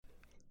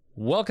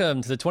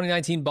Welcome to the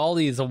 2019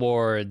 Baldies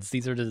Awards.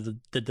 These are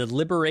the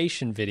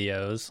deliberation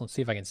videos. Let's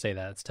see if I can say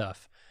that. It's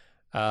tough.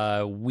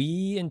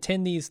 We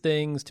intend these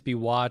things to be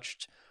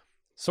watched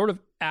sort of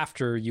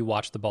after you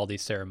watch the Baldies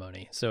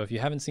ceremony. So if you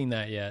haven't seen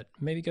that yet,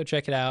 maybe go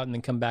check it out and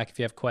then come back if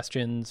you have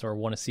questions or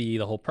want to see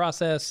the whole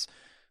process.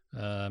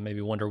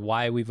 Maybe wonder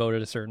why we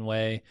voted a certain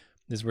way.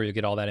 This is where you'll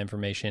get all that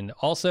information.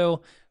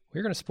 Also,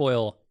 we're going to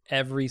spoil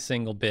every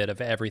single bit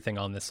of everything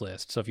on this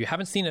list. So if you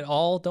haven't seen it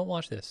all, don't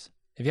watch this.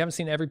 If you haven't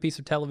seen every piece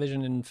of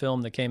television and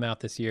film that came out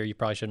this year, you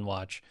probably shouldn't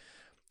watch.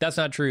 That's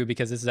not true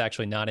because this is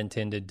actually not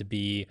intended to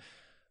be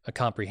a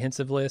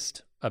comprehensive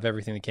list of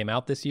everything that came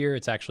out this year.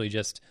 It's actually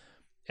just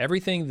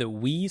everything that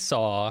we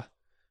saw,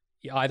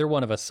 either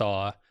one of us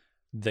saw,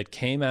 that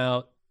came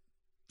out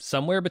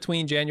somewhere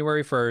between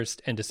January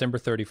 1st and December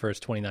 31st,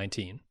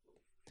 2019.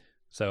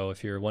 So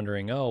if you're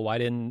wondering, oh, why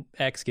didn't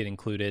X get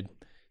included?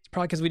 It's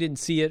probably because we didn't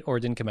see it or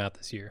it didn't come out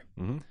this year.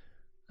 Mm-hmm.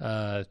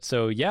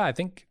 So yeah, I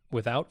think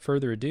without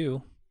further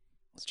ado,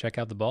 let's check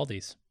out the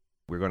Baldies.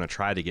 We're going to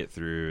try to get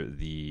through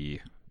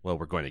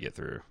we're going to get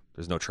through.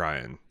 There's no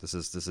trying. This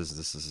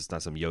is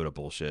not some Yoda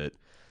bullshit.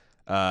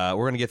 We're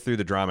going to get through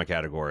the drama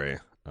category,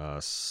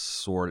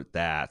 sort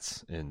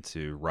that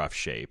into rough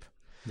shape.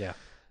 Yeah.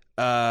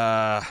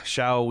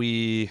 Shall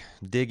we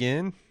dig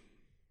in?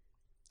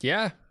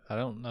 Yeah. I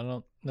don't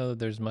know that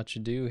there's much to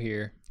do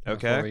here.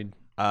 Okay.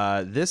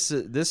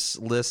 This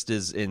list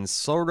is in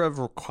sort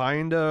of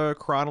kind of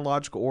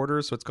chronological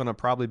order, so it's going to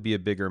probably be a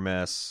bigger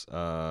mess.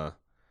 I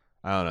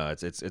don't know.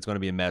 It's going to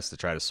be a mess to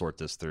try to sort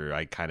this through.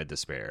 I kind of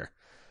despair.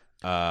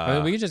 I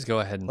mean, we could just go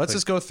ahead and let's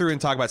just go through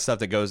and talk about stuff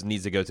that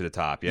needs to go to the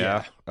top.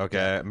 Yeah. Okay.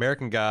 Yeah.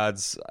 American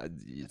Gods.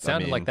 It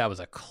sounded like that was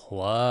a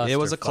clusterfuck. It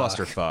was a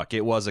clusterfuck.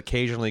 It was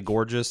occasionally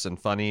gorgeous and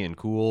funny and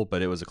cool,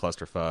 but it was a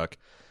clusterfuck.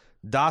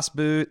 Das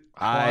Boot.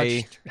 How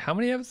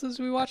many episodes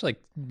did we watch?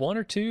 Like one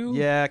or two?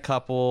 Yeah, a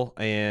couple,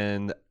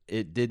 and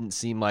it didn't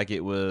seem like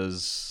it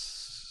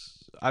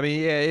was. I mean,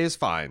 yeah, it is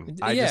fine.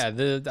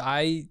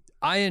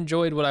 I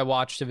enjoyed what I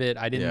watched of it.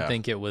 I didn't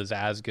think it was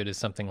as good as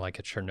something like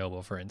a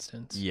Chernobyl, for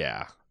instance.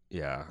 Yeah,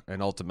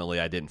 and ultimately,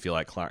 I didn't feel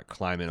like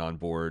climbing on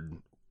board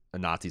a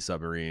Nazi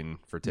submarine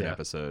for 10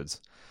 episodes.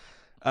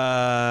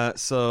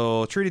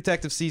 So True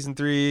Detective season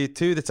 3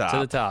 to the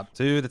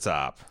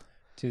top.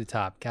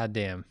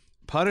 Goddamn.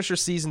 Punisher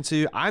season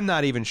 2. I'm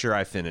not even sure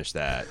I finished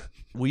that.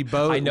 We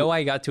both. I know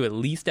I got to at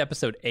least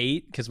episode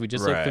 8 because we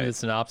just looked through the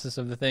synopsis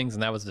of the things,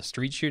 and that was the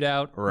street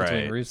shootout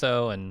between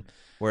Russo and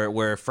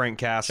where Frank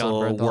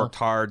Castle worked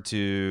hard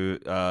to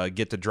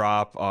get the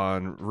drop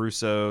on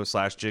Russo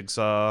 /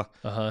 Jigsaw,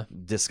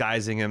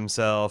 disguising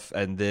himself,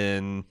 and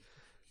then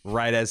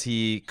right as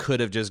he could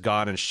have just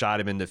gone and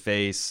shot him in the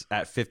face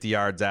at 50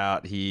 yards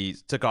out, he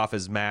took off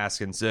his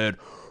mask and said,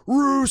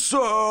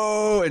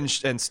 Russo, and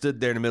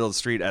stood there in the middle of the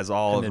street as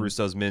all of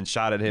Russo's men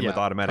shot at him with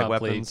automatic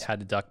weapons. Had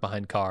to duck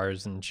behind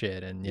cars and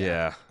shit. And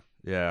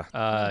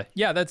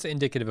that's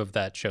indicative of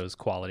that show's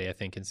quality, I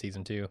think, in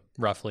season 2,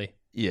 roughly.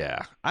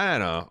 Yeah, I don't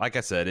know. Like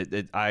I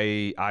said,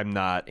 I'm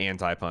not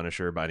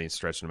anti-Punisher by any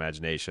stretch of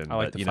imagination. I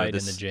like the fight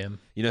in the gym.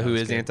 You know who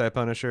is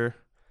anti-Punisher?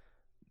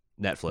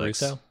 Netflix.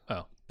 Russo?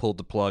 Oh. Pulled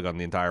the plug on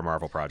the entire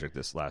Marvel project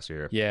this last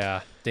year.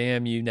 Yeah.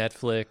 Damn you,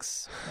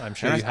 Netflix. I'm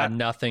sure you had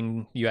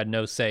nothing. You had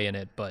no say in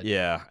it, but...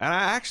 Yeah. And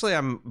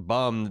I'm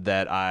bummed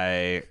that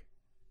I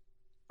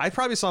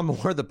probably saw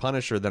more of the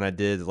Punisher than I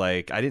did.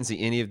 Like, I didn't see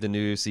any of the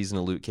new season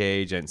of Luke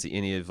Cage. I didn't see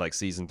any of, like,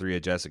 season 3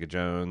 of Jessica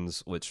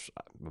Jones, which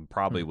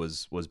probably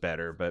was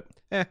better. But,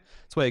 that's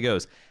the way it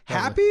goes.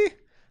 Happy?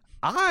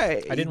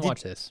 I didn't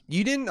watch this.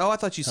 You didn't? Oh, I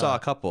thought you saw a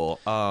couple.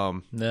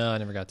 No, I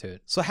never got to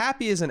it. So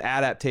Happy is an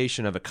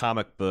adaptation of a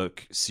comic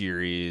book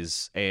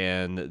series,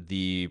 and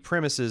the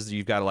premise is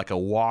you've got like a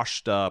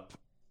washed up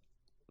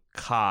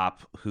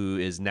cop who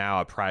is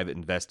now a private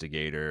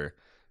investigator,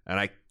 and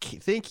I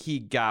think he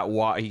got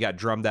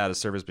drummed out of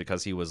service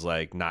because he was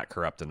like not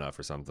corrupt enough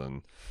or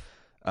something.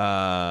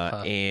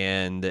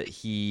 And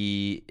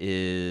he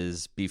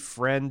is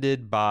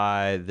befriended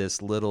by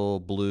this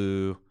little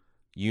blue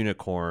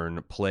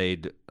unicorn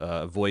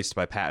voiced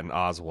by Patton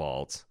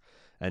Oswalt,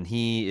 and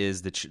he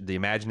is the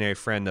imaginary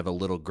friend of a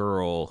little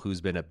girl who's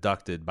been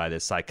abducted by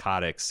this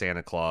psychotic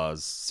Santa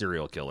Claus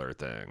serial killer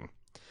thing.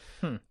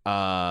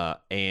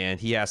 And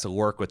he has to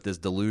work with this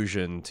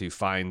delusion to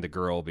find the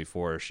girl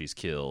before she's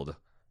killed,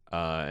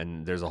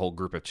 and there's a whole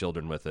group of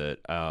children with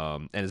it,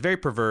 and it's very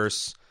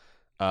perverse.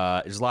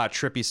 There's a lot of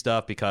trippy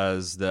stuff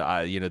because the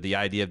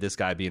idea of this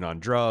guy being on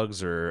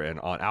drugs and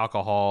on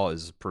alcohol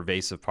is a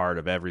pervasive part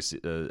of every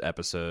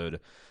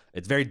episode.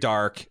 It's very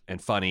dark and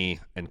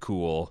funny and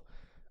cool.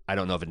 I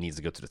don't know if it needs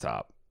to go to the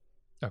top.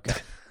 Okay.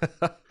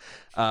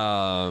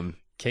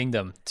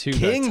 Kingdom to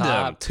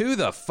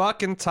the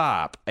fucking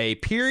top. A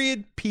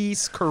period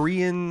piece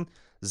Korean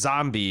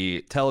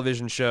zombie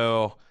television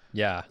show.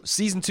 Yeah.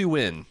 Season 2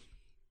 win.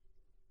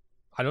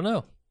 I don't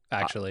know,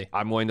 actually.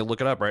 I'm going to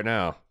look it up right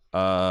now.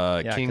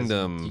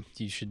 Kingdom.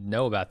 You should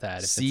know about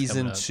that.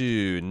 Season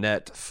 2,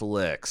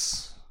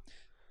 Netflix.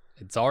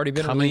 It's already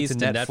been released,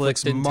 and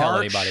Netflix didn't tell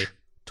anybody.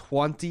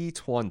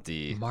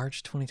 2020.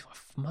 March 2020.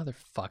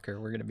 Motherfucker,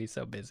 we're going to be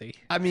so busy.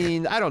 I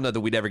mean, I don't know that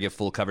we'd ever get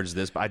full coverage of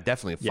this, but I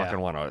definitely fucking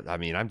want to. I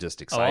mean, I'm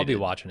just excited. I'll be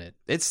watching it.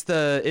 It's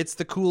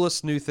the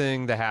coolest new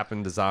thing to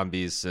happen to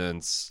zombies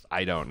since,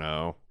 I don't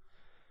know,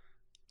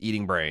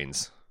 eating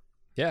brains.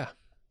 Yeah.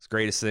 It's the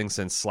greatest thing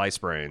since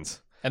sliced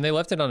brains. And they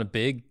left it on a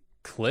big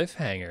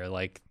cliffhanger.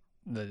 Like,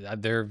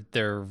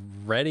 they're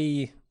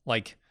ready.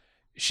 Like,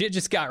 shit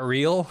just got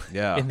real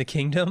in the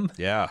kingdom.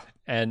 Yeah.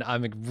 And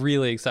I'm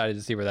really excited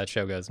to see where that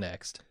show goes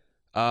next.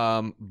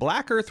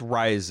 Black Earth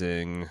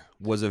Rising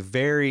was a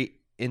very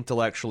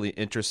intellectually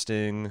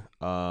interesting,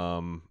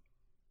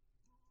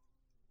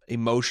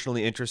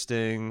 emotionally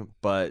interesting,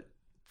 but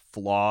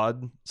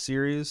flawed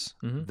series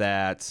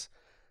that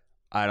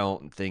I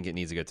don't think it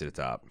needs to go to the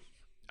top.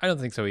 I don't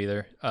think so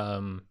either.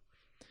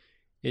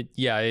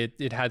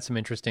 It had some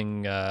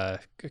interesting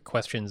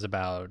questions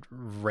about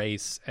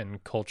race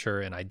and culture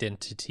and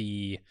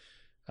identity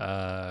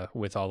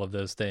with all of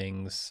those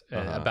things,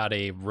 about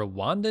a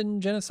Rwandan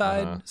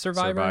genocide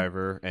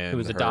survivor and who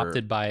was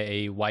adopted by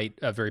a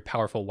very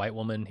powerful white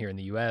woman here in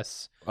the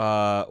U.S.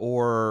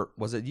 Or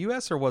was it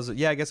U.S. or was it?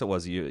 Yeah, I guess it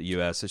was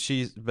U.S. So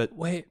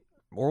wait.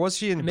 Or was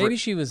she in? Maybe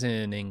she was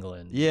in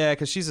England. Yeah,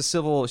 because she's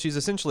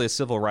essentially a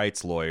civil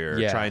rights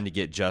lawyer trying to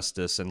get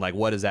justice, and like,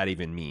 what does that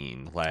even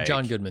mean? Like,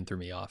 John Goodman threw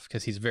me off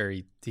because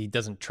he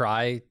doesn't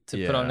try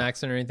to put on an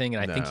accent or anything,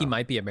 and I think he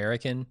might be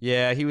American.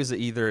 Yeah, he was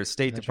either a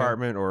State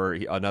Department or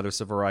another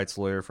civil rights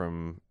lawyer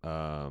from.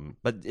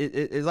 But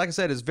it like I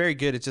said, it's very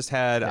good. It just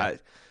had.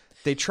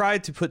 They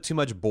tried to put too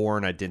much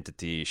Bourne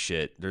identity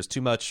shit. There's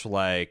too much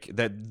like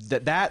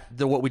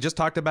what we just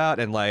talked about,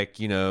 and like,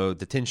 you know,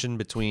 the tension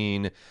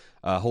between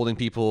holding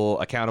people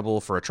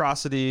accountable for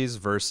atrocities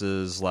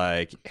versus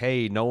like,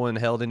 hey, no one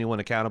held anyone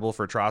accountable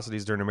for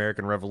atrocities during the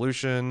American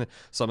Revolution.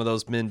 Some of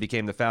those men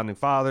became the founding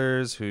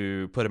fathers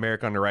who put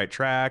America on the right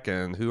track,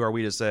 and who are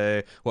we to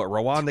say what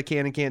Rwanda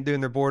can and can't do in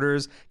their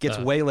borders? Gets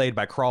waylaid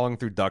by crawling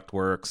through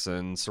ductworks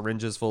and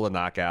syringes full of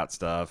knockout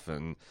stuff.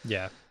 And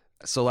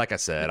so like I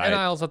said,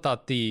 I also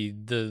thought the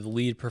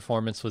lead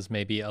performance was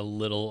maybe a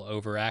little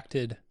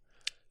overacted.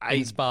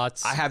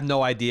 Spots. I have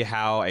no idea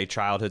how a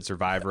childhood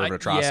survivor of an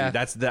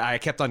atrocity. I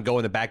kept on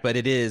going back, but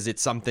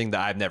it's something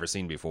that I've never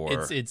seen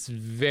before. It's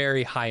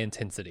very high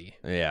intensity.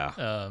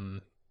 Yeah.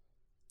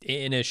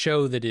 In a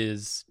show that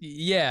is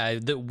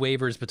that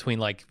wavers between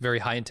like very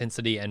high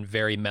intensity and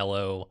very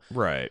mellow.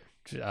 Right.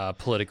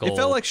 Political. It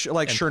felt like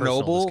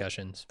Chernobyl.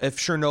 Discussions. If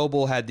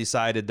Chernobyl had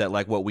decided that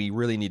like what we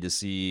really need to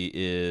see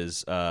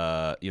is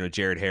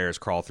Jared Harris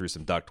crawl through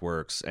some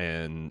ductworks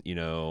and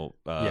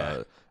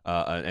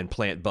and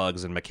plant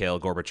bugs in Mikhail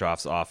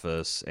Gorbachev's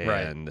office,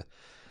 and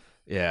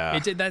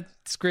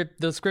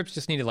those scripts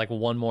just needed like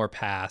one more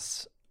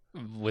pass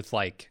with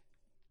like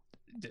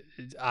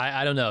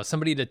I don't know,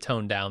 somebody to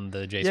tone down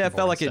the Jason. Yeah, it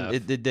felt like stuff.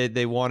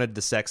 they wanted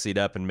to sexy it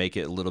up and make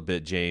it a little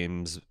bit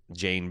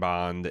Jane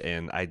Bond,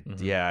 and I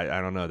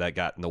don't know, that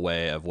got in the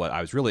way of what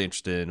I was really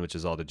interested in, which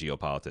is all the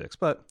geopolitics.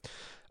 But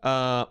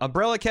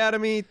Umbrella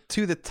Academy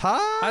to the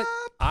top.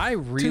 I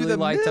really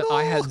liked it.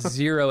 I had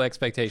zero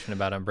expectation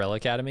about Umbrella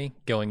Academy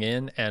going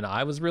in, and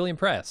I was really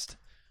impressed.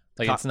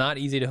 Like, it's not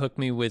easy to hook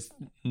me with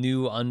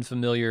new,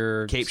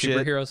 unfamiliar Cape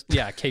superheroes. Shit.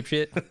 Yeah, Cape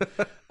shit.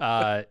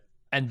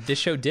 And this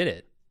show did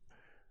it.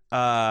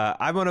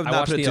 I'm going to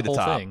not put it to the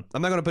top. Thing.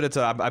 I'm not going to put it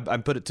to.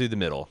 I'm put it to the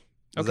middle.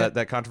 Is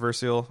that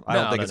controversial? I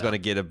don't think it's going to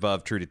get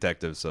above True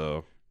Detective.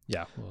 So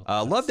yeah.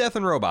 Love, Death,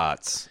 and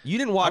Robots. You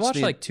didn't watch. I watched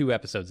like 2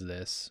 episodes of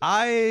this.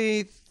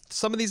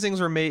 Some of these things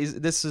were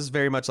amazing. This is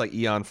very much like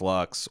Aeon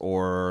Flux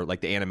or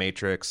like the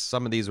Animatrix.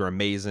 Some of these were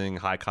amazing,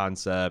 high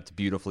concept,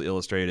 beautifully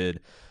illustrated.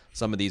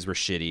 Some of these were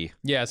shitty.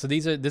 Yeah, so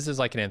this is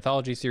like an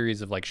anthology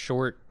series of like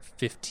short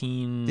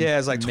 15. Yeah,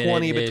 it's like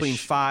 20 between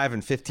 5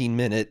 and 15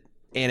 minute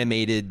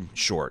animated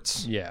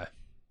shorts. Yeah.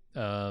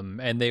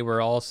 And they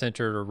were all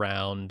centered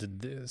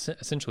around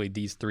essentially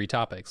these 3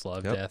 topics: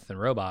 love, death, and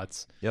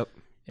robots. Yep.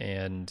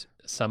 And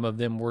some of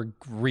them were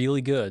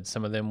really good.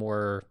 Some of them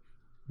were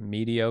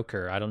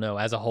mediocre. I don't know.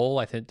 As a whole,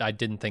 I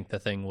didn't think the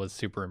thing was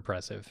super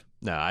impressive.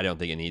 No, I don't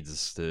think it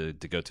needs to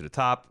go to the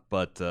top,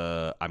 but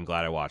I'm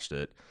glad I watched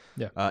it.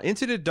 Yeah.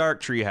 Into the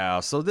Dark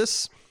Treehouse. So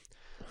this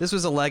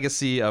was a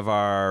legacy of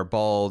our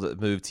Bald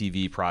Move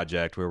TV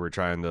project, where we're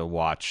trying to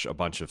watch a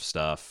bunch of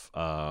stuff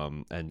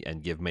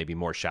and give maybe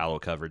more shallow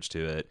coverage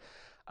to it.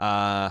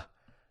 I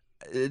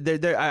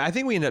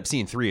think we ended up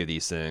seeing 3 of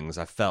these things.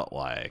 I felt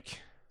like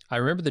I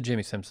remember the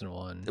Jimmy Simpson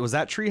one. Was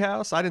that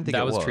Treehouse? I didn't think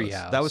that was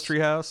Treehouse. That was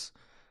Treehouse.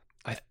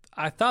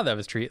 I thought that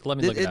was Treehouse. Let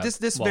me look it up.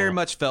 This very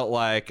much felt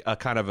like a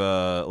kind of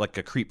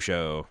a creep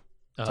show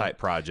type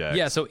project.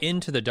 Yeah, so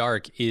Into the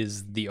Dark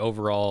is the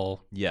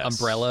overall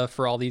umbrella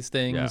for all these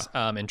things.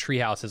 Yeah. And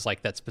Treehouse is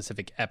like that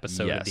specific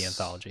episode of the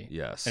anthology.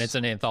 Yes. And it's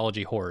an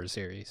anthology horror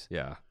series.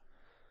 Yeah.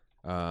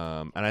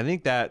 And I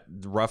think that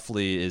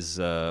roughly is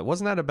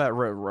wasn't that about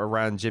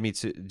around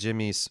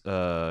Jimmy's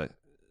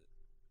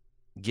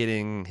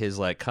getting his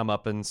like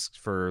comeuppance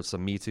for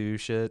some Me Too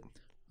shit?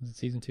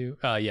 Season 2?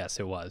 Yes,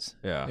 it was.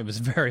 Yeah. It was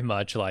very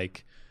much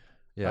like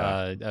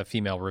a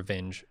female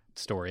revenge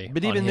story.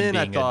 But even then,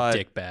 I thought a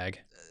dick bag.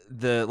 And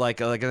that's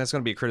going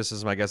to be a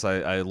criticism. I guess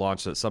I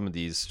launched at some of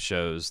these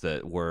shows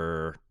that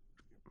were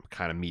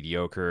kind of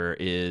mediocre.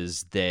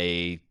 Is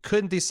they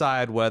couldn't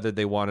decide whether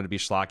they wanted to be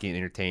schlocky and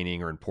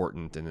entertaining or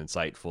important and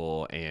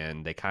insightful,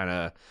 and they kind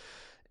of.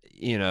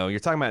 You're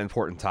talking about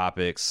important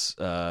topics.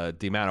 The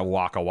amount of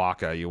waka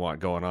waka you want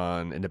going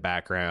on in the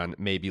background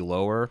may be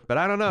lower, but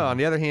I don't know. On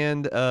the other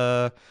hand,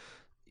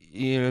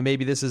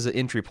 maybe this is an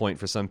entry point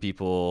for some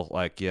people,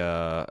 like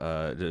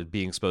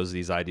being exposed to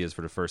these ideas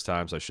for the first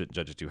time. So I shouldn't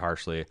judge it too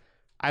harshly.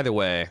 Either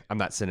way, I'm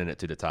not sending it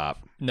to the top.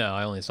 No,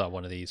 I only saw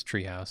one of these,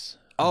 Treehouse.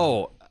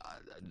 Oh,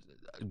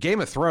 Game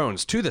of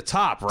Thrones to the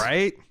top,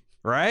 right?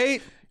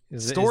 Right?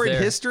 Storied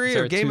history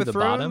of Game of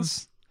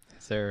Thrones.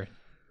 Bottom?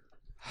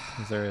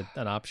 Is there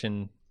an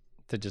option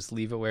to just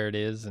leave it where it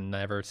is and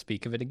never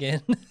speak of it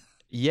again?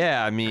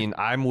 Yeah, I mean,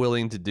 I'm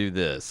willing to do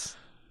this.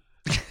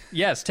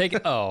 Yes, take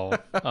it. Oh,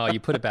 you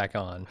put it back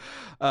on.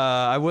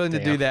 I'm willing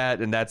to do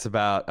that, and that's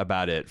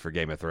about it for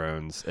Game of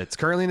Thrones. It's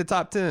currently in the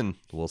top 10.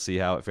 We'll see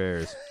how it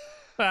fares.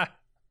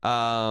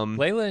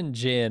 Layla and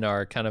Jin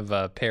are kind of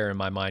a pair in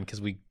my mind because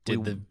we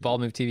did the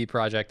Bald Move TV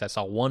project. I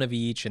saw one of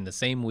each in the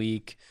same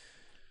week.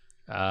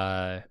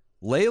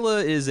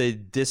 Layla is a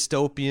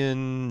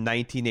dystopian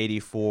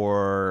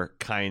 1984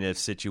 kind of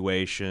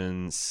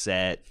situation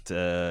set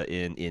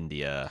in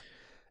India,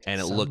 and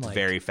it looked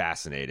very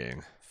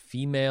fascinating.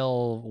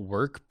 Female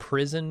work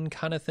prison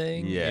kind of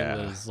thing. Yeah.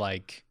 It was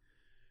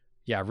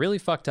really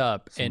fucked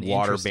up. Some and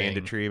water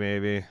banditry,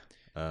 maybe.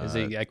 It's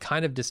a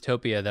kind of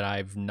dystopia that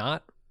I've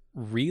not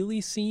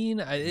really seen.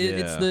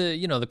 It's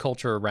the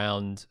culture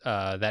around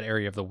that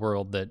area of the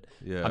world that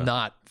I'm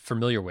not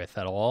familiar with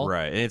at all.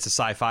 Right, and it's a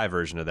sci-fi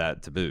version of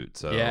that to boot.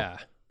 So I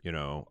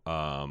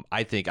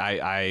think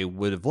I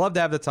would have loved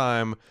to have the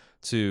time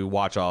to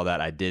watch all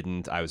that. I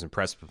didn't. I was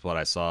impressed with what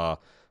I saw.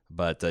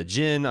 But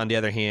Jin, on the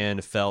other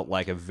hand, felt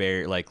like a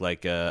very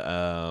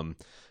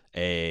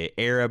a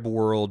Arab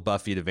world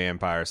Buffy the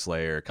Vampire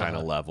Slayer kind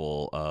of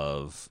level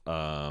of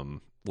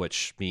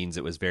which means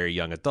it was very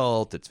young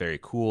adult. It's very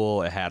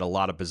cool. It had a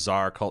lot of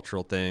bizarre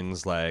cultural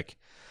things like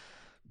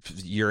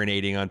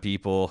urinating on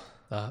people.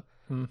 That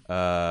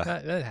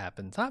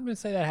happens. I'm going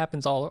to say that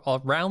happens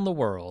all around the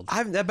world.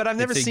 I've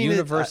never seen a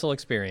universal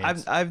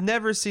experience. I've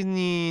never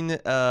seen.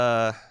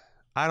 I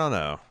don't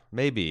know.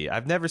 Maybe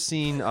I've never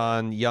seen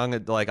on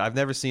I've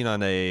never seen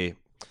on a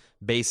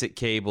basic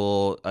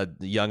cable a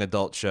young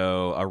adult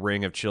show a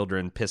ring of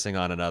children pissing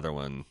on another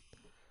one.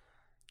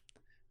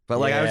 But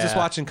I was just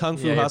watching Kung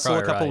Fu Hustle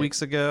a couple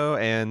weeks ago,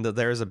 and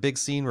there's a big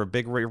scene where a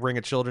big ring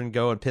of children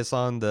go and piss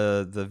on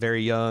the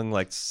very young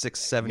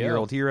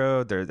 6-7-year-old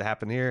hero. That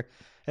happened here.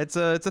 It's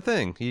a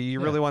thing.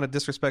 You really want to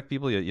disrespect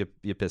people,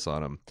 you piss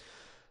on them.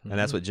 And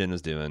that's what Jin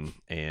was doing.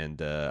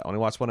 And only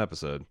watched one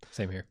episode.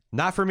 Same here.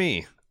 Not for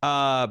me.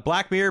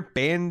 Black Mirror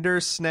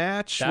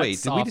Bandersnatch.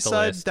 Wait, did we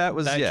decide that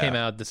was... That came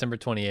out December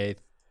 28th,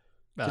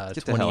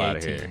 Get the hell out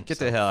of here. Get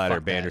the hell out of here,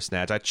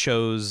 Bandersnatch. I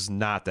chose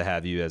not to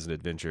have you as an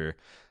adventure.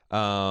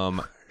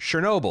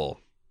 Chernobyl.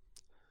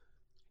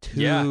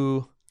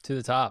 To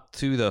the top.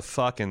 To the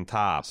fucking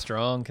top.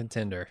 Strong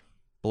contender.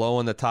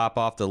 Blowing the top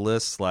off the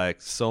list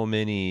like so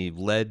many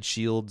lead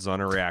shields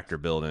on a reactor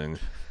building.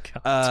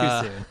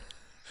 God, too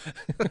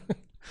soon.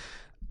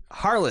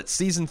 Harlot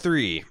Season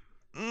 3.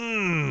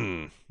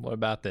 What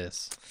about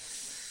this?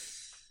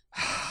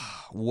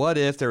 What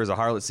if there was a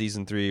Harlot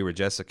Season 3 where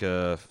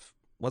Jessica...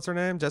 What's her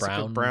name?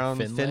 Jessica Brown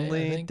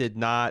Finley did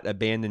not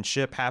abandon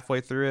ship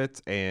halfway through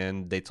it,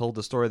 and they told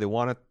the story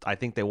I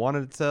think they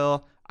wanted to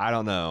tell. I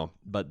don't know.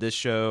 But this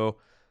show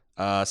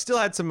still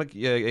had some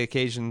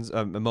occasions,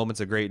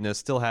 moments of greatness,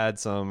 still had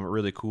some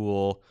really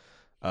cool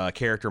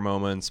character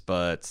moments,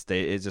 but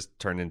it just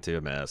turned into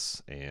a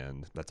mess,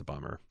 and that's a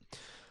bummer.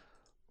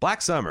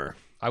 Black Summer.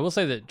 I will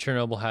say that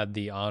Chernobyl had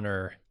the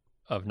honor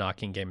of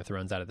knocking Game of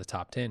Thrones out of the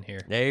top 10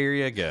 here. There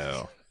you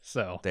go.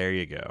 There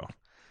you go.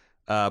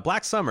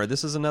 Black Summer.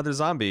 This is another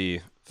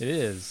zombie. It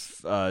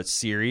is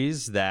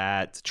series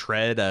that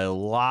tread a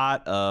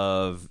lot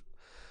of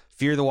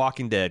Fear the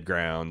Walking Dead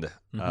ground.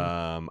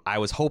 Mm-hmm. I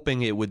was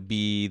hoping it would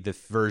be the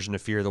version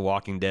of Fear the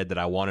Walking Dead that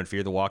I wanted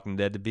Fear the Walking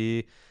Dead to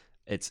be.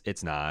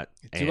 It's not.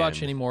 Did you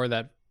watch any more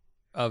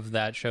of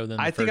that show than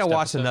the I think I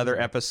watched another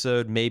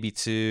episode, maybe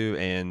two,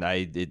 and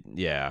I did.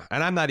 Yeah,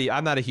 and I'm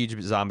not a huge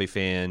zombie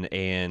fan.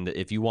 And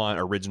if you want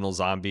original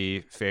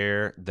zombie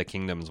fare, The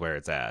Kingdom's where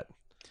it's at.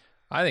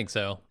 I think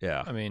so.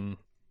 Yeah. I mean,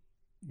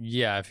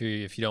 yeah, if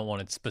you don't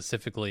want it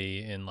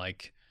specifically in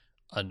like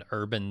an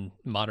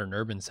modern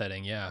urban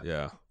setting, yeah.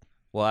 Yeah.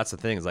 Well, that's the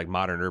thing, is like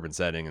modern urban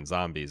setting and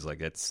zombies, like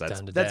that's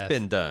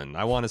been done.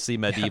 I want to see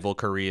medieval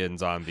Korean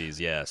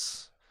zombies,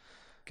 yes.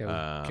 Go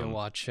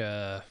watch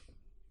that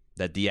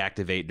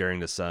Deactivate During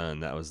the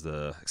Sun. That was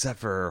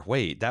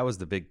that was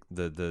the big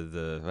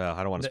well,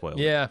 I don't want to spoil it.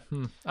 Yeah.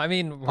 I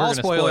mean, we're going to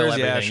spoil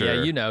everything. Yeah,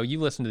 sure. You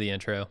listen to the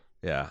intro.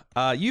 Yeah.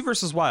 You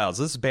versus Wilds.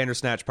 This is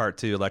Bandersnatch Part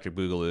 2, Electric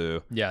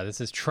Boogaloo. Yeah,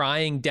 this is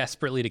trying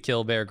desperately to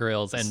kill Bear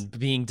Grylls and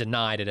being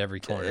denied at every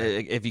corner.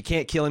 If you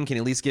can't kill him, can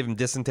you at least give him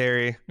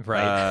dysentery?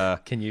 Right.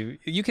 You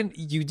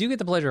do get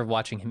the pleasure of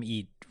watching him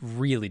eat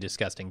really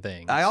disgusting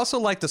things. I also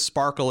like the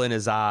sparkle in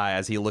his eye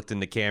as he looked in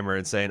the camera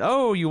and saying,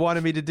 "Oh, you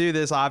wanted me to do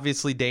this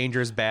obviously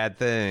dangerous bad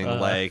thing."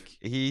 Like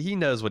he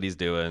knows what he's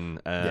doing.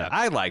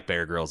 I like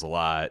Bear Grylls a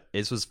lot.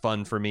 This was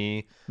fun for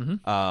me.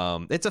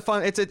 Mm-hmm.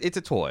 It's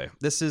a toy.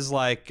 This is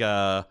like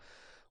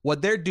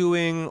what they're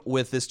doing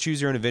with this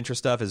choose your own adventure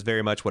stuff is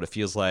very much what it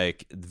feels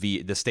like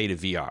the state of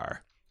VR.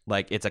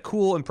 Like, it's a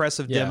cool,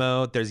 impressive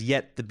demo. There's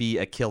yet to be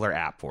a killer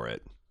app for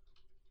it.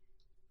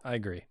 I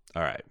agree.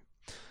 All right.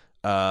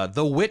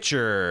 The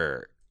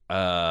Witcher,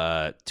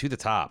 to the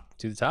top.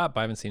 To the top.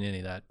 I haven't seen any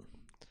of that.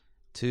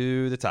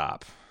 To the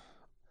top.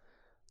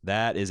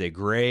 That is a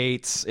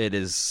great. It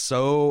is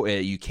so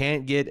you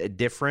can't get a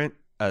different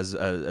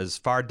as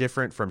far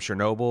different from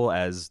Chernobyl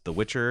as The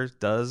Witcher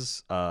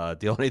does.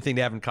 The only thing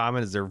they have in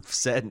common is they're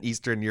set in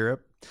Eastern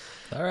Europe.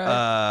 All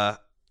right.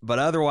 But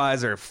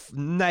otherwise, they're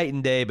night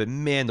and day. But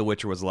man, The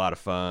Witcher was a lot of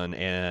fun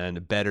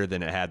and better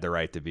than it had the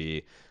right to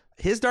be.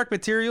 His Dark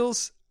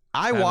Materials.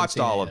 I watched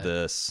all of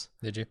this.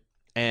 Did you?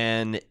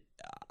 And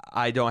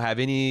I don't have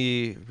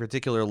any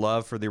particular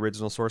love for the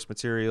original source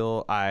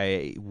material.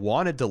 I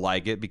wanted to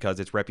like it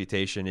because its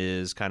reputation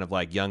is kind of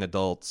like young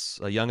adult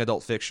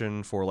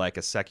fiction for like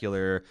a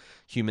secular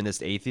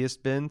humanist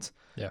atheist bent.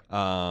 Yeah.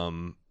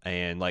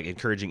 And like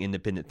encouraging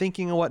independent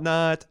thinking and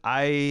whatnot.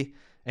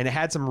 And it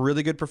had some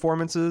really good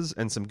performances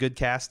and some good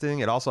casting.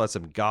 It also had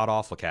some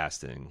god-awful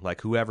casting.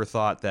 Like, whoever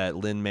thought that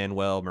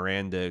Lin-Manuel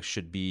Miranda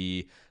should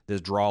be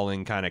this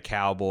drawling kind of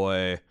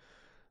cowboy,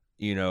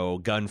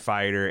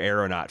 gunfighter,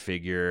 aeronaut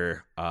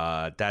figure,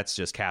 that's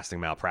just casting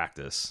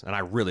malpractice. And I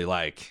really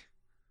like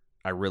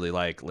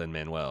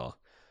Lin-Manuel.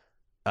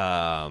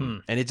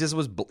 And it's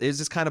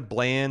just kind of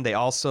bland. They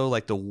also,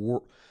 like, the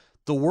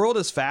world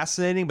is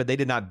fascinating, but they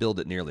did not build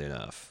it nearly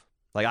enough.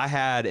 Like, I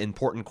had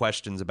important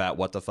questions about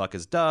what the fuck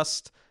is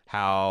dust,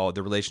 how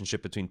the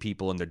relationship between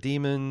people and their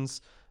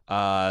demons,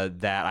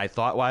 that I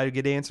thought I would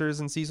get answers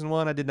in season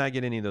 1. I did not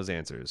get any of those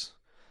answers.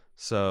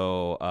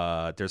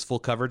 So there's full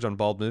coverage on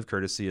Bald Move,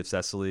 courtesy of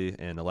Cecily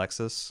and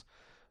Alexis.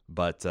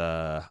 But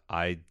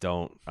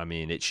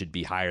it should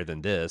be higher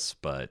than this,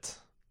 but...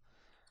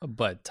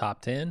 But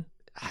top 10?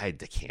 I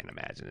can't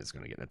imagine it's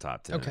going to get in the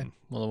top 10. Okay,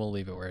 well, we'll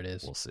leave it where it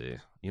is. We'll see.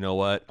 You know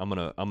what? I'm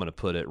gonna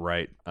put it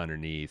right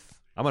underneath.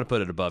 I'm going to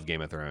put it above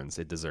Game of Thrones.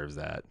 It deserves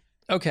that.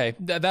 Okay,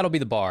 that'll be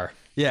the bar.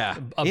 Yeah.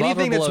 Above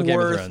anything or below that's Game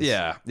worth, of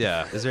Thrones.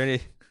 Yeah. Is there any...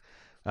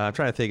 I'm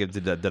trying to think of,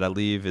 did I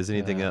leave? Is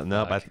anything else?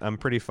 Nope, I'm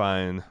pretty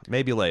fine.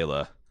 Maybe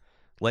Layla.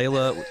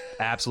 Layla,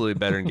 absolutely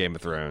better than Game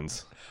of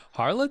Thrones.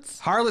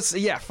 Harlots?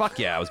 Yeah, fuck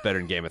yeah, it was better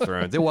than Game of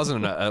Thrones. It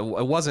wasn't a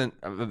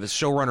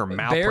showrunner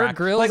malpractice. Bear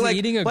Grylls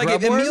eating a grub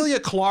if Emilia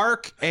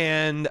Clarke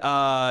and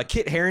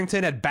Kit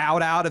Harington had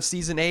bowed out of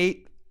season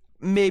 8,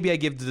 maybe I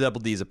give the Double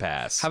D's a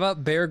pass. How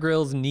about Bear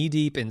Grylls knee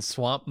deep in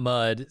swamp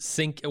mud,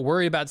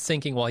 worried about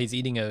sinking while he's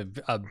eating a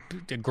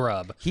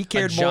grub? He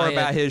cared more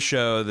about his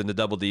show than the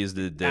Double D's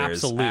did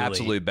theirs.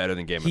 Absolutely better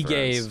than Game of Thrones. He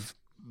gave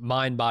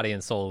mind, body,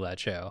 and soul to that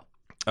show.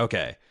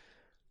 Okay.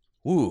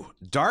 Ooh,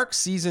 Dark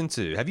season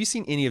 2. Have you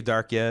seen any of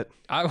Dark yet?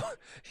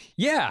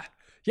 Yeah,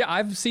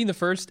 I've seen the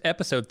first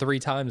episode 3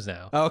 times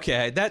now.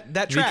 Okay, that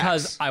tracks.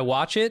 Because I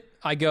watch it,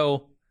 I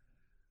go,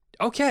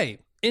 okay,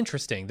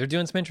 interesting. They're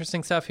doing some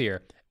interesting stuff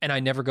here. And I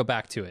never go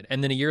back to it.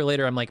 And then a year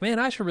later, I'm like, man,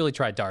 I should really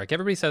try Dark.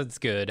 Everybody says it's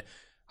good.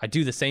 I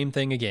do the same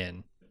thing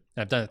again.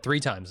 I've done it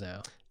 3 times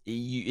now.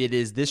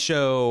 This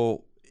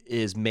show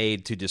is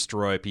made to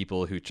destroy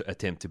people who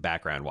attempt to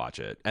background watch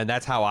it. And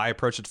that's how I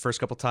approached it the first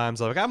couple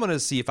times. I'm like, I'm going to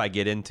see if I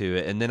get into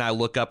it. And then I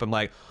look up and I'm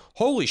like,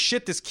 holy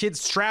shit, this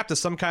kid's strapped to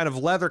some kind of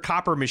leather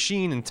copper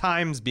machine and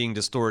time's being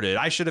distorted.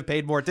 I should have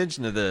paid more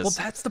attention to this. Well,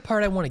 that's the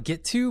part I want to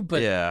get to,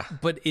 but yeah.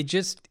 But it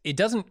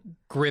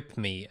doesn't grip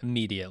me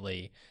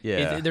immediately.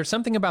 Yeah. There's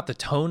something about the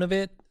tone of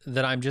it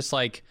that I'm just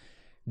like,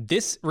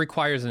 this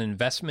requires an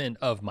investment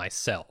of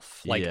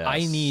myself. Like, yes. I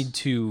need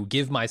to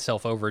give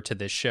myself over to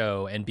this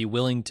show and be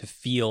willing to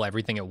feel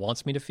everything it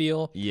wants me to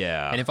feel.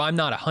 Yeah. And if I'm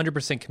not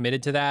 100%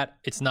 committed to that,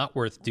 it's not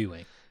worth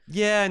doing.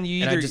 Yeah, and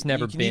I've just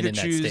never been in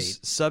that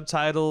state.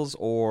 Subtitles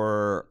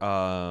or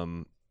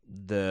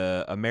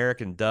the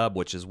American dub,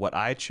 which is what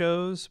I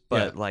chose.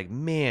 But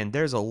man,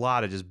 there's a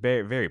lot of just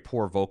very, very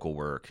poor vocal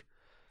work,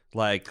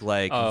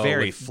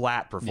 very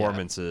flat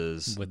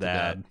performances with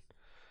that.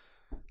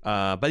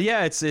 But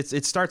yeah,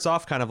 it starts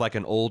off kind of like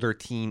an older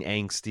teen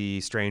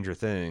angsty Stranger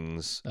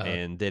Things,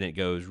 and then it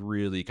goes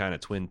really kind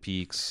of Twin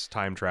Peaks,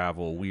 time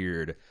travel,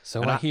 weird.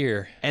 So I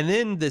hear. And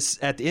then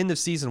at the end of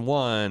season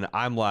 1,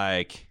 I'm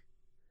like,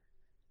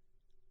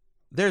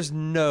 there's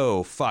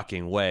no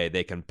fucking way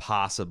they can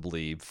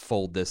possibly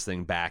fold this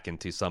thing back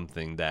into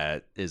something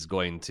that is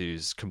going to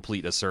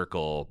complete a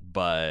circle,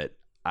 but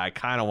I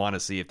kind of want to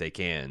see if they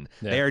can.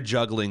 Yeah. They are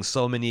juggling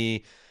so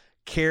many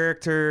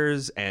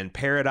characters and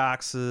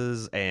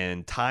paradoxes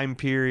and time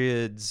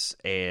periods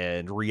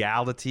and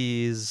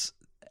realities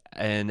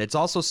and it's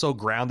also so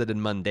grounded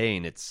and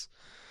mundane. It's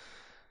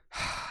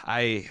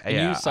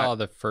you saw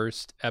the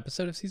first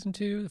episode of season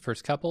 2, the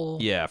first couple?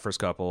 Yeah, first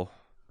couple.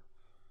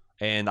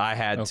 And I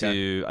had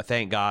to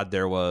thank God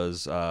there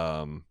was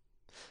a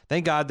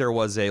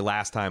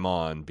last time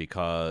on,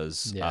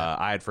 because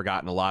I had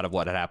forgotten a lot of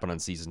what had happened on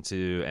season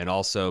 2, and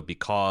also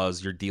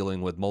because you're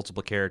dealing with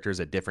multiple characters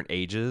at different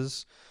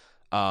ages.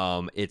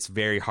 It's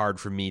very hard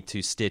for me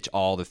to stitch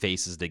all the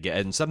faces together,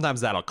 and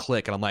sometimes that'll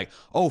click and I'm like,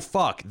 oh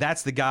fuck,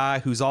 that's the guy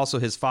who's also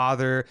his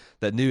father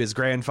that knew his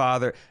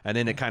grandfather, and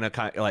then it kind of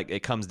like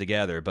it comes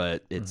together.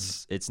 But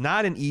it's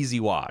not an easy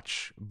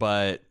watch,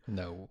 but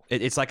no,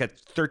 it's like a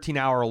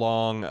 13-hour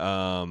long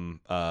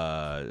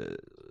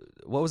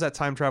what was that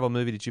time travel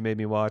movie that you made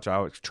me watch? I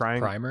was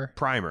trying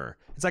Primer.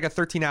 It's like a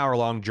 13-hour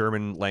long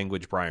German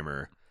language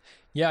primer.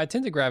 Yeah, I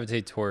tend to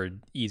gravitate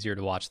toward easier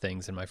to watch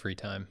things in my free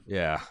time.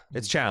 Yeah,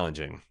 it's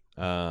challenging.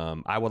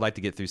 I would like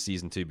to get through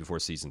season 2 before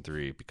season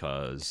 3,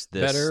 because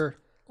this better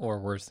or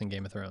worse than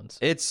Game of Thrones.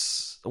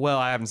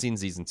 I haven't seen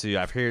season 2.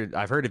 I've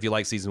heard if you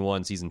like season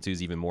 1, season 2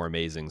 is even more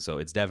amazing. So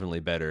it's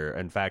definitely better.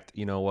 In fact,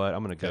 you know what?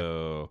 I'm gonna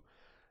go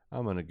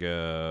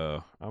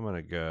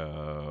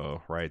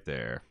right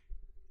there,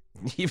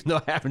 even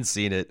though I haven't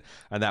seen it,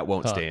 and that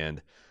won't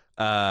stand.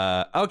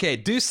 Okay,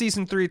 do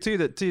season 3 to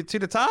the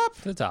top?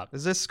 To the top.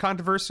 Is this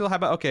controversial? How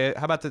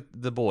about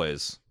the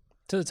boys?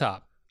 To the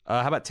top.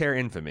 How about Terror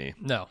Infamy?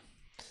 No.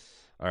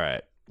 All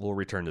right, we'll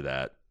return to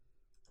that.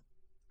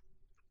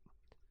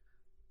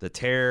 The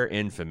Terror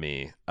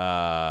Infamy.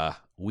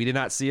 We did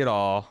not see it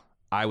all.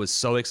 I was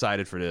so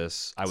excited for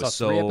this. I was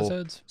 3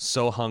 episodes?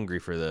 So hungry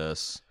for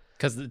this.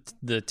 Because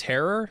the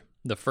Terror,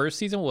 the first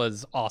season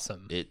was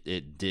awesome.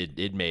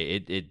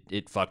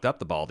 It fucked up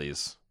the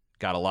Baldies.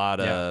 Got a lot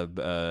of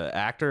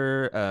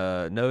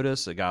actor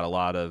notice. It got a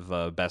lot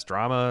of best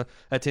drama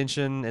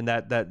attention in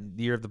that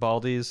year of the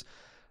Baldies.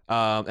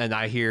 And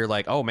I hear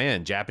like, oh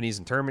man, Japanese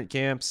internment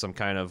camps, some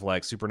kind of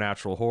like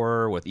supernatural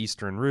horror with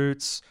Eastern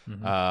roots.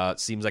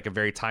 Seems like a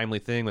very timely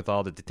thing with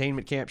all the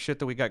detainment camp shit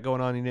that we got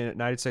going on in the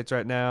United States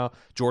right now.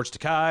 George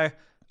Takei,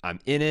 I'm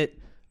in it,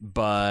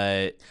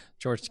 but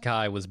George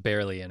Takei was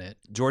barely in it.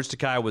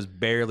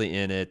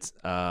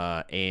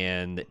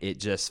 And it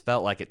just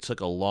felt like it took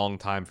a long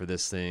time for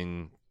this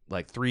thing.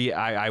 Like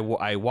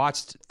I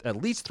watched at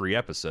least 3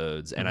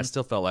 episodes, and I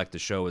still felt like the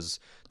show was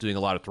doing a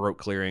lot of throat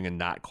clearing and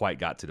not quite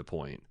got to the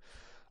point.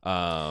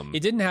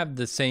 It didn't have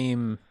the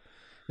same.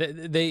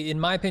 They, in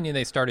my opinion,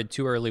 they started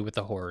too early with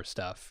the horror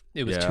stuff.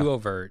 It was too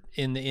overt.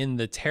 In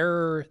the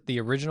Terror, the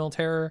original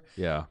Terror,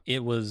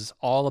 it was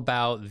all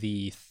about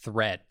the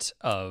threat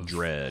of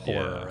dread,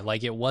 horror.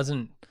 Like it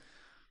wasn't.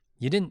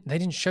 They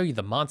didn't show you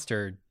the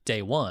monster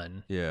day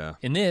one. Yeah.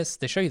 In this,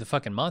 they show you the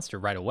fucking monster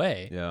right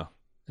away. Yeah.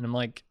 And I'm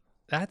like,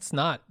 that's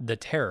not the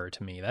Terror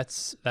to me.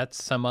 That's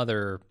some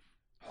other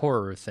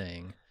horror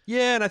thing.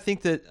 Yeah, and I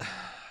think that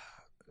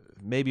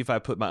maybe if I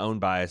put my own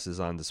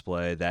biases on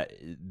display, that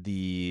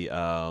the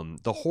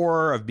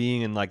horror of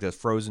being in like the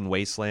frozen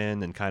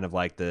wasteland and kind of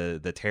like the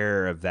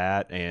terror of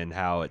that and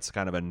how it's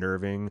kind of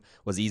unnerving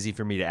was easy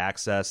for me to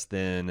access.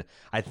 Then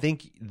I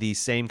think the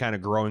same kind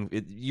of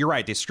you're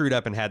right, they screwed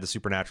up and had the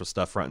supernatural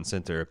stuff front and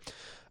center.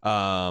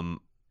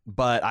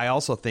 But I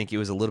also think it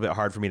was a little bit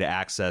hard for me to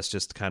access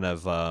just kind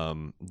of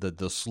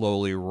the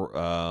slow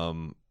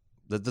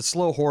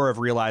horror of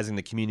realizing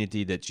the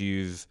community that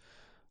you've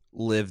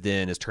lived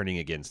in is turning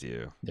against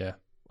you. Yeah.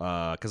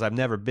 Because I've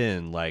never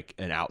been like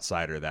an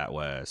outsider that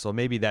way. So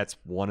maybe that's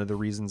one of the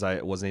reasons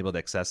I wasn't able to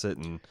access it.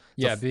 And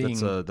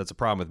that's a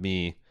problem with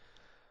me.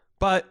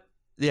 But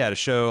yeah, to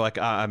show like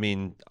I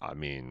mean I'm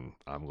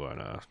going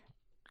to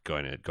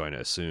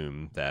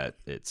assume that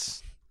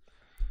it's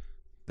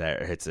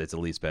at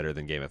least better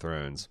than Game of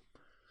Thrones.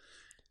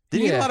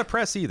 Didn't get a lot of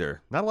press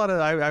either. Not a lot of.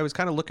 I was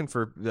kind of looking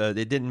for.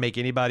 It didn't make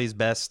anybody's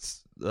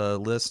best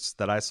lists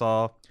that I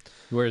saw.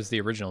 Whereas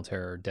the original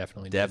Terror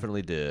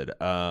definitely did.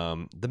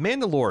 The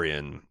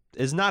Mandalorian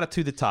is not a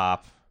to the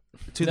top,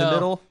 the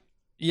middle.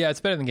 Yeah, it's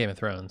better than Game of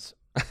Thrones.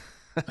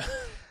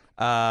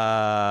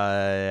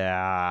 I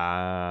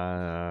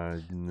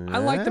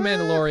like The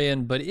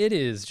Mandalorian, but it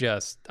is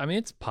just. I mean,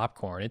 it's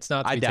popcorn. It's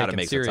not to be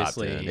taken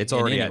seriously. It's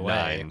already at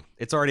 9.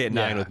 It's already at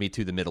 9 with me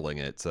to the middling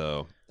it.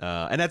 So,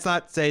 and that's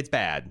not to say it's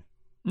bad.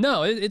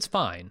 No, it's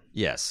fine.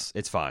 Yes,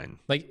 it's fine.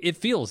 Like, it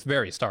feels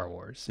very Star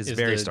Wars. It's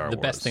very Star Wars.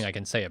 The best thing I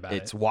can say about it.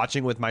 It's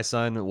watching with my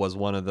son was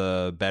one of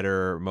the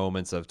better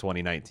moments of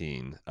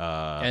 2019.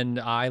 And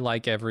I,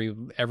 like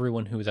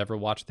everyone who's ever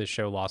watched this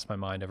show, lost my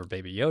mind over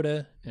Baby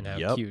Yoda and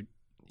how cute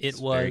it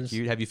was. Very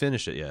cute. Have you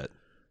finished it yet?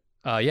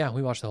 Yeah,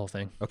 we watched the whole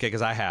thing. Okay,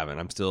 because I haven't.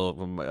 I'm still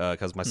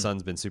because my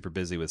son's been super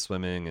busy with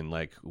swimming and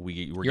like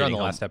we're. You're on the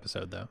last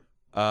episode though.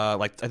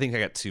 Like I think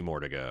I got 2 more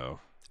to go.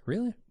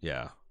 Really?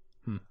 Yeah.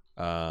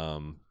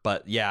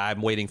 But yeah,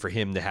 I'm waiting for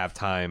him to have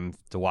time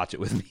to watch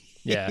it with me.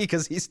 Yeah,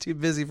 because he's too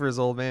busy for his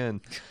old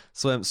man.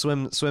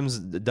 Swim's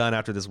done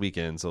after this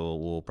weekend, so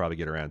we'll probably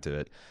get around to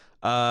it.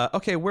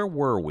 Okay, where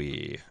were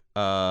we?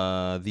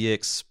 The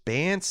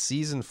Expanse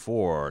season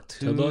 4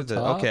 to the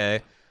top. Okay,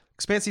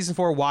 Expanse season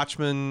 4,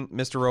 Watchmen,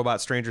 Mr.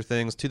 Robot, Stranger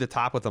Things, to the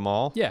top with them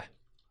all. Yeah.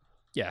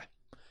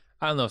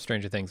 I don't know if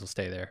Stranger Things will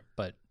stay there,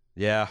 but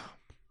yeah.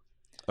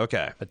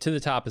 Okay. But to the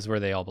top is where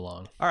they all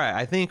belong. All right.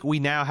 I think we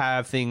now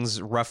have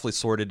things roughly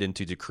sorted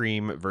into the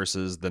cream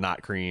versus the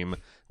not cream,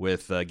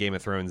 with Game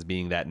of Thrones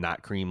being that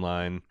not cream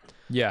line.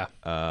 Yeah.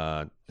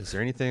 Is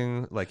there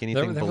anything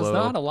there below? Was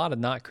not a lot of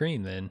not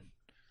cream then.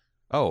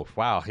 Oh,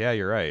 wow. Yeah,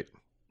 you're right.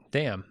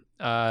 Damn.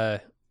 I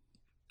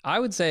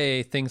would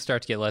say things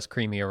start to get less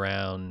creamy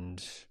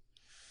around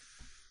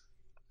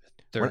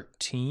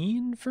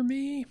 13 for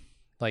me.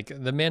 Like,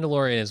 The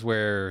Mandalorian is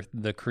where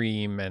the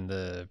cream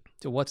and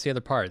what's the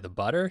other part? The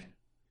butter?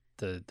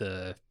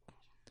 The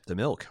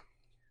milk.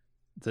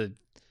 The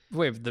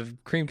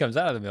cream comes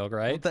out of the milk,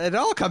 right? Well, it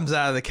all comes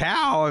out of the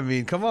cow. I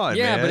mean, come on,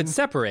 yeah, man. but it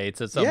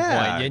separates at some point,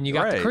 and you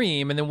got the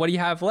cream, and then what do you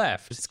have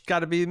left? It's got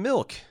to be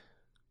milk.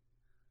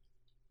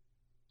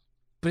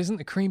 But isn't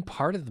the cream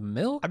part of the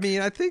milk? I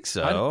mean, I think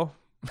so.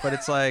 But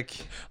it's like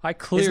I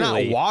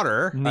clearly it's not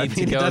water. Need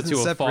to go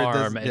to a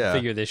farm and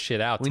figure this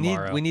shit out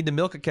tomorrow. We need to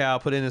milk a cow,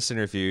 put it in a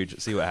centrifuge,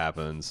 see what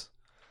happens.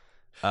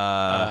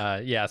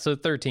 So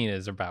 13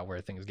 is about where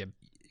things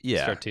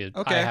start to.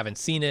 Okay. I haven't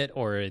seen it,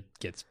 or it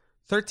gets.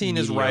 13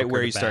 is right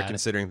where you start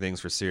considering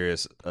things for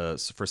serious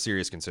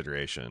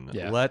consideration.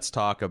 Yeah. Let's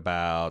talk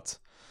about.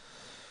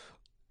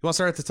 You want to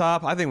start at the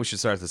top? I think we should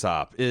start at the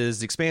top.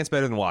 Is The Expanse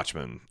better than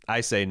Watchmen?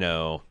 I say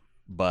no,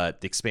 but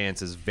The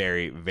Expanse is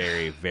very,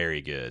 very,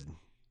 very good.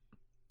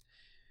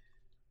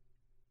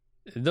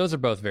 Those are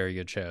both very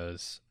good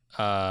shows.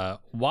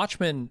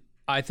 Watchmen,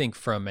 I think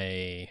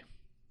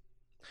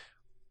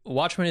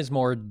Watchmen is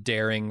more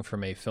daring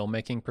from a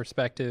filmmaking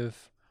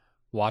perspective.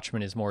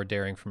 Watchmen is more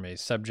daring from a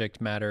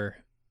subject matter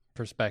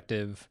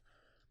perspective.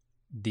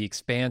 The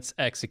Expanse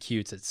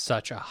executes at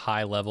such a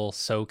high level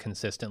so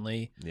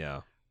consistently.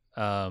 Yeah.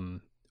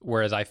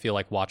 Whereas I feel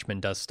like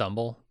Watchmen does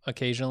stumble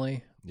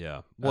occasionally.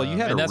 Yeah. Well, you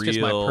had and that's just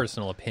my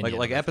personal opinion.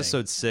 Like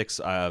episode 6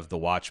 of The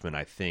Watchmen,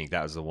 I think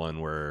that was the one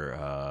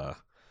where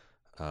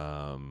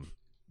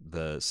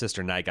the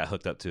Sister Knight got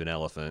hooked up to an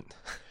elephant.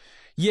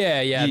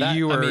 Yeah.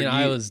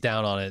 I was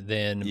down on it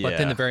then. But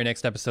then the very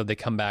next episode, they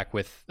come back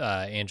with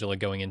Angela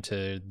going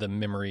into the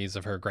memories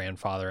of her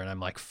grandfather. And I'm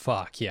like,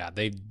 fuck, yeah,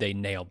 they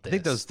nailed this. I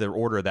think the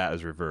order of that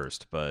is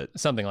reversed, but...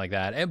 Something like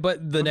that.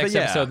 But the next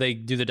episode, they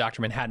do the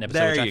Dr. Manhattan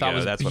episode, which I thought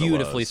was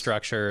beautifully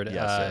structured.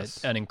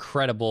 Yes. An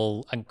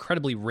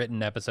incredibly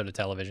written episode of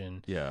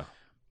television. Yeah.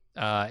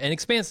 And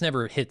Expanse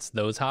never hits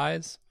those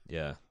highs.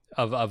 Yeah.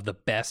 Of the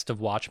best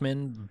of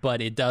Watchmen,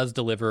 but it does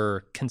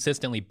deliver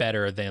consistently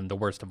better than the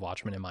worst of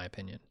Watchmen, in my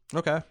opinion.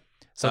 Okay.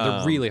 So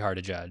they're really hard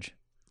to judge.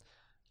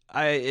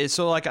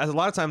 So like a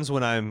lot of times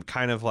when I'm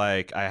kind of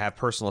like I have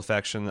personal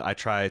affection, I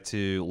try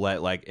to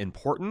let like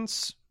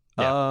importance.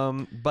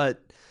 Yeah.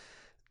 But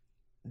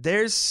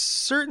there's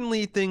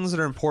certainly things that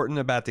are important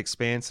about The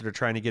Expanse that are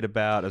trying to get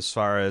about, as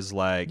far as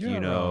like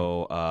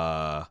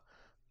asymmetric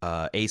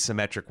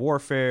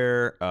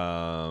warfare,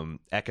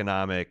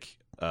 economic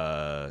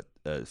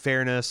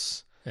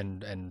fairness,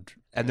 and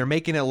they're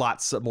making it a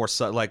lot more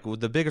like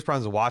the biggest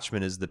problems with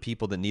Watchmen is the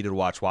people that needed to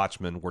watch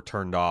Watchmen were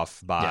turned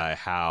off by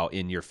how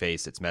in your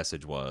face its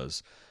message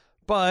was.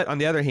 But on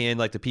the other hand,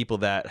 like the people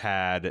that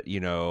had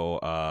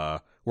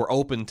were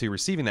open to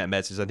receiving that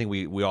message, I think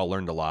we all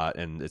learned a lot,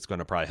 and it's going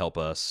to probably help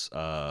us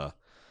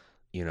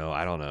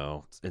I don't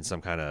know, in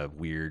some kind of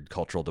weird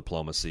cultural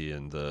diplomacy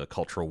and the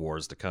cultural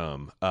wars to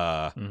come.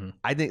 I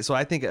think so.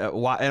 I think,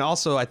 and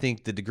also I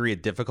think the degree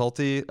of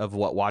difficulty of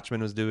what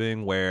Watchmen was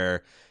doing,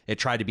 where it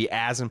tried to be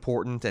as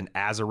important and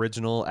as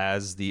original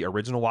as the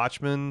original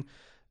Watchmen,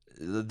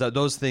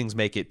 those things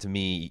make it to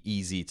me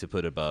easy to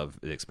put above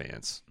The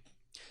Expanse.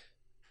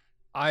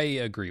 I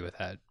agree with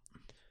that.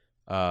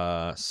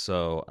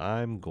 So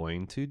I'm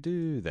going to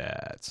do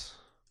that.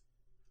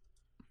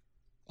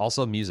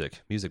 Also,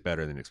 music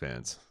better than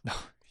Expanse.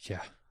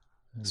 Yeah,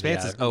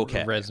 Expanse is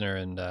okay.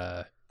 Reznor and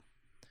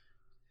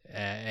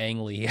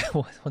Ang Lee.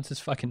 What's his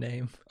fucking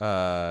name?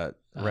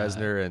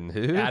 Reznor and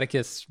who?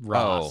 Atticus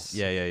Ross. Oh,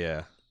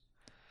 yeah.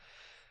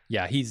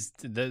 Yeah,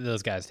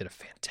 those guys did a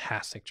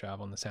fantastic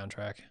job on the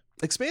soundtrack.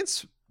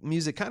 Expanse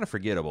music kind of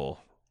forgettable.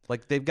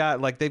 Like they've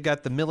got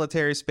the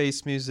military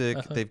space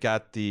music. They've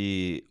got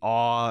the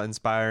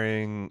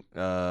awe-inspiring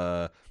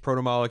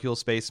proto-molecule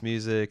space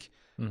music.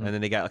 Mm-hmm. And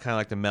then they got kind of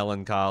like the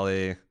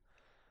melancholy.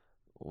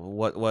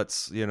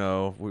 What's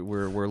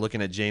we're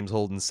looking at James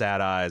Holden's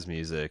Sad Eyes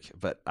music,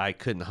 but I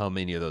couldn't hum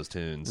any of those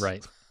tunes.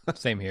 Right,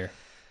 same here.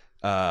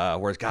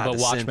 Whereas God, but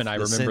Watchmen, I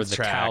remember the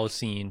cow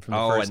scene from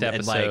the first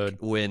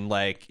episode. And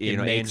like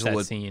when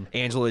Angela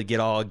would get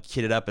all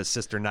kitted up as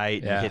Sister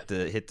Knight and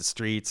hit the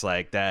streets,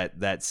 like that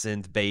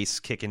synth bass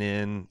kicking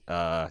in.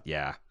 Real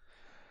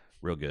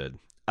good.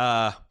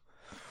 Mr.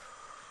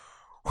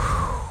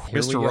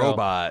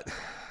 Robot.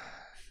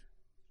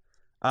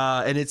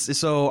 And it's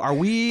so are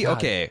we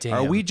okay? Damn.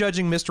 Are we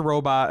judging Mr.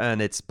 Robot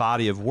on its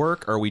body of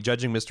work, or are we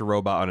judging Mr.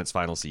 Robot on its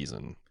final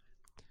season?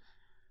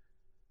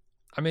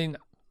 I mean,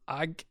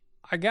 I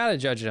gotta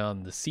judge it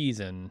on the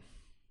season,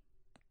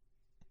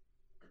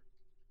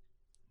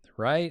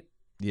 right?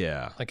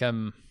 Yeah. Like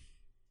I'm...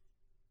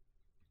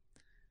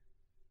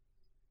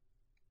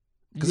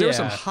 Because there were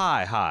some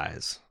high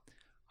highs.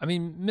 I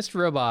mean, Mr.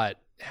 Robot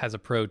has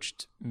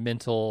approached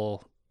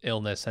mental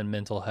illness and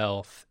mental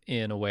health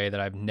in a way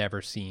that I've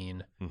never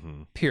seen,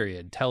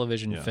 period.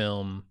 Television,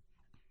 film,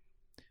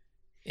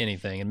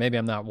 anything. And maybe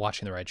I'm not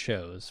watching the right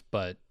shows,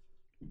 but...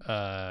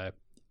 and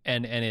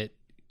it...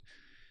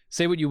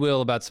 Say what you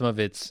will about some of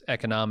its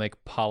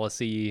economic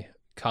policy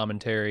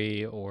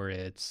commentary or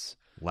its...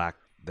 Lack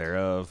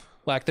thereof,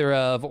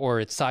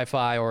 or its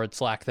sci-fi, or its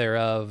lack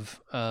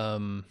thereof.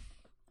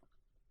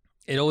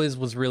 It always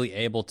was really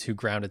able to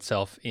ground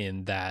itself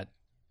in that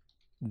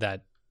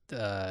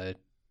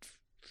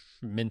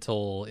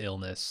mental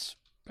illness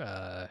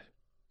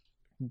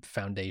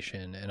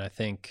foundation, and I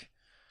think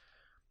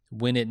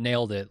when it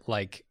nailed it,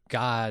 like,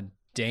 god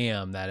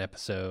damn, that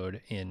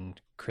episode in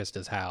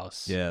Krista's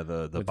house,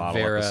 the with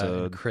bottle Vera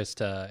episode, and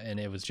Krista, and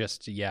it was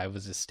just it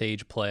was a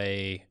stage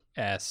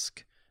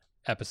play-esque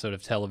episode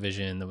of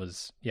television that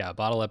was a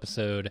bottle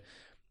episode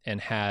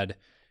and had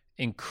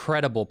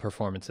incredible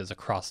performances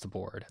across the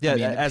board. Yeah, I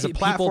mean, as a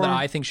platform, people that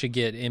I think should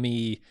get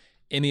Emmy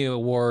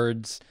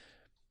awards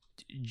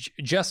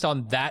just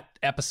on that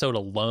episode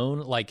alone.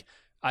 Like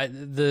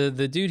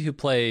the dude who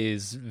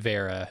plays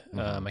Vera, I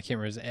can't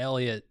remember, his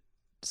Elliot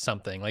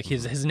something. Like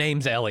his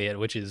name's Elliot,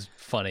 which is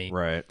funny,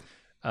 right?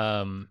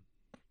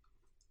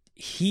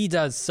 He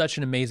does such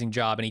an amazing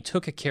job, and he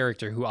took a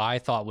character who I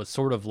thought was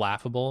sort of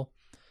laughable,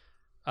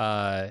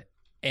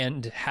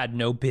 and had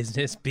no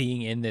business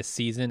being in this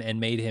season, and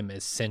made him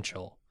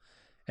essential.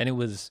 And it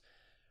was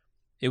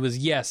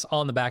yes,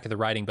 on the back of the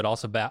writing, but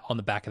also on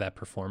the back of that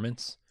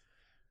performance.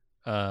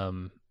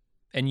 And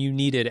you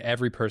needed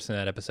every person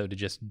in that episode to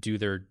just do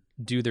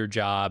their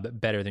job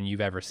better than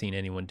you've ever seen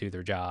anyone do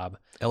their job.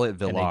 Elliot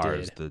Villar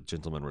is the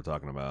gentleman we're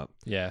talking about.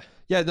 Yeah.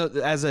 Yeah, no,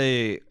 as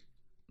a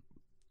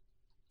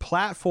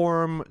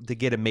platform to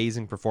get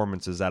amazing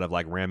performances out of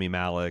like Rami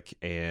Malek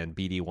and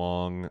BD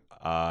Wong,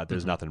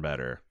 there's nothing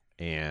better.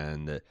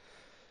 And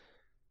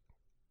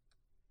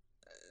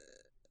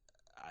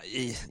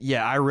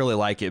yeah, I really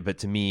like it, but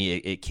to me,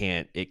 it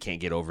can't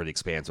get over The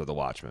Expanse or The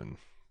Watchmen.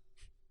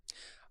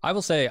 I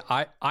will say,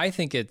 I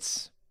think I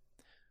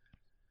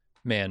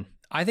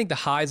think the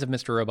highs of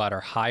Mr. Robot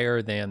are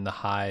higher than the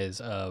highs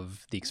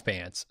of The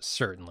Expanse,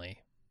 certainly.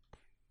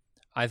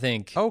 I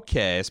think...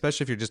 Okay,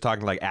 especially if you're just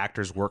talking like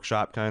Actors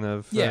Workshop kind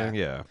of thing.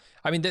 Yeah.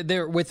 I mean,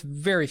 they're with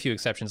very few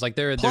exceptions. Like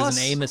there's an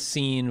Amos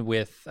scene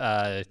with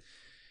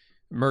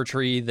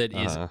Murtry that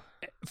is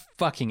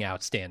fucking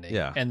outstanding.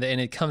 Yeah. And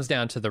it comes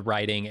down to the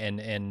writing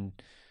and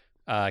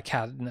not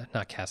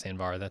Cass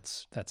Anvar,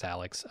 that's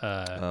Alex.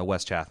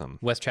 Wes Chatham.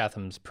 Wes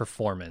Chatham's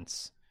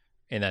performance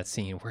in that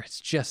scene where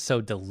it's just so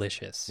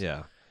delicious.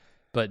 Yeah.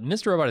 But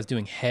Mr. Robot is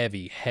doing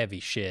heavy, heavy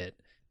shit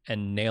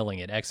and nailing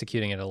it,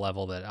 executing at a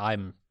level that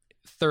I'm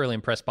thoroughly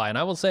impressed by. And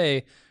I will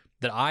say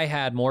that I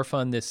had more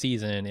fun this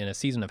season in a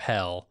season of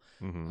hell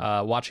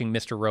watching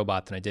Mr.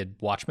 Robot than I did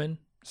Watchmen,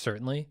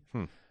 certainly.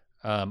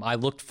 I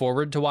looked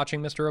forward to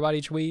watching Mr. Robot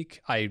each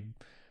week. I,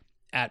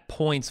 at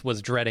points,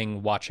 was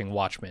dreading watching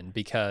Watchmen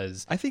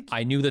because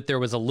I knew that there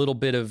was a little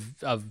bit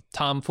of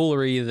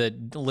tomfoolery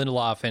that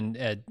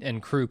Lindelof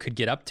and crew could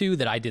get up to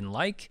that I didn't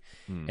like.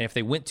 And if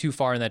they went too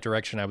far in that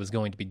direction, I was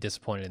going to be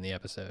disappointed in the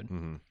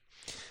episode.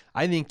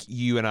 I think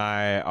you and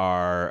I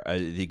are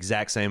the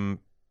exact same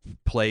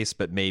place,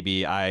 but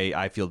maybe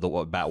I feel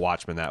about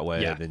Watchmen that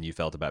way than you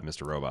felt about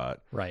Mr. Robot.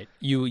 Right.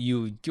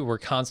 You were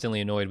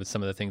constantly annoyed with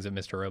some of the things that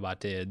Mr.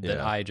 Robot did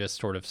that I just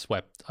sort of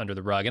swept under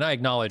the rug. And I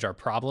acknowledge our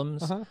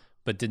problems,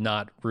 but did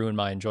not ruin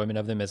my enjoyment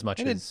of them as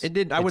much as it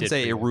did. I wouldn't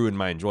say it ruined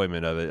my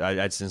enjoyment of it.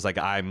 It's just like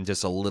I'm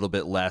just a little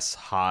bit less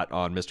hot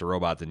on Mr.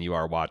 Robot than you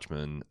are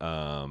Watchmen.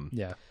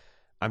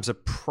 I'm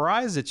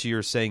surprised that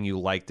you're saying you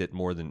liked it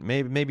more than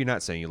maybe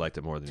not saying you liked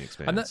it more than The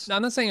Expanse.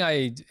 I'm not saying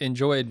I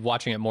enjoyed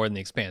watching it more than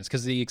The Expanse,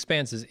 because The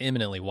Expanse is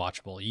eminently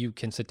watchable. You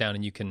can sit down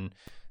and you can,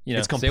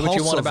 it's say what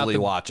you want about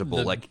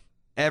watchable. Like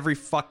every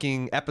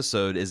fucking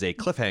episode is a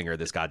cliffhanger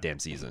this goddamn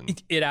season.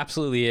 It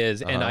absolutely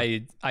is, and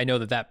I know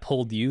that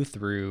pulled you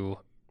through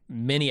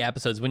many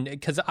episodes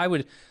because I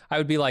would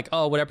be like,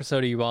 oh, what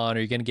episode are you on? Are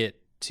you going to get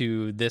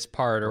to this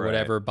part or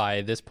whatever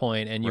by this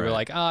point? And you were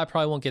like, oh, I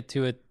probably won't get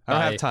to it. I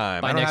don't have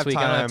time. By next week,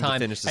 I don't have time.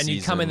 To finish the and season.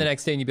 you'd come in the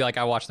next day and you'd be like,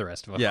 I watched the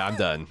rest of them. Yeah, I'm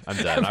done.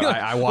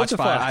 I watched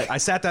five. I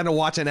sat down to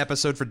watch an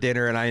episode for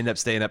dinner, and I ended up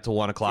staying up till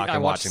 1 o'clock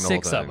and watching the whole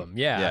thing. 6 of them.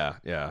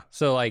 Yeah.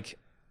 So like,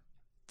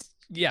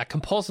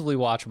 compulsively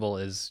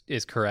watchable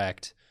is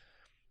correct.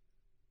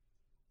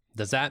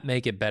 Does that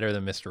make it better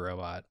than Mr.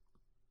 Robot?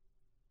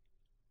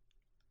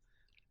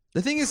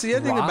 The thing is, the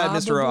other thing about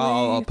Mr. Robot,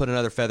 I'll put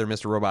another feather in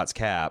Mr. Robot's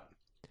cap.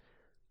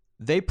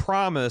 They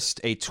promised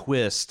a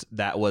twist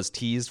that was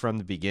teased from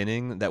the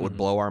beginning that would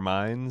blow our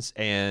minds,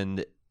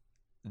 and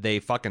they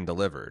fucking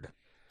delivered.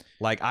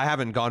 Like, I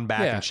haven't gone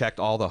back and checked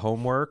all the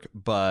homework,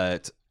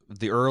 but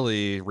the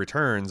early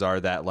returns are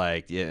that,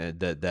 like,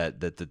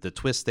 the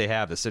twist they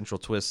have, the central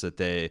twist that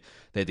they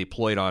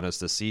deployed on us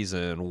this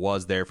season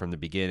was there from the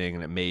beginning,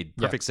 and it made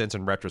perfect sense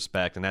in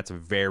retrospect, and that's a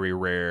very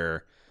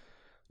rare,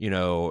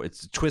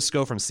 it's twists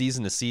go from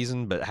season to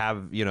season, but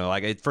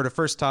for the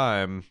first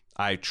time,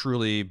 I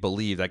truly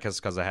believe that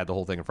because I had the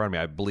whole thing in front of me,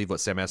 I believe what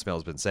Sam Esmail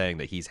has been saying,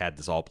 that he's had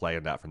this all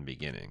planned out from the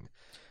beginning.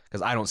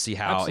 Because I don't see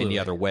how any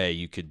other way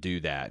you could do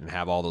that and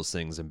have all those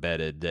things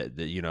embedded.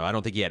 I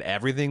don't think he had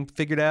everything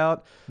figured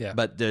out. Yeah.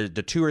 But the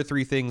 2 or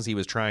 3 things he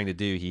was trying to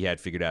do, he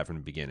had figured out from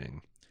the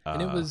beginning. And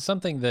it was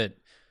something that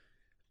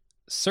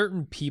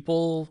certain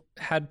people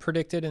had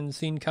predicted and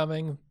seen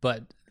coming,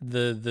 but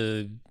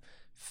the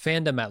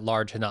fandom at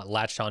large had not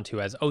latched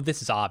onto as,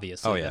 this is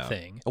obviously the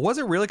thing. Was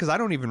it really? Because I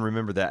don't even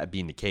remember that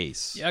being the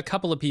case. Yeah, a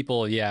couple of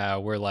people,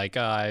 were like,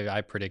 I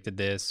predicted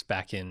this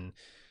back in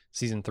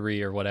season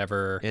 3 or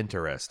whatever.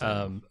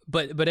 Interesting.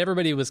 But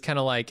everybody was kind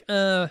of like,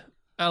 I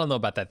don't know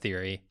about that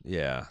theory.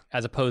 Yeah.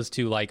 As opposed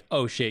to like,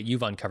 oh shit,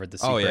 you've uncovered the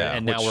secret,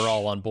 and now we're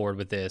all on board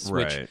with this.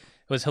 Right. Which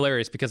was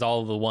hilarious because all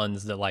of the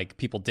ones that like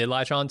people did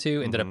latch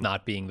onto ended up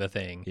not being the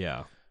thing.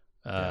 Yeah.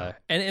 And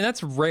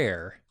that's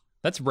rare.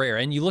 That's rare.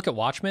 And you look at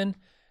Watchmen,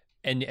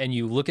 and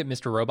you look at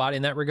Mr. Robot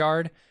in that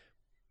regard.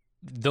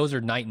 Those are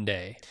night and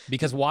day,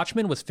 because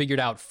Watchmen was figured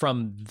out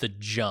from the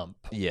jump.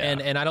 Yeah.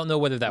 And I don't know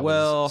whether that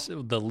was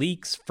the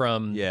leaks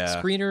from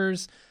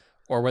screeners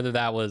or whether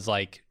that was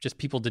like just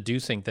people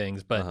deducing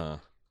things.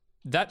 But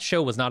that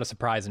show was not a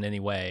surprise in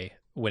any way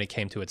when it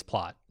came to its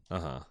plot,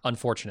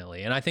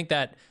 unfortunately. And I think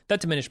that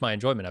diminished my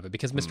enjoyment of it,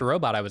 because Mr.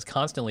 Robot, I was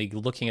constantly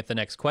looking at the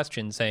next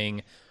question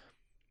saying,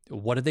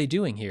 what are they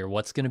doing here?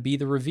 What's going to be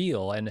the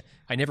reveal? And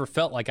I never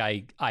felt like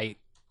I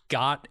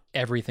got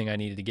everything I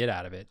needed to get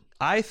out of it.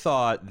 I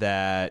thought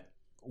that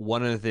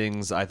one of the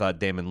things I thought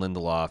Damon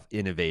Lindelof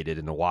innovated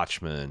in The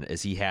Watchmen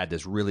is he had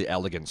this really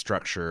elegant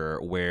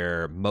structure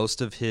where most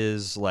of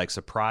his like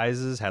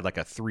surprises had like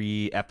a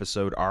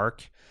 3-episode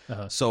arc.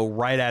 So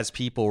right as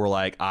people were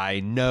like, I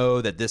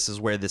know that this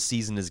is where the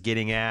season is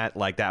getting at,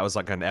 like that was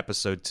like on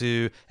episode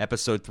 2,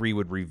 episode 3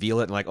 would reveal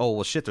it, and like, oh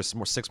well shit, there's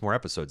 6 more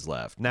episodes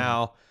left.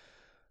 Now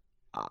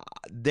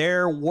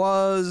there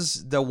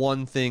was the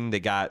one thing that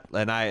got,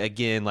 and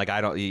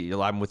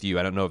I'm with you.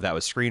 I don't know if that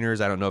was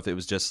screeners. I don't know if it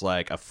was just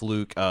like a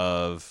fluke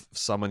of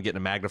someone getting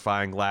a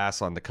magnifying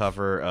glass on the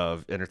cover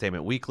of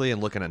Entertainment Weekly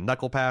and looking at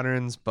knuckle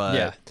patterns. But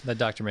yeah, the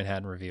Dr.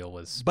 Manhattan reveal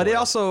was spoiled. But it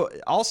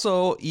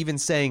also even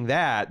saying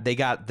that, they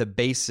got the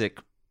basic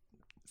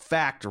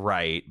fact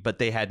right, but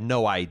they had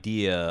no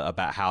idea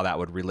about how that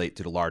would relate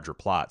to the larger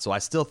plot. So I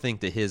still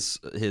think that his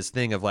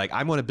thing of like,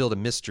 I'm going to build a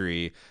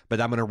mystery, but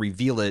I'm going to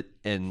reveal it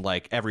in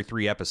like every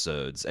 3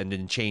 episodes and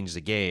then change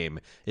the game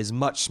is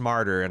much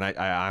smarter. And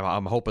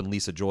I'm hoping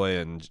Lisa Joy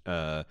and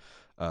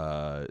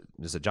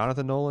is it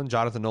Jonathan Nolan?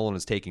 Jonathan Nolan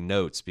is taking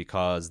notes,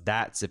 because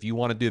that's, if you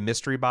want to do a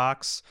mystery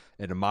box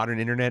in a modern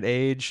internet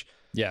age,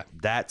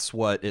 that's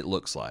what it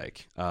looks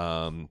like,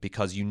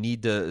 because you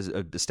need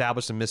to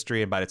establish a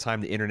mystery, and by the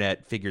time the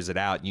internet figures it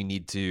out, you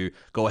need to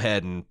go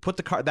ahead and put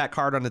that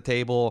card on the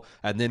table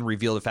and then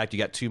reveal the fact you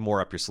got 2 more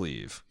up your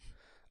sleeve.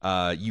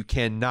 You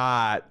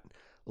cannot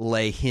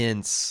lay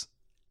hints,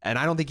 and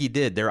I don't think he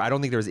did. I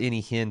don't think there was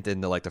any hint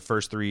in the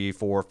first 3,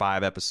 4,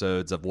 5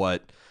 episodes of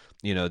what,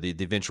 the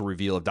eventual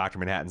reveal of Dr.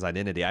 Manhattan's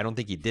identity. I don't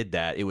think he did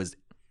that. It was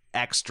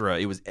extra.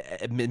 It was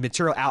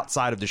material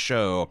outside of the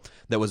show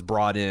that was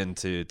brought in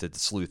to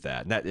sleuth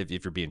that. And that if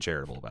you're being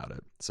charitable about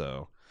it.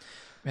 So,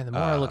 man, the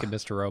more I look at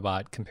Mr.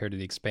 Robot compared to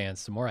The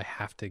Expanse, the more I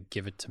have to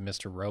give it to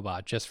Mr.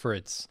 Robot, just for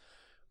its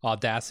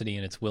audacity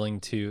and its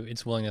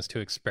willingness to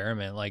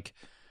experiment. Like,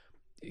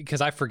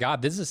 because I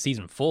forgot this is a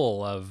season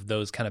full of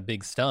those kind of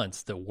big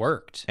stunts that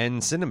worked,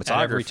 and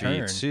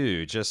cinematography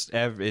too. Just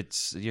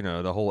it's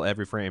the whole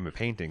every frame of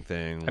painting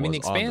thing. I mean, The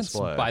Expanse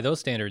by those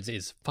standards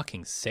is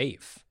fucking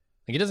safe.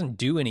 Like, it doesn't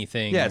do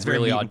anything it's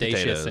really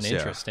audacious and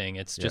interesting.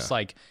 It's just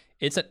like,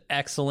 it's an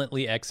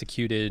excellently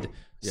executed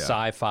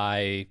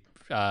sci-fi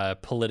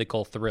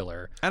political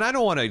thriller. And I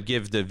don't want to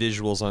give the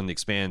visuals on The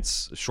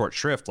Expanse short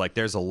shrift. Like,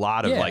 there's a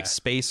lot of like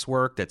space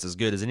work that's as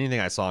good as anything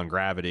I saw in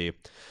Gravity.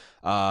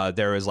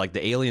 There was like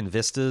the alien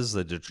vistas,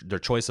 their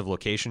choice of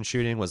location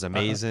shooting was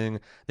amazing.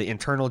 The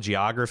internal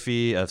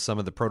geography of some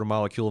of the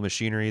proto-molecule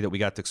machinery that we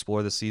got to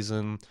explore this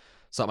season,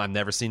 something I've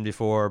never seen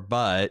before.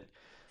 But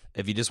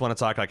if you just want to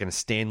talk like in a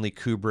Stanley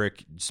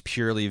Kubrick, just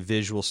purely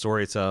visual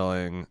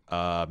storytelling,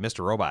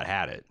 Mr. Robot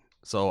had it.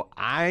 So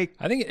I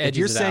think it edges it out. If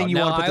you're saying you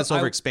want to put this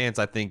over Expanse,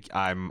 I think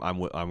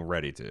I'm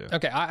ready to.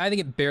 Okay, I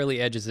think it barely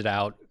edges it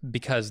out,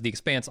 because The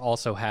Expanse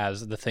also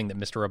has the thing that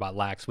Mr. Robot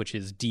lacks, which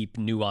is deep,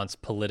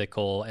 nuanced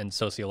political and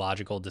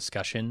sociological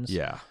discussions.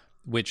 Yeah,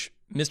 which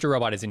Mr.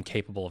 Robot is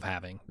incapable of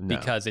having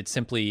because it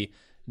simply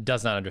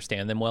does not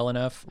understand them well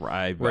enough.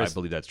 I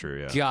believe that's true.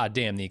 Yeah. God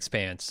damn, The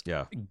Expanse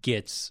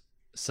gets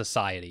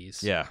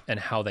societies and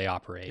how they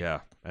operate.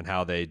 Yeah, and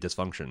how they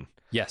dysfunction.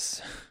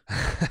 Yes.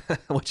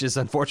 Which is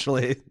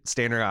unfortunately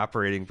standard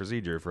operating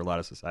procedure for a lot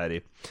of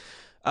society.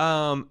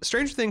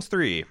 Stranger Things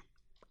 3.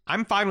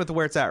 I'm fine with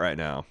where it's at right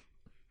now.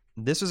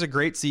 This was a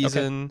great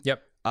season. Okay.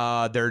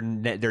 Yep.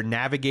 They're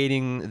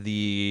navigating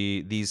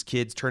these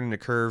kids turning the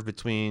curve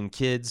between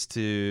kids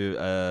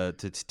to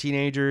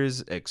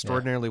teenagers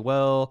extraordinarily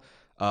well.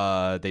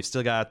 They've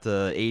still got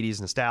the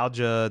 80s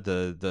nostalgia,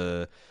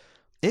 the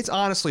It's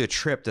honestly a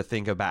trip to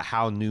think about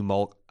how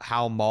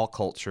mall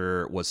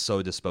culture was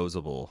so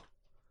disposable.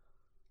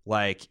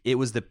 Like, it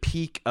was the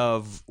peak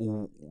of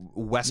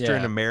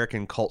Western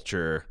American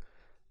culture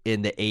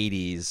in the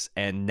 80s,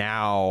 and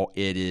now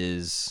it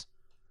is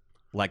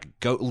like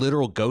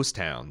literal ghost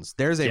towns.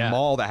 There's a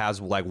mall that has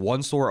like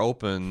one store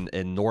open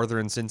in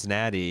northern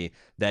Cincinnati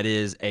that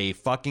is a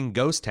fucking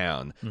ghost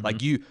town.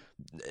 Like,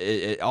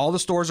 all the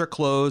stores are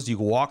closed. You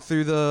walk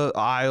through the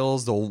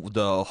aisles.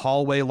 The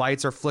hallway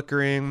lights are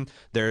flickering.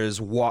 There's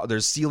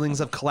ceilings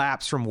have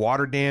collapsed from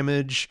water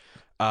damage.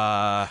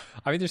 I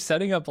mean, they're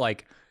setting up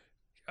like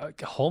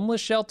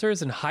homeless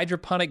shelters and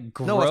hydroponic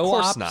grow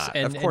ops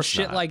and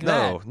shit like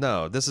that.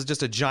 No, this is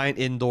just a giant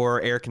indoor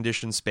air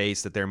conditioned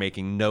space that they're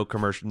making no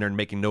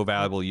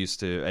valuable use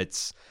to.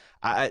 It's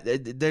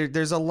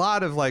there's a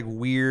lot of like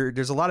weird.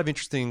 There's a lot of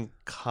interesting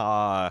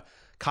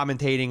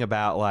commentating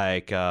about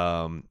like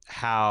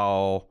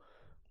how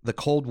the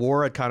Cold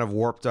War had kind of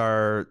warped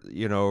our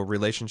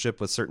relationship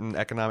with certain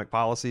economic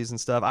policies and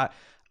stuff. I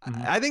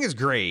think it's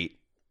great.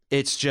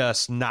 It's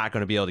just not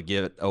going to be able to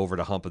get over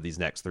the hump of these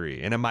next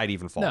three, and it might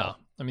even fall. No,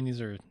 I mean these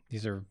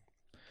are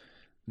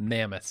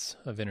mammoths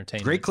of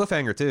entertainment. Great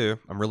cliffhanger too.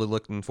 I'm really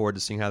looking forward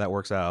to seeing how that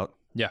works out.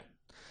 Yeah.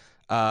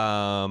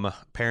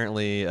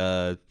 Apparently,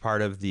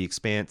 part of the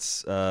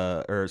Expanse,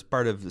 or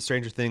part of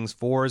Stranger Things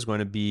 4 is going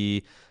to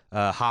be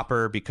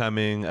Hopper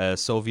becoming a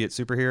Soviet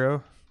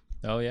superhero.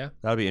 Oh yeah,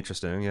 that'll be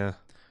interesting. Yeah,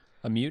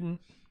 a mutant.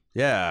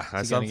 Yeah,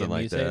 something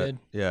like mutated?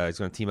 that. Yeah, he's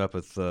going to team up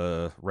with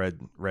Black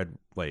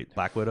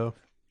Widow.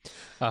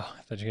 Oh,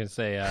 I thought you were going to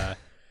say,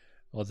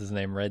 what's his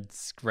name? Red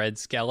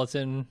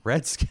Skeleton?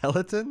 Red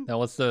Skeleton? No,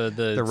 what's the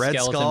Red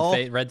skeleton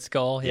Skull? Red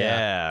Skull?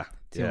 Yeah.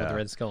 Team with the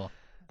Red Skull.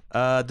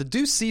 The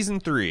Deuce Season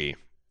 3.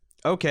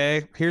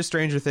 Okay, here's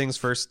Stranger Things'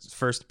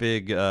 first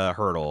big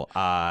hurdle.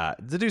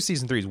 The Deuce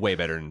Season 3 is way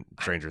better than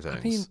Stranger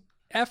Things.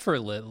 I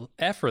mean,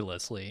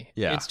 effortlessly.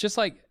 Yeah. It's just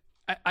like,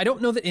 I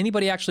don't know that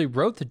anybody actually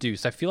wrote The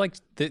Deuce. I feel like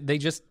they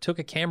just took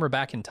a camera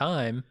back in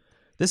time.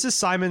 This is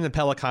Simon and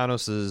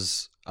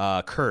Pelecanos'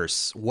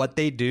 curse. What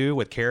they do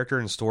with character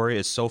and story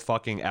is so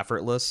fucking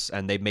effortless,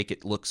 and they make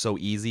it look so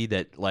easy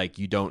that like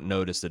you don't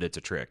notice that it's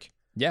a trick.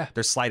 Yeah,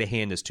 their sleight of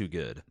hand is too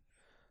good.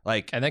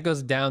 Like, and that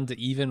goes down to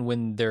even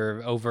when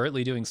they're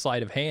overtly doing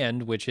sleight of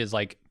hand, which is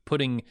like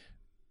putting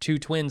two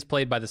twins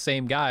played by the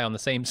same guy on the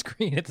same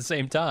screen at the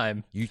same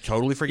time. You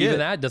totally forget. Even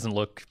that doesn't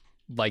look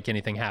like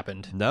anything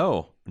happened.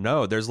 No.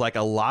 There's like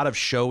a lot of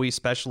showy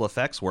special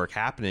effects work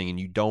happening, and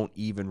you don't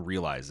even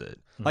realize it.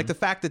 Like the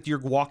fact that you're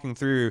walking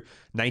through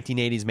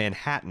 1980s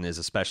Manhattan is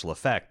a special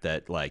effect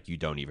that like you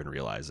don't even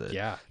realize it.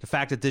 Yeah. The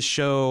fact that this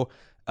show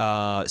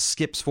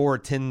skips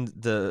forward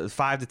 5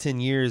 to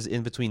 10 years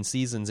in between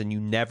seasons, and you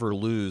never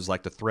lose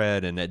like the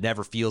thread, and it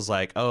never feels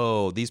like,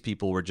 oh, these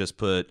people were just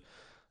put,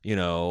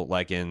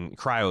 like in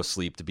cryo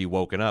sleep to be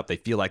woken up. They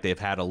feel like they've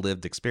had a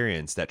lived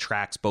experience that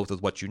tracks both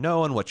with what you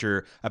know and what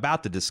you're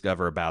about to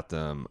discover about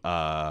them.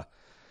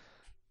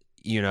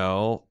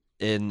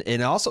 And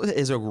it also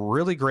is a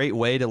really great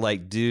way to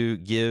like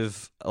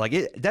give like,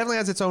 it definitely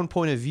has its own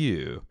point of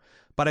view,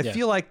 but I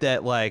feel like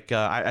that like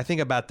I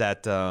think about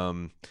that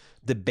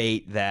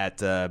debate that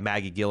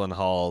Maggie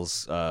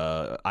Gyllenhaal's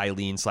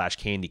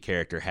Eileen/Candy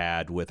character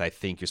had with, I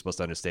think you're supposed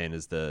to understand,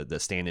 is the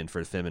stand-in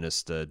for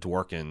feminist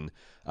Dworkin.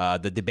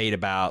 The debate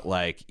about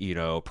like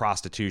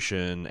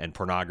prostitution and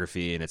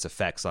pornography and its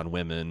effects on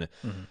women.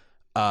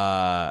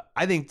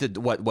 I think that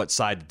what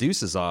side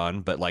Deuce is on,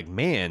 but like,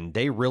 man,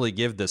 they really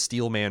give the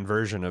Steelman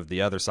version of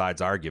the other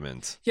side's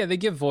argument. Yeah, they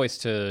give voice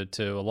to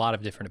a lot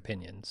of different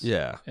opinions.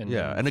 Yeah, and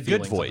a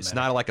good voice,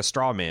 not like a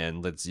straw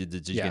man that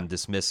you can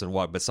dismiss and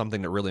what, but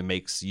something that really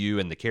makes you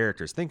and the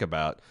characters think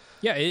about.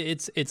 Yeah,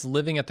 it's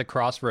living at the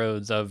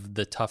crossroads of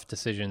the tough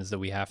decisions that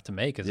we have to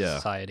make as a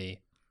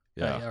society.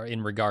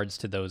 In regards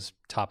to those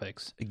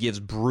topics, it gives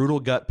brutal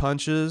gut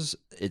punches.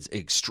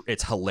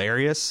 It's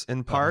hilarious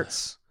in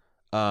parts.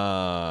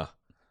 Man,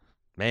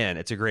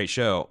 it's a great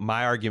show.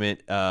 My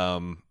argument, I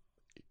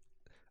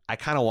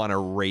kind of want to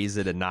raise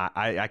it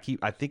I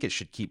think it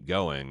should keep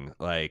going.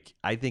 Like,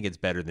 I think it's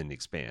better than The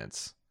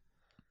Expanse.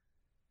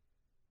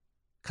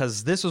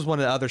 Cause this was one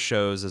of the other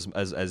shows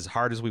as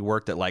hard as we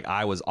worked at, like,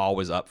 I was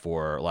always up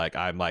for. Like,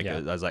 I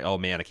was like, oh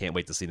man, I can't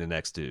wait to see the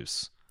next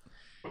Deuce.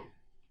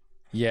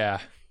 Yeah.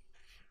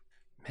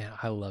 Man,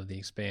 I love The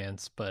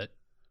Expanse, but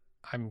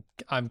I'm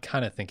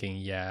kind of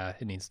thinking,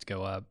 it needs to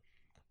go up.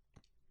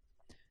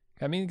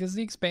 I mean, because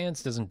The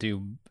Expanse doesn't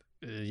do,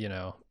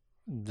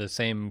 the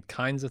same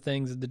kinds of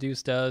things that The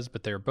Deuce does,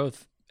 but they're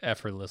both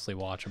effortlessly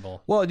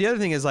watchable. Well, the other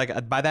thing is,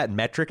 like, by that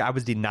metric, I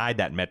was denied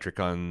that metric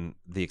on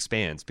The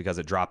Expanse because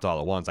it dropped all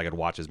at once. I could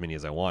watch as many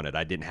as I wanted.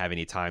 I didn't have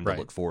any time to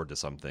look forward to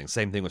something.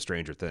 Same thing with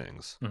Stranger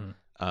Things.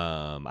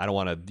 I don't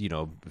want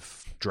to,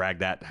 drag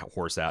that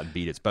horse out and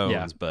beat its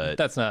bones, but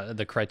that's not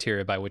the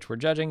criteria by which we're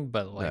judging.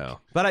 But like, no.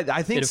 But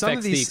I think some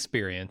of these the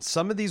experience.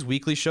 Some of these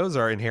weekly shows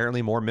are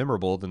inherently more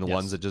memorable than the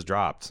ones that just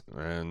dropped,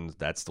 and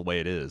that's the way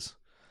it is.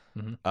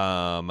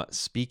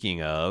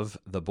 Speaking of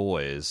The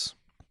Boys,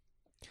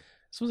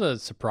 this was a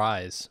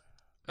surprise.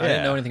 I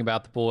didn't know anything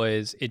about The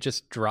Boys. It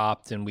just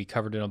dropped, and we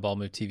covered it on Bald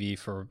Move TV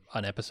for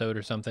an episode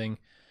or something.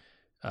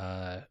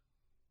 And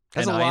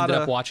I ended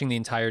up watching the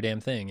entire damn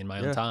thing in my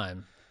own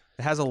time.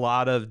 It has a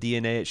lot of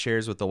DNA it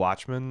shares with The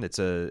Watchmen. It's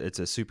a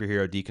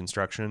superhero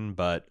deconstruction,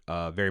 but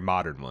a very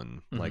modern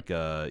one. Mm-hmm. Like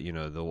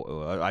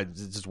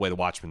just the way the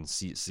Watchmen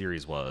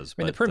series was.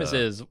 I mean, the premise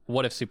is,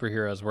 what if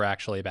superheroes were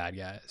actually bad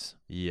guys?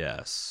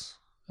 Yes.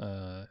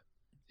 They're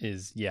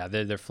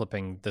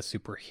flipping the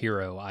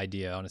superhero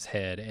idea on its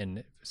head,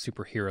 and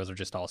superheroes are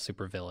just all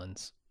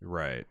supervillains.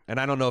 Right. And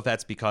I don't know if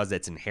that's because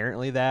it's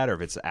inherently that, or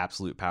if it's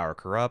absolute power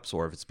corrupts,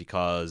 or if it's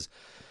because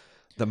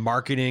the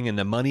marketing and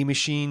the money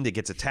machine that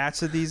gets attached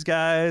to these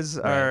guys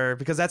are,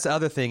 because that's the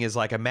other thing is,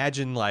 like,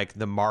 imagine like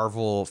the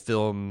Marvel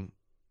film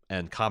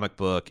and comic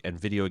book and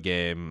video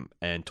game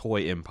and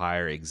toy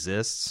empire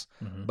exists,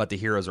 but the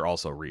heroes are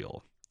also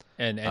real.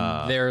 And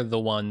they're the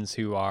ones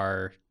who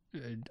are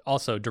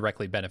also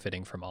directly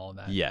benefiting from all of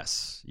that.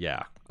 Yes.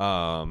 Yeah.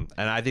 And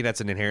I think that's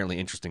an inherently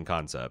interesting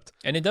concept.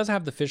 And it does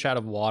have the fish out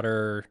of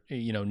water,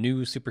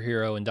 new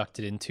superhero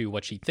inducted into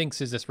what she thinks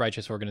is this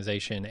righteous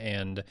organization,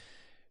 and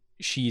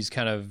she's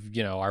kind of,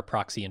 our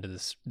proxy into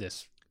this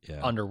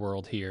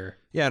underworld here.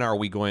 Yeah, and are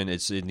we going,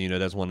 that's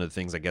one of the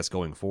things, I guess,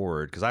 going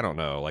forward, because I don't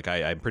know. Like,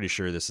 I'm pretty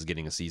sure this is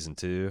getting a season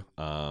 2.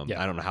 I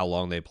don't know how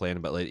long they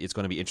plan, but it's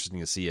going to be interesting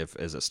to see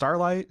is it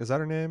Starlight? Is that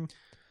her name?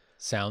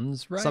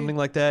 Sounds right. Something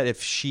like that.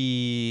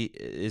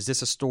 Is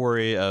this a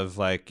story of,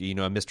 like, a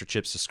Mr.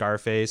 Chips to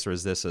Scarface, or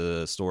is this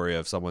a story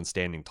of someone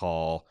standing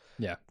tall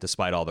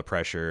despite all the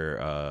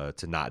pressure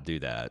to not do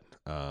that?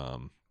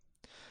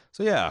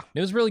 So yeah, it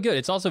was really good.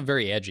 It's also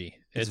very edgy.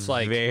 It's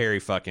like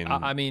very fucking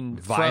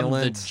violent, from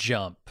the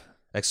jump,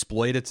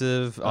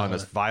 exploitative on a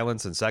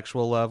violence and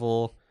sexual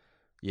level.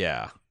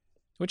 Yeah,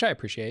 which I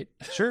appreciate.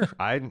 Sure,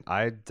 I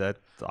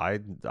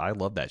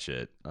love that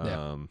shit.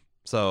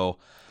 So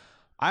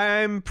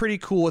I'm pretty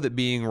cool with it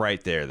being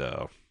right there,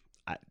 though.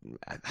 I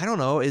don't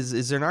know.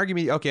 Is there an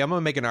argument? Okay, I'm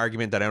gonna make an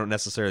argument that I don't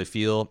necessarily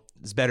feel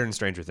is better than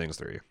Stranger Things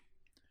 3.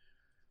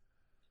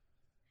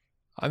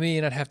 I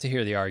mean, I'd have to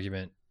hear the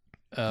argument.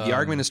 The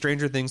argument of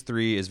Stranger Things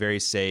 3 is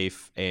very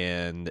safe,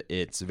 and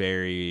it's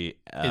very...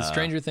 is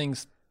Stranger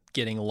Things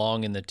getting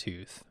long in the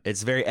tooth?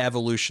 It's very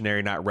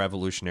evolutionary, not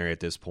revolutionary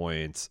at this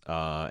point.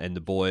 And The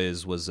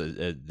Boys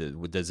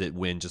does it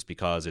win just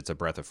because it's a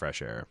breath of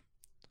fresh air?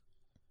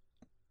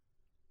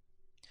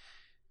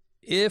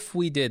 If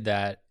we did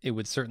that, it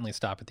would certainly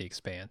stop at The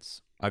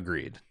Expanse.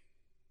 Agreed.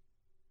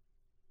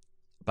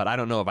 But I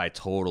don't know if I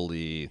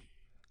totally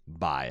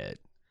buy it,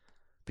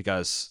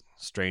 because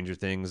Stranger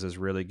Things is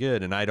really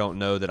good, and I don't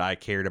know that I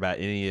cared about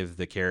any of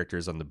the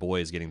characters on The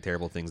Boys getting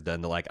terrible things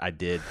done to, like I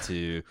did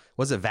to,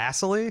 was it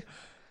Vasily?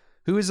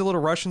 Who is a little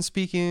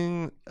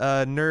Russian-speaking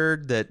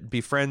nerd that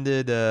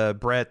befriended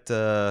Brett,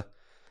 the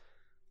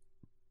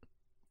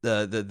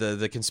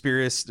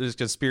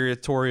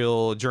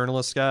conspiratorial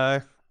journalist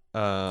guy?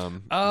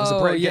 Was it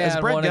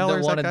Brett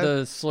Geller? Wanted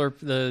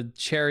the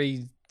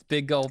cherry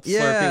big gulp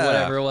Slurpee,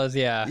 whatever it was.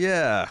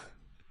 Yeah.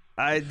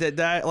 I did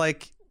that,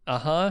 like.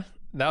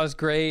 That was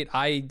great.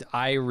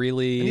 I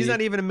really... And he's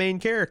not even a main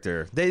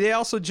character. They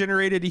also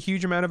generated a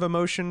huge amount of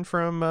emotion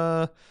from,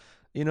 Hopper's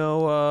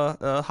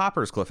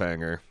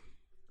cliffhanger.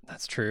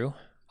 That's true.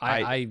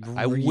 I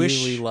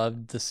really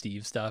loved the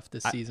Steve stuff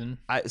this season.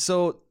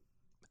 So,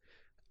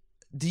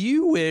 do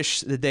you wish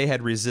that they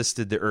had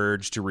resisted the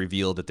urge to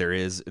reveal that there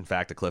is, in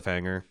fact, a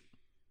cliffhanger?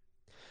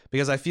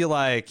 Because I feel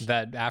like...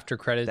 The after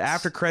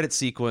credit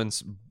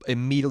sequence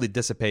immediately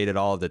dissipated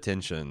all of the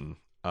tension.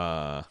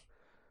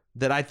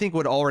 That I think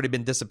would already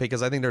been dissipated,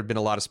 because I think there had been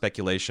a lot of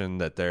speculation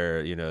that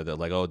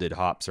did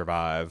Hop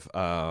survive?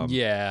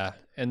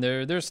 And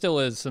there still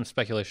is some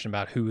speculation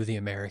about who the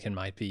American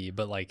might be,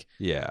 but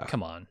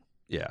come on.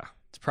 Yeah.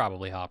 It's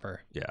probably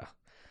Hopper. Yeah.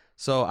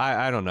 So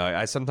I don't know.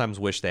 I sometimes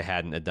wish they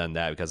hadn't done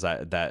that, because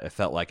that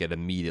felt like it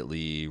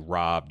immediately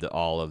robbed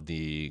all of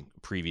the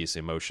previous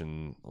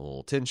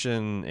emotional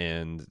tension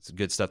and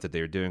good stuff that they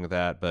were doing with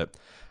that. But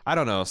I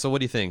don't know. So what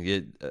do you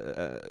think?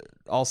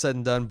 All said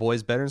and done,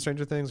 Boys better than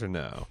Stranger Things, or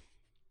no?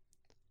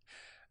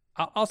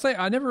 I'll say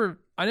I never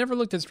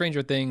looked at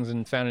Stranger Things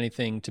and found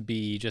anything to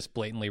be just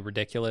blatantly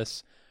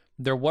ridiculous.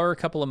 There were a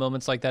couple of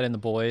moments like that in The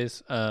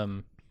Boys.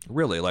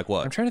 Really? Like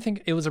what? I'm trying to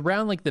think. It was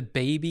around like the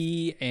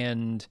baby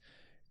and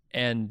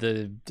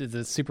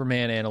the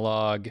Superman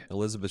analog,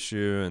 Elizabeth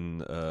Shue and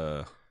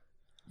when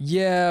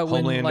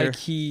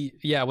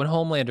Homelander. When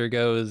Homelander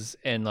goes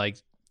and like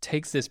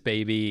takes this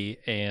baby,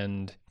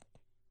 and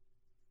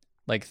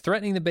like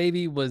threatening the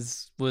baby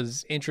was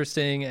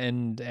interesting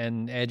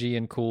and edgy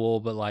and cool,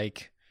 but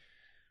like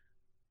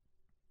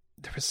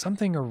there was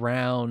something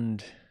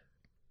around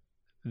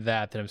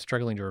that I'm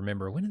struggling to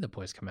remember. When did The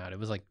Boys come out? It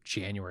was like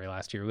January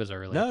last year. It was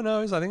early.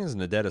 No, I think it was in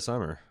the dead of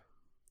summer.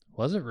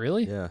 Was it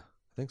really? Yeah,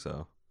 I think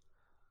so.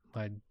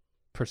 My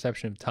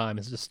perception of time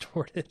is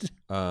distorted.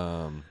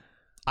 I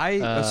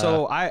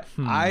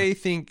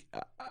think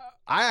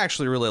I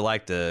actually really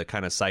like the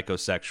kind of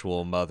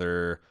psychosexual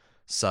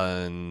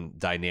mother-son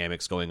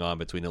dynamics going on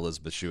between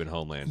Elizabeth Shue and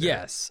Homelander.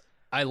 Yes.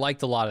 I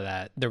liked a lot of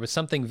that. There was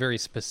something very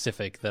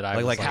specific that I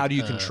like how do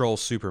you control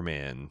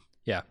Superman?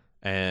 Yeah.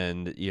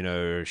 And,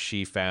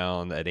 she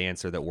found an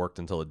answer that worked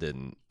until it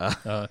didn't.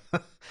 And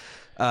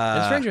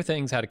Stranger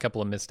Things had a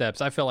couple of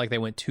missteps. I felt like they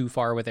went too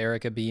far with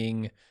Erica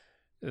being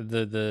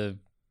the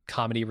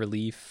comedy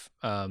relief.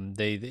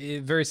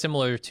 They very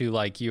similar to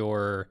like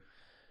your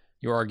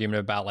argument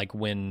about like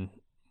when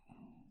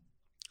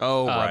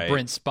right.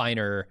 Brent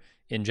Spiner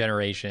in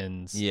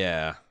Generations.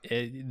 Yeah.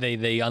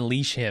 They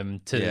unleash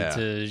him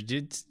to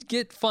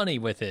get funny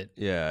with it.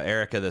 Yeah,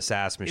 Erica the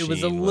sass machine. It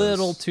was a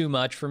little too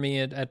much for me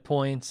at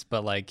points,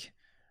 but like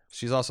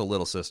she's also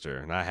little sister,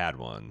 and I had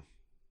one.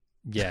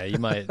 Yeah, you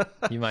might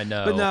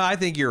know. But no, I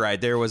think you're right.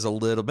 There was a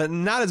little, but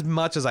not as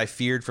much as I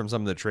feared from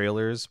some of the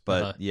trailers.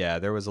 But yeah,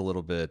 there was a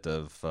little bit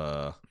of.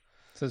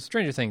 So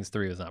Stranger Things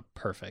 3 was not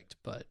perfect,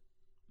 but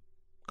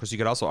because you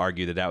could also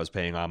argue that was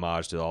paying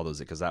homage to all those,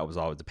 because that was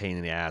always the pain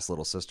in the ass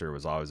little sister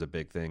was always a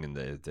big thing in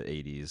the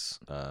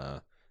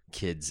 80s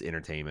kids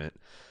entertainment.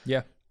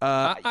 Yeah,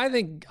 I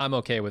think I'm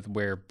okay with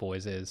where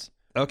Boys is.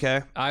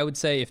 Okay, I would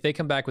say if they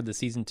come back with the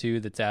season 2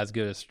 that's as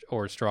good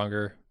or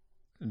stronger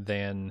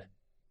than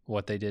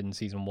what they did in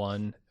season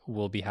 1,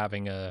 we'll be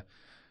having a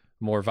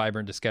more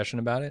vibrant discussion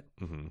about it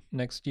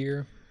next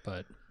year.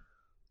 But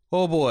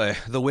oh boy,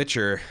 The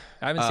Witcher.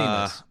 I haven't seen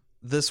this.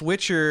 This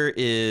Witcher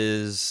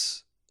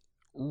is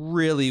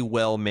really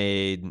well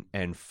made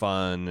and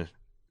fun,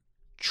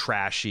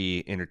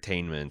 trashy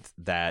entertainment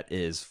that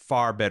is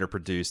far better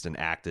produced and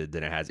acted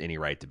than it has any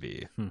right to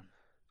be.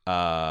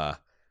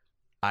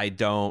 I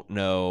don't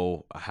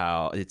know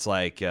how it's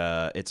like.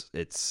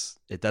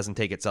 It doesn't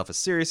take itself as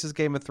serious as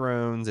Game of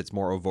Thrones. It's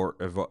more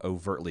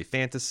overtly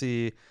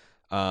fantasy.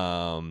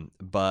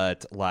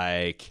 But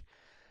like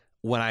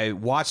when I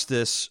watched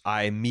this,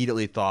 I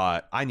immediately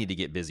thought I need to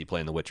get busy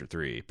playing The Witcher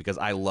 3 because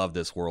I love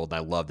this world and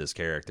I love this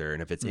character.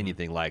 And if it's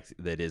anything like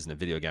that is in a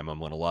video game, I'm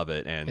going to love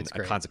it. And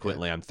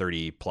consequently, I'm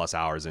 30 plus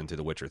hours into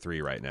The Witcher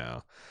 3 right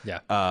now. Yeah.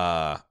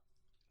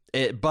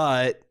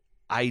 But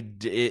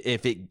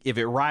if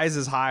it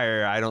rises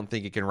higher, I don't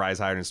think it can rise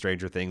higher than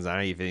Stranger Things. I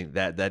don't even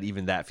think that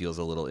even that feels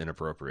a little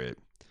inappropriate.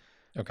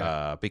 Okay.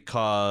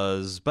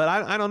 But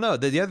I don't know.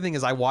 The other thing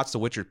is I watched The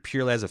Witcher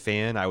purely as a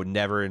fan. I would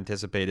never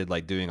anticipated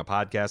like doing a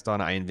podcast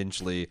on it. I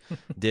eventually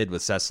did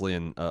with Cecily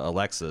and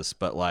Alexis,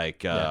 but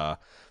like,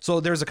 so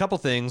there's a couple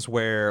things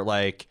where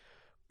like,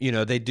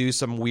 they do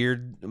some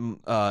weird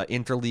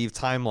interleave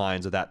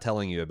timelines without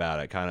telling you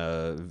about it. Kind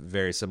of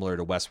very similar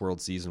to Westworld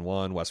Season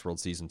 1, Westworld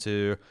Season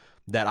 2.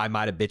 That I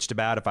might have bitched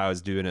about if I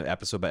was doing an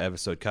episode by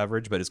episode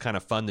coverage, but it's kind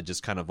of fun to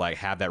just kind of like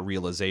have that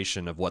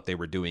realization of what they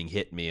were doing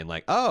hit me and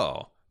like,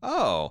 oh.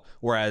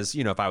 Whereas,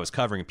 if I was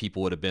covering,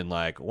 people would have been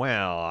like,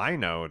 well, I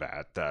know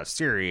that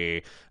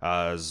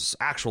Ciri's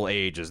actual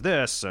age is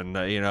this. And,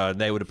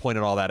 they would have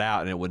pointed all that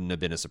out and it wouldn't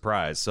have been a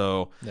surprise.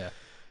 So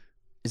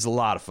it's a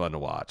lot of fun to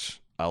watch.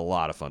 And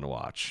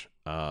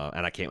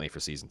I can't wait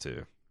for season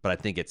 2. But I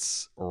think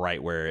it's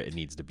right where it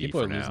needs to be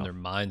people for now. People are losing their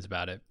minds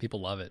about it.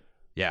 People love it.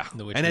 Yeah,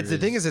 and the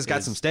thing is, it's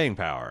got some staying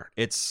power.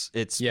 I think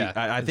it's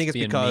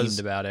because memed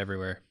about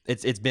everywhere.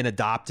 It's been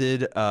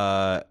adopted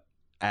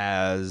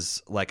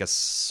as like a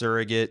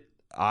surrogate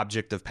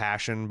object of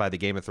passion by the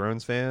Game of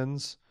Thrones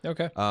fans.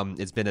 Okay,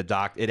 it's been It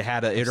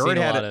had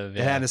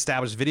an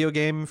established video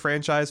game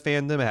franchise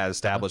fandom. It had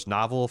established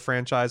novel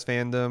franchise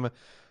fandom.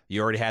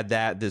 You already had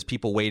that. There's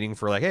people waiting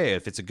for like, hey,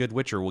 if it's a good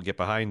Witcher, we'll get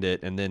behind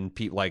it. And then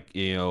people like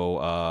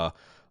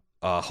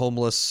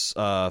homeless,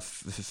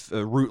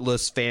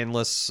 rootless,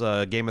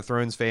 fanless Game of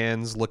Thrones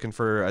fans looking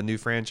for a new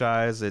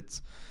franchise.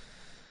 It's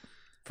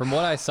from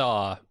what I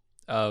saw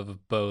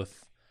of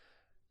both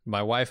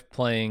my wife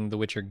playing the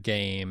Witcher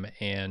game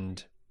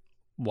and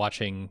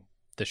watching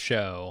the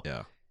show.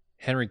 Yeah,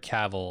 Henry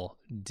Cavill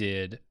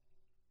did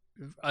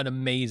an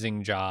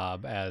amazing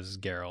job as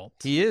Geralt.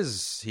 He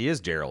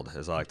is Gerald,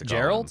 as I like to call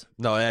Gerald? him.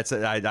 No, that's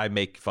I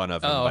make fun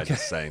of him by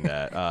just saying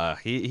that.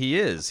 He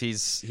is.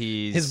 He's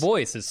his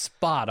voice is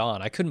spot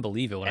on. I couldn't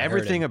believe it when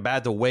everything I heard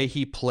about the way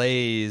he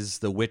plays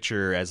the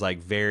Witcher as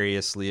like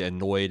variously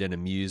annoyed and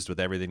amused with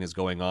everything that's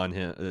going on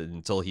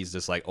until he's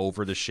just like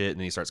over the shit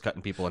and he starts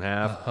cutting people in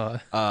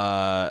half.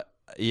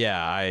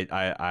 Yeah,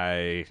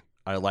 I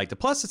liked it.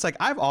 Plus, it's like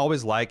I've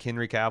always liked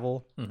Henry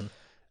Cavill. Mm-hmm.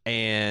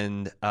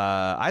 And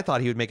I thought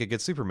he would make a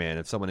good Superman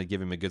if someone had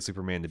given him a good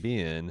Superman to be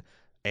in.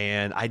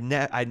 And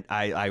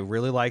I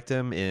really liked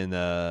him in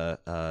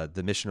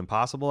the Mission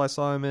Impossible I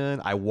saw him in.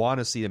 I want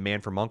to see The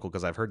Man from U.N.C.L.E.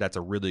 because I've heard that's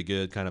a really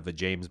good kind of a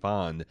James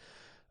Bond.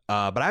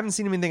 But I haven't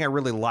seen him in anything I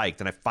really liked,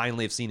 and I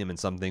finally have seen him in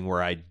something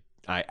where I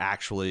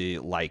actually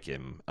like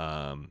him.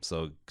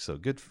 So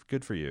good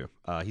for you.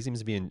 He seems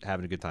to be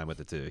having a good time with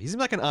it too. He seems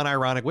like an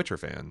unironic Witcher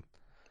fan.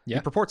 Yeah,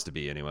 he purports to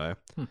be anyway.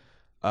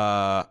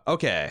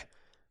 Okay.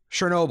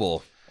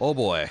 Chernobyl, oh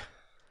boy.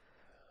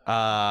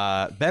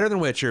 Better than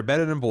Witcher,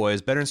 better than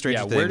Boys, better than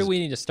Stranger Things. Where do we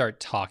need to start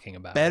talking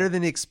about better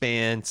than The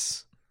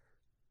Expanse,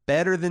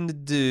 better than The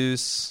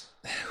Deuce.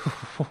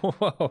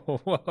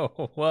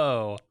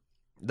 Whoa.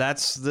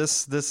 That's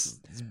this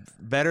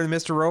better than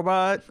Mr.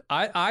 Robot?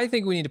 I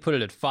think we need to put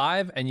it at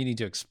 5, and you need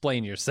to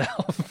explain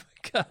yourself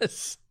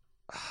because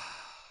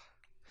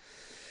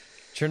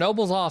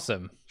Chernobyl's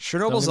awesome.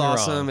 Chernobyl's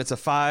awesome. It's a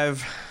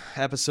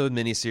 5-episode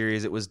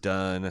miniseries. It was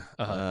done.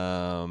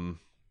 And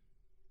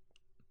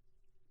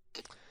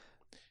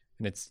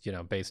it's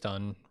based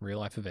on real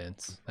life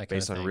events.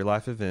 Based on real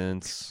life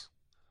events.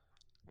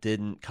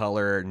 Didn't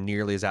color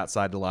nearly as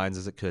outside the lines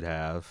as it could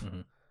have.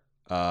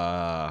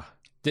 Mm-hmm.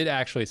 Did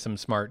actually some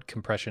smart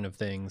compression of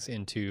things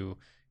into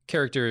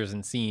characters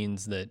and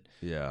scenes that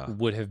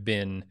would have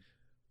been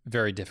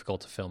very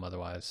difficult to film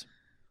otherwise.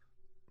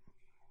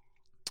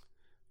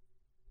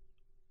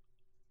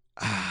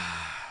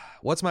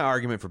 What's my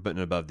argument for putting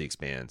it above The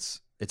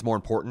Expanse? It's more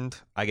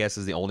important, I guess,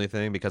 is the only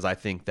thing, because I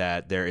think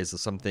that there is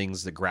some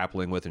things that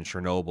grappling with in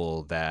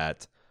Chernobyl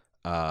that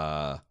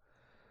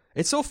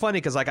it's so funny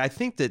because I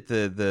think that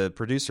the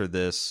producer of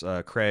this,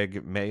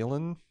 Craig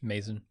Mazin.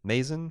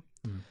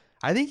 Mm-hmm.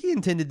 I think he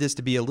intended this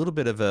to be a little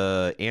bit of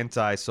a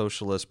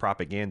anti-socialist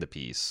propaganda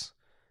piece,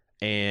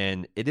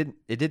 and it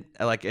didn't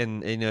like.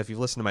 And if you've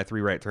listened to my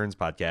 3 Right Turns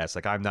podcast,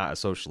 like, I'm not a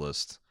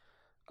socialist,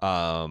 but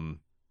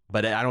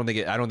I don't think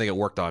it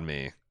worked on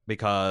me,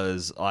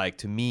 because, like,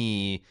 to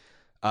me,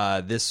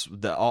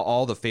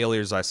 all the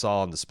failures I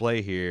saw on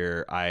display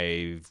here,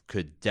 I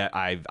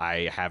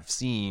have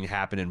seen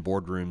happen in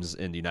boardrooms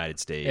in the United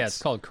States. Yeah,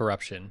 it's called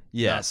corruption.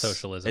 Not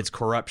socialism. It's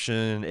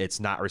corruption. It's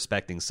not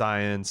respecting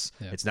science.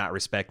 Yeah. It's not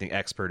respecting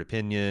expert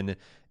opinion.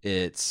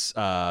 It's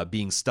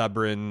being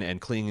stubborn and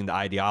clinging to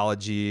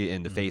ideology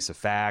in the face of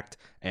fact.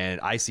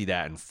 And I see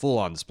that in full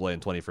on display in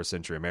 21st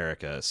century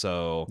America.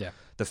 So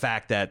the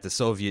fact that the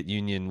Soviet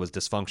Union was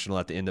dysfunctional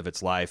at the end of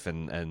its life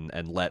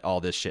and let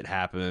all this shit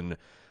happen,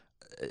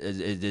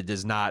 it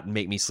does not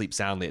make me sleep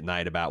soundly at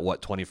night about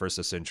what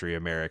 21st century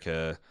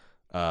America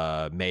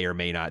may or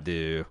may not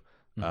do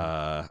in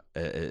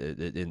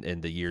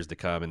the years to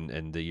come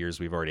and the years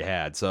we've already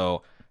had.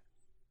 So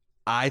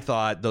I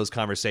thought those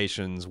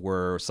conversations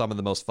were some of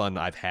the most fun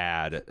I've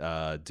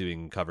had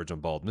doing coverage on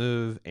Bald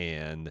Move.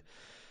 And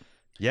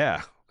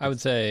I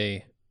would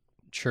say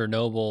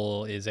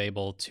Chernobyl is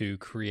able to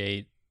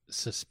create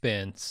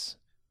suspense,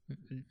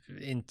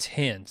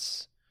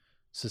 intense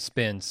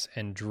suspense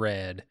and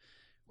dread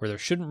where there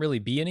shouldn't really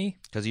be any.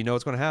 Because you know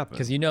what's going to happen.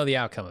 Because you know the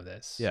outcome of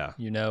this. Yeah.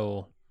 You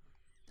know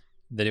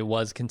that it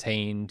was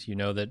contained. You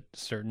know that a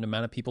certain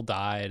amount of people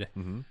died.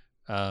 Mm-hmm.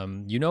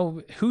 You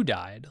know who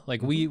died.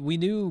 Like, we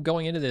knew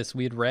going into this,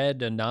 we had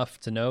read enough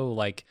to know,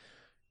 like,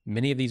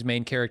 many of these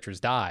main characters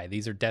die.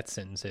 These are death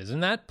sentences.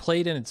 And that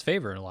played in its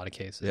favor in a lot of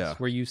cases.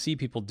 Where you see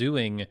people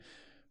doing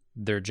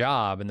their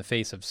job in the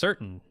face of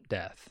certain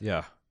death.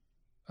 Yeah.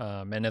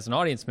 And as an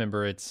audience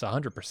member, it's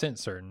 100%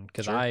 certain,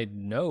 because I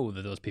know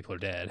that those people are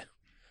dead,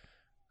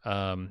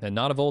 and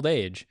not of old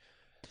age.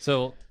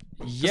 So,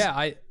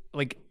 it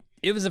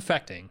was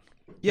affecting.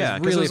 Yeah,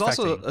 because really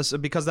also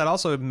because that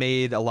also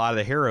made a lot of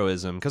the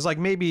heroism. Because, like,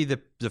 maybe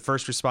the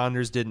first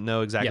responders didn't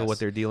know exactly what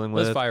they're dealing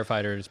with. Those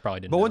firefighters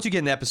probably didn't. But once you get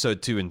in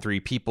episode 2 and 3,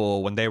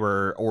 people, when they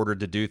were ordered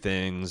to do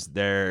things,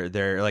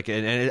 they're like,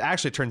 and it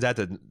actually turns out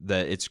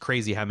that it's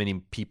crazy how many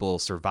people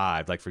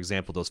survived. Like, for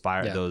example, those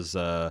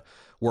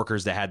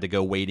workers that had to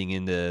go wading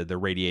into the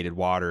radiated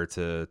water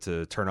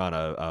to turn on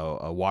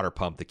a water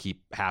pump to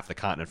keep half the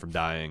continent from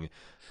dying.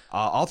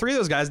 All 3 of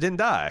those guys didn't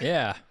die.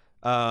 Yeah.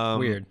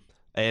 Weird.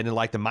 And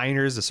like the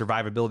miners, the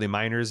survivability of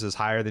miners is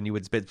higher than you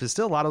would expect. But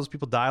still, a lot of those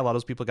people die. A lot of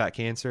those people got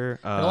cancer.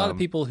 And a lot of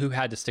people who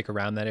had to stick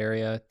around that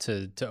area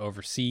to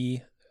oversee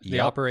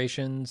the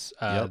operations,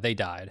 they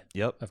died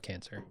of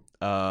cancer.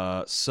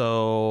 But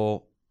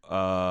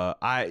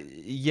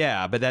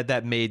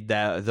that made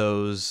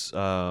those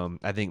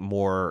I think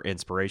more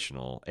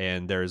inspirational.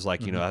 And there's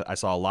like, I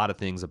saw a lot of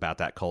things about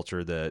that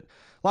culture that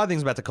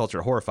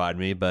horrified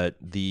me, but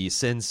the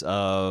sense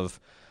of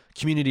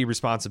community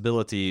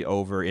responsibility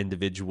over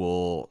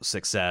individual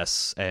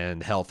success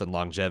and health and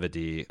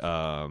longevity.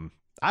 I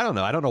don't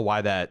know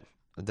why that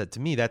to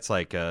me, that's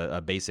like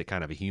a basic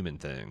kind of a human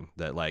thing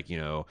that, like,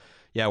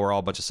 we're all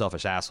a bunch of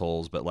selfish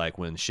assholes, but like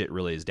when shit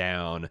really is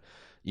down,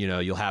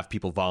 you'll have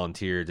people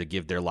volunteer to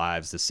give their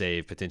lives to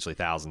save potentially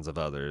thousands of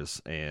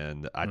others.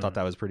 And I thought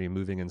that was pretty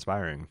moving,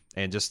 inspiring.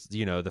 And just,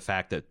 the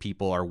fact that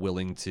people are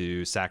willing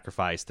to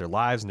sacrifice their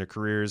lives and their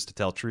careers to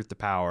tell truth to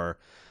power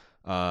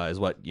is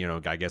what,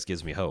 I guess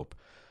gives me hope.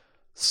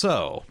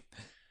 So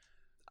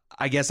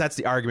I guess that's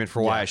the argument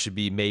for why I should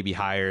be maybe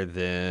higher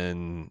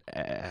than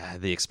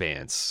The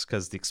Expanse,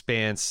 because The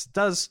Expanse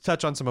does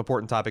touch on some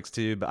important topics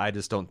too, but I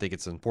just don't think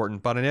it's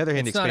important. But on the other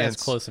hand, it's not as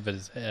close of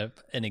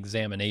an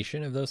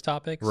examination of those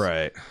topics,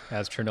 right,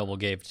 as Chernobyl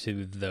gave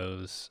to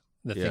things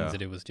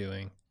that it was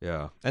doing.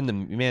 Yeah, and the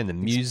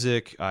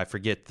music, I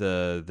forget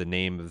the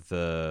name of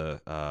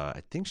the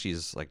I think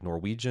she's like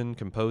Norwegian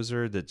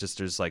composer that just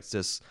there's like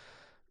this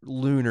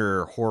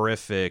lunar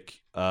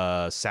horrific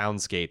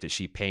soundscape that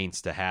she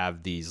paints to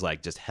have these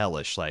like just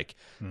hellish like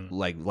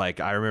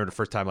I remember the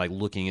first time like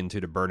looking into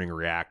the burning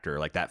reactor,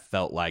 like that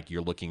felt like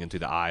you're looking into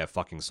the eye of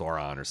fucking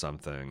Sauron or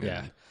something.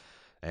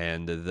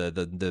 and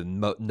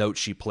the note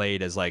she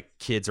played as like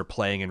kids are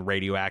playing in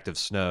radioactive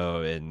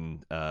snow,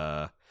 and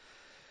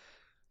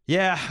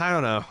yeah, I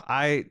don't know.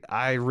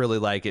 I really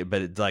like it,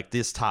 but like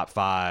this top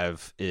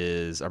 5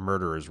 is a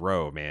murderer's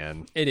row,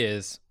 man. It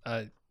is.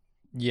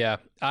 Yeah,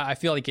 I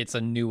feel like it's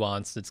a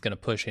nuance that's going to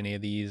push any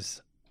of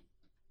these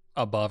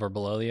above or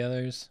below the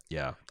others.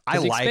 Yeah,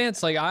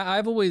 Expanse. Like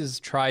I've always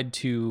tried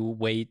to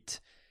weight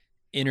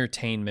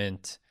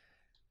entertainment,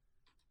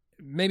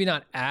 maybe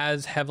not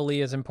as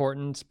heavily as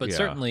importance, but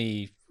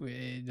certainly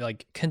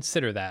like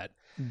consider that,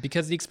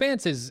 because The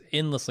Expanse is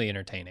endlessly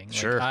entertaining.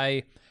 Sure.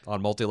 Like,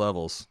 on multi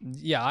levels.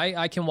 Yeah,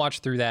 I can watch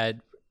through that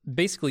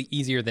basically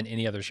easier than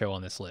any other show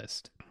on this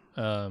list.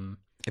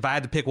 If I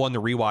had to pick one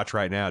to rewatch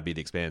right now, it'd be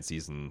The Expanse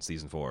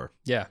season 4.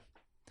 Yeah.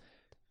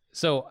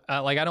 So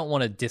like I don't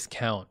want to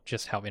discount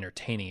just how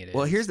entertaining it is.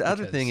 Well, here's the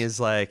other thing is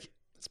like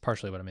it's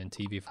partially what I'm in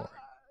TV for.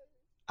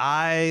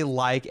 I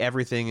like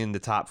everything in the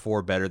top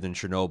 4 better than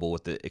Chernobyl,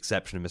 with the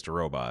exception of Mr.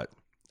 Robot.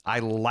 I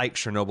like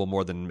Chernobyl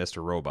more than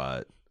Mr.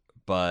 Robot,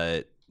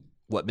 but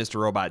what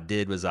Mr. Robot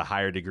did was a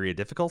higher degree of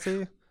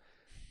difficulty,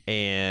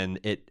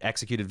 and it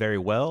executed very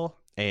well.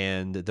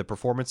 And the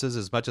performances,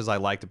 as much as I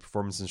like the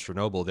performances in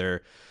Chernobyl,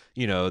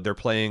 they're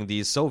playing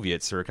these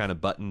Soviets who are kind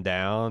of buttoned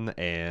down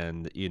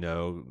and,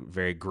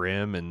 very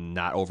grim and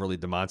not overly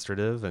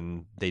demonstrative,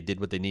 and they did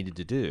what they needed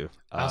to do.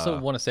 I also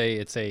want to say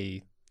it's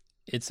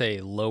a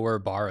lower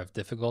bar of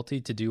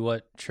difficulty to do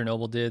what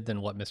Chernobyl did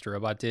than what Mr.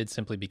 Robot did,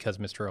 simply because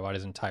Mr. Robot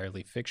is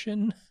entirely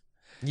fiction.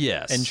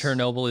 Yes. And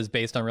Chernobyl is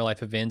based on real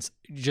life events,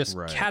 just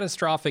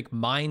catastrophic,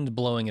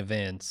 mind-blowing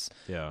events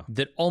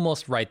that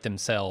almost write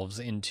themselves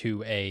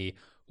into a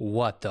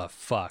what the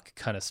fuck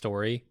kind of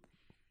story.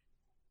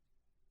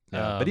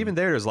 Yeah, but even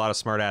there's a lot of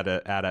smart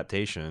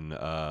adaptation,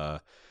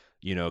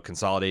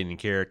 consolidating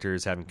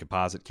characters, having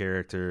composite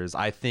characters.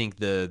 I think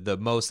the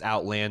most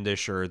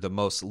outlandish or the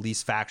most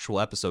least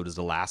factual episode is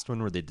the last one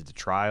where they did the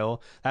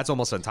trial. That's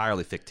almost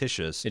entirely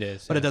fictitious. It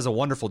is. But it does a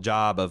wonderful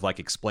job of like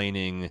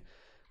explaining.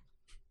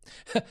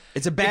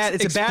 It's a bad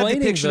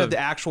depiction of the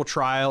actual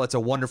trial. It's a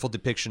wonderful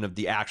depiction of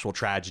the actual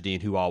tragedy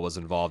and who all was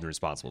involved and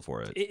responsible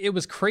for it. It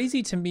was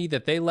crazy to me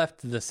that they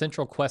left the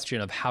central question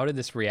of how did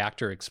this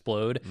reactor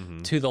explode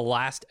to the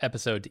last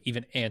episode to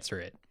even answer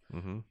it.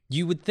 Mm-hmm.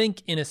 You would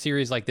think in a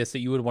series like this that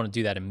you would want to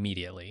do that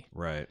immediately.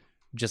 Right.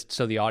 Just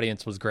so the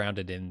audience was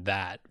grounded in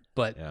that.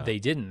 But they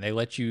didn't. They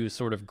let you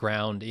sort of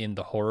ground in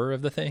the horror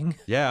of the thing.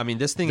 Yeah, I mean,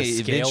 this thing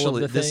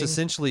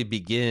essentially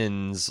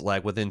begins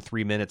like within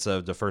 3 minutes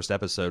of the first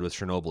episode with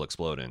Chernobyl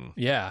exploding.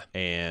 Yeah,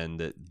 and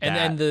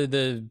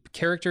the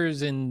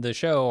characters in the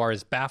show are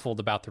as baffled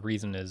about the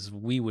reason as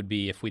we would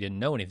be if we didn't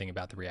know anything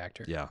about the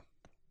reactor. Yeah,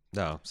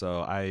 no.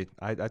 So I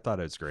thought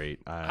it was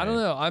great. I don't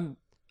know.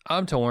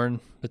 I'm torn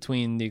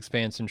between The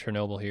Expanse and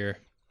Chernobyl here.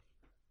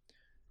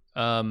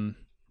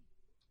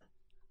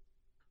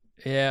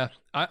 Yeah,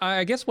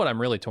 I guess what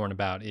I'm really torn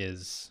about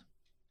is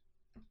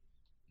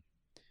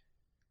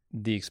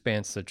The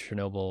Expanse, the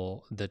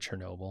Chernobyl,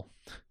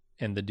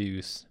 and the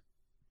Deuce.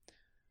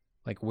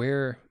 Like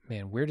where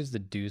does the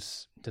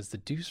Deuce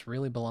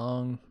really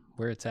belong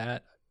where it's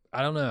at?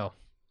 I don't know.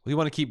 We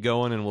want to keep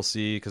going and we'll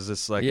see, because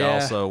it's like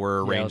also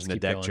we're arranging the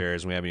deck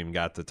chairs and we haven't even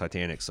got the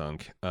Titanic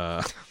sunk.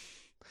 Let's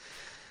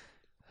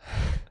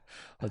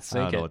sink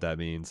I don't know what that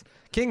means.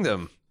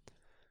 Kingdom.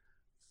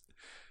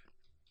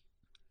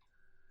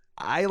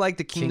 I like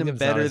the Kingdom Kingdom's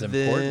better not as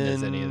important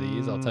as any of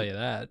these, I'll tell you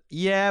that.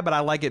 Yeah, but I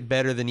like it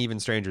better than even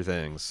Stranger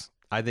Things.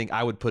 I think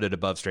I would put it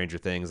above Stranger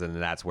Things,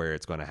 and that's where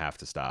it's going to have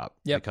to stop.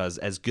 Yep. Because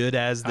as good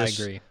as this,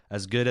 I agree.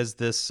 As good as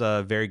this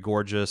very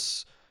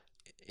gorgeous,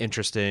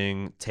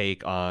 interesting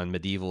take on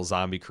medieval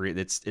zombie creation,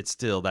 it's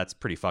still, that's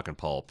pretty fucking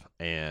pulp,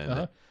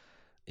 and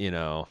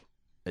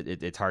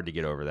it's hard to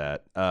get over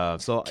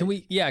that. So can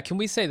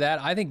we say that?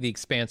 I think The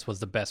Expanse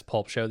was the best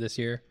pulp show this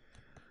year.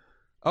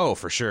 Oh,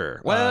 for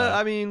sure. Well,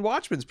 I mean,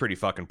 Watchmen's pretty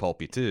fucking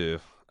pulpy too.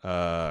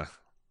 Yeah,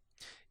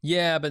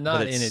 but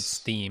not in its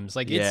themes.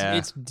 Like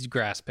it's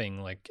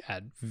grasping like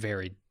at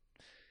very,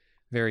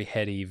 very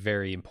heady,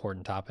 very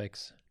important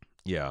topics.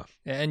 Yeah.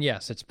 And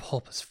yes, it's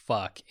pulp as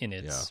fuck in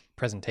its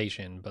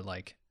presentation, but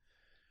like,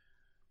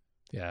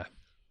 yeah.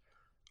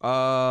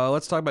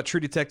 Let's talk about True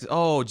Detective.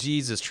 Oh,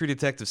 Jesus, True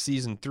Detective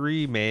season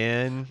 3,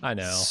 man. I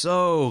know.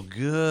 So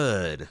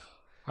good.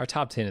 Our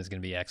top 10 is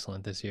going to be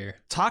excellent this year.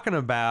 Talking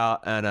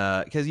about,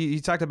 because you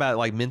talked about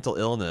like mental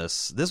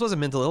illness. This wasn't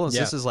mental illness.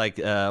 Yeah. This is like,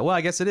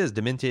 I guess it is.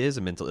 Dementia is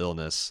a mental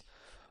illness.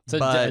 It's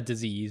a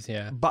disease,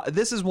 yeah. But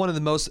this is one of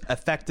the most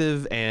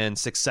effective and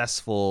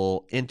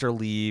successful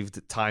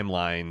interleaved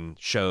timeline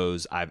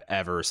shows I've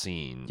ever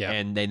seen. Yeah.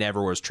 And they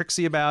never was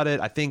tricksy about it.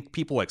 I think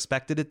people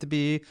expected it to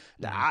be.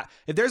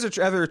 If there's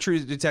ever a True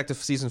Detective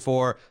season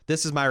 4,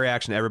 this is my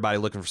reaction to everybody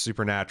looking for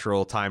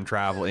supernatural, time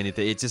travel,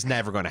 anything. It's just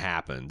never going to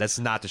happen. That's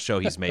not the show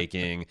he's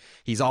making.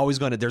 There's always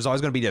going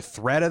to be a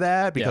threat of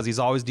that, because he's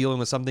always dealing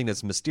with something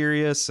that's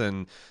mysterious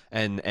and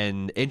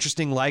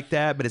interesting like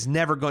that. But it's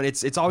never going.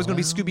 It's always going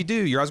to be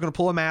Scooby-Doo. You're always going to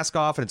pull a mask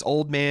off, and it's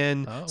old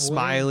man,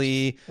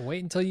 Smiley.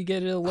 Wait until you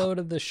get a load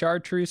of the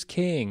Chartreuse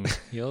King.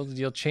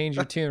 You'll change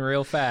your tune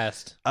real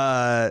fast.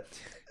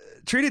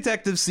 True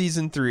Detective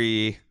Season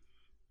 3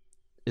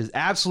 is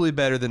absolutely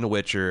better than The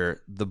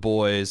Witcher. The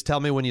Boys. Tell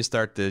me when you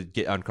start to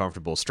get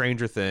uncomfortable.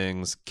 Stranger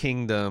Things,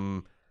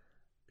 Kingdom,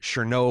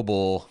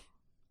 Chernobyl,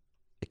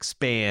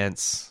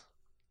 Expanse,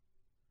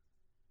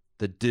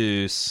 The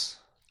Deuce.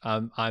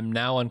 I'm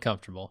now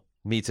uncomfortable.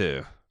 Me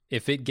too.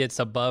 If it gets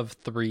above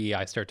 3,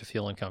 I start to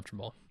feel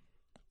uncomfortable.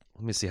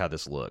 Let me see how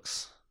this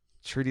looks.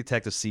 True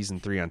Detective Season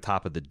 3 on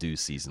top of The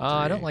Deuce Season 3.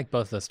 I don't like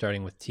both of those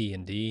starting with T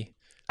and D.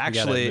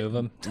 Actually,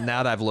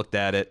 now that I've looked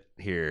at it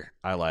here,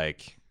 I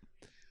like...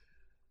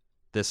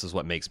 This is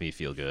what makes me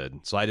feel good.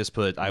 So I just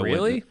put...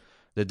 Really?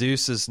 The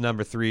Deuce is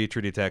number 3.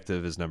 True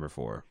Detective is number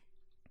 4.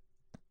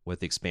 With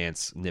The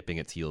Expanse nipping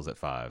its heels at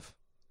 5.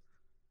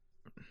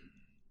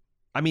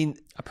 I mean...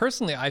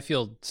 Personally, I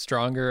feel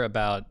stronger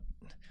about...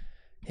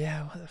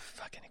 Yeah, what the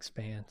fucking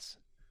Expanse?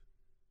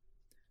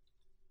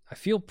 I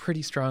feel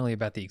pretty strongly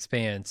about The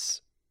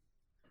Expanse,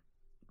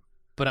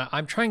 but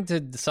I'm trying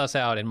to suss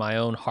out in my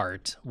own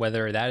heart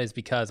whether that is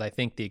because I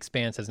think The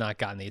Expanse has not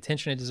gotten the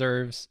attention it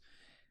deserves,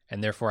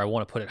 and therefore I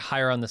want to put it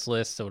higher on this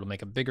list so it'll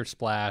make a bigger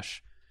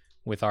splash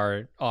with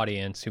our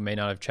audience who may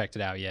not have checked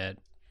it out yet,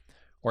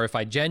 or if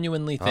I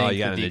genuinely think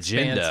that The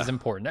Expanse is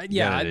important.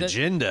 Yeah, an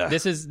agenda.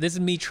 This is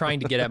me trying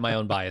to get at my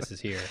own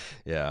biases here.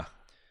 Yeah.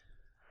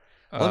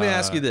 Let me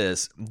ask you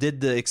this.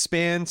 Did The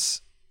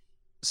Expanse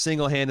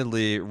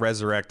single-handedly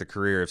resurrect the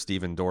career of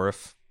Stephen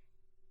Dorff?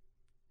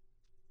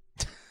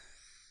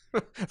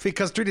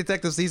 Because True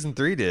Detective Season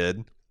 3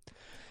 did.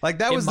 Like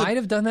that was might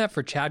have done that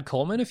for Chad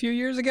Coleman a few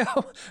years ago.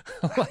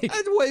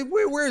 Wait,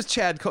 where's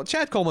Chad Coleman?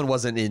 Chad Coleman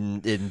wasn't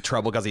in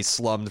trouble because he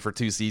slummed for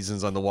 2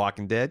 seasons on The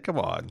Walking Dead. Come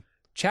on.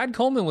 Chad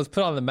Coleman was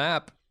put on the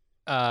map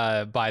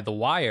by The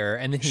Wire,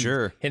 and then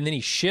he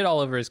shit all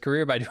over his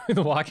career by doing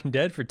The Walking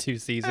Dead for 2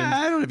 seasons.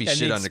 I don't know if he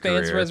shit on the career.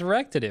 And The Expanse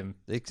resurrected him.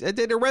 Did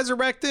it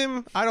resurrect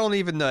him? I don't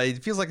even know.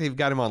 It feels like they've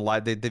got him on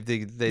live. They still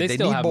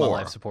need have more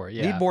life support.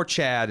 Yeah, need more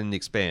Chad in The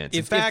Expanse.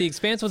 If The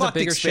Expanse was a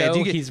bigger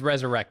show, he's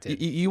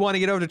resurrected. You want to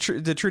get over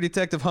to the True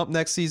Detective hump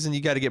next season?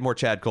 You got to get more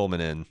Chad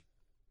Coleman in.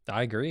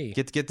 I agree.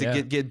 Get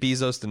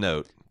Bezos to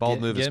note.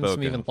 Bald move is spoken. Get him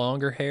some even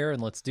longer hair,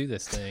 and let's do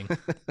this thing.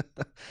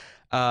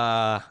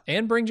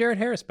 And bring Jared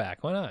Harris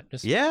back. Why not?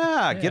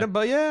 Get him.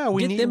 But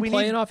we need them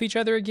playing off each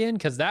other again,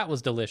 because that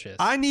was delicious.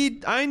 I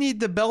need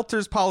the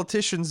Belters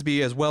politicians to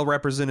be as well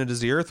represented as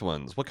the Earth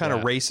ones. What kind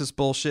of racist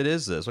bullshit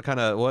is this? What kind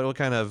of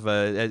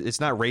it's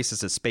not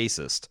racist, it's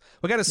spacist.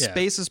 What kind of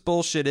spacist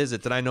bullshit is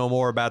it that I know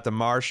more about the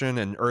Martian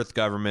and Earth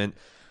government?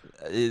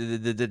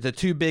 The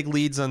 2 big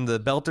leads on the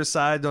Belter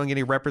side don't get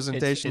any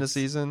representation this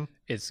season.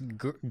 It's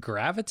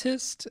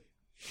gravitist.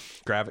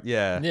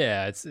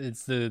 Yeah, it's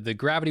the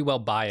gravity well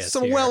bias.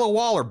 Some Wella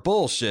Waller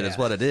bullshit is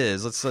what it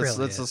is. Let's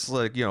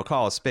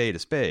call a spade a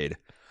spade.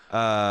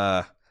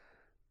 I'm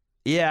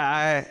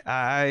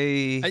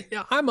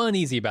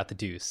uneasy about The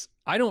Deuce.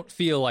 I don't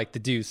feel like The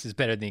Deuce is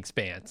better than The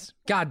Expanse.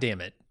 God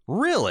damn it.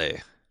 Really?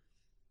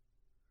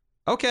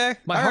 Okay.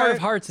 My heart of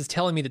hearts is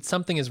telling me that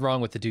something is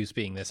wrong with The Deuce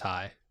being this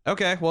high.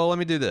 Okay, well, let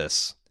me do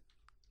this.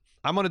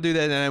 I'm gonna do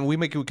that, and we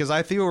make it because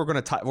I feel we're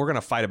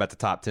gonna fight about the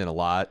top 10 a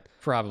lot.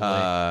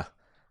 Probably.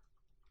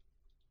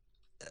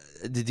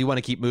 Did you want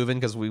to keep moving?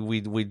 Because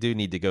we do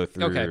need to go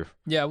through. Okay.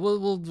 Yeah,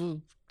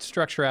 we'll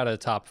structure out a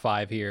top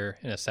 5 here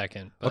in a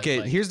second.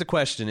 Okay, here's the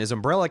question: is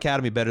Umbrella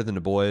Academy better than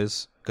The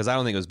Boys? Because I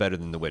don't think it was better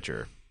than The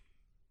Witcher.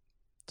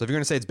 So if you're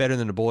gonna say it's better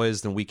than The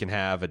Boys, then we can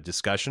have a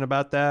discussion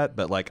about that.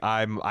 But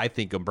I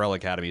think Umbrella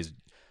Academy is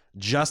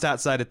just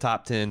outside of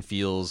top 10.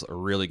 Feels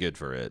really good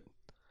for it.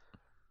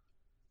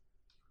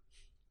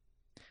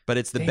 But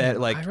it's the bet.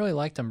 I really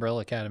liked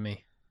Umbrella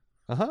Academy.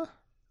 It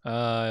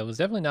was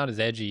definitely not as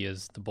edgy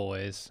as The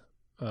Boys.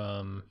 It's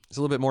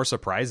a little bit more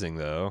surprising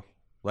though.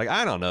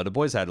 I don't know. The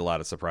Boys had a lot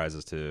of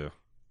surprises too.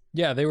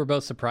 Yeah, they were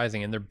both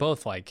surprising, and they're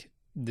both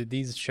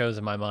these shows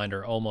in my mind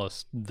are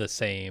almost the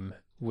same,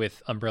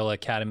 with Umbrella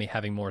Academy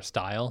having more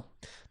style.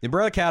 The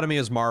Umbrella Academy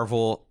is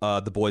Marvel.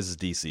 The Boys is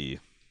DC.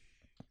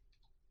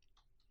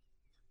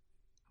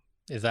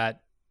 Is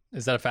that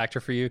a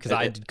factor for you? Because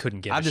I couldn't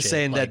give. I'm just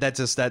saying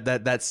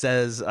that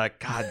says,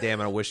 God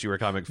damn it! I wish you were a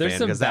comic fan,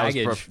 because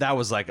that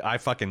was I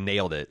fucking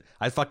nailed it.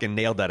 I fucking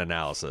nailed that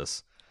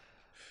analysis.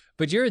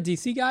 But you're a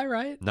DC guy,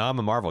 right? No, I'm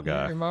a Marvel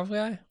guy. You're a Marvel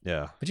guy?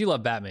 Yeah. But you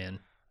love Batman.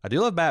 I do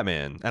love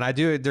Batman, and I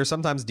do. There's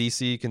sometimes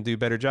DC can do a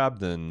better job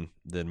than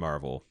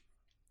Marvel.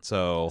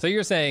 So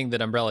you're saying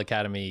that Umbrella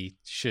Academy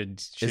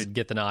should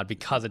get the nod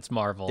because it's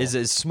Marvel? Is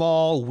a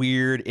small,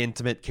 weird,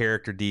 intimate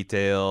character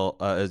detail,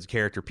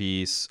 character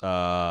piece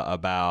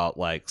about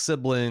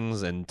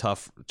siblings and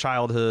tough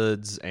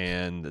childhoods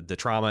and the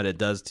trauma it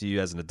does to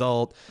you as an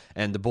adult.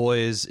 And The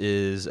Boys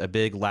is a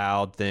big,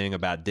 loud thing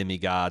about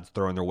demigods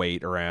throwing their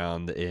weight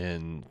around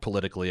in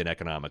politically and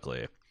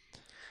economically.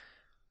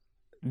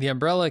 The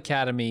Umbrella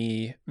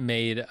Academy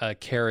made a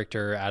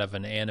character out of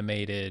an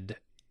animated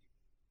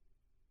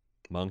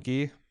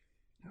monkey.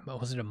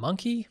 Was it a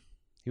monkey?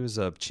 He was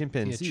a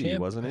chimpanzee,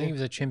 wasn't he? I think he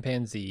was a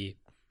chimpanzee.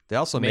 They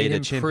also made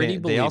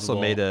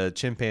a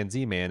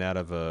chimpanzee man out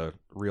of a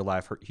real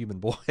life human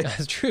boy.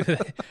 That's true.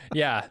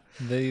 Yeah,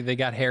 they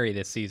got hairy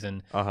this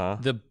season. Uh-huh.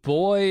 The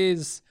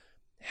boys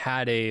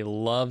had a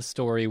love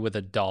story with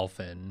a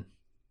dolphin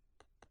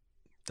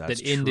that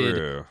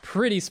ended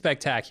pretty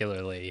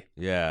spectacularly.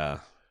 Yeah.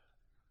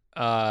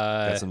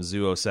 Got some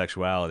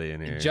zoosexuality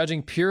in here.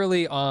 Judging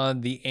purely on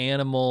the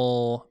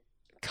animal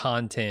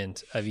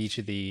content of each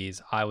of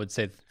these, I would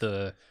say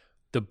the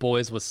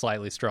boys was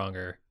slightly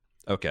stronger.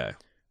 Okay.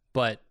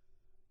 But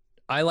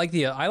I like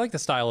the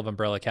style of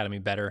Umbrella Academy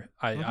better.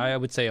 I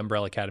would say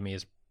Umbrella Academy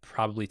is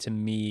probably, to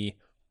me,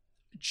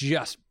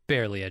 just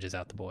barely edges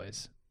out the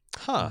boys.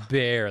 Huh.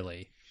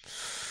 Barely.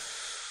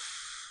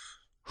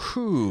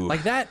 Whew.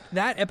 Like that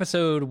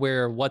episode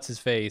where what's his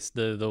face,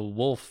 the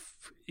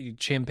wolf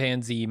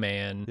chimpanzee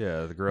man,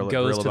 the gorilla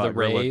goes to the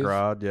rave.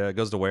 Yeah, it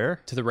goes to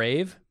where? To the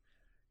rave.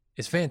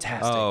 Is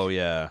fantastic. Oh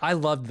yeah. I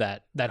loved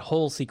that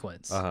whole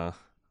sequence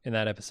in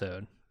that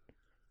episode.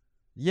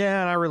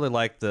 Yeah, and I really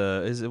liked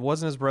it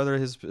wasn't his brother,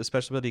 his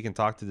special ability he can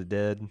talk to the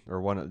dead,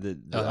 or one of the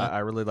I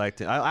really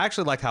liked it. I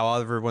actually liked how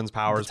everyone's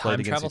powers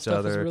played against each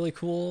other. Was really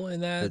cool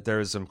in that. There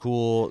was some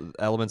cool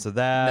elements of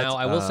that. Now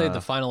I will say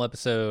the final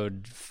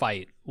episode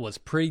fight was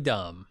pretty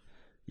dumb.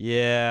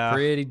 Yeah.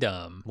 Pretty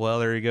dumb. Well,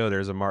 there you go.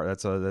 There's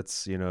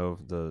that's I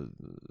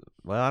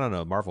don't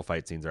know. Marvel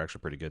fight scenes are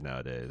actually pretty good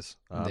nowadays.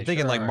 I'm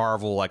thinking like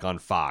Marvel like on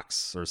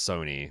Fox or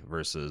Sony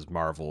versus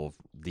Marvel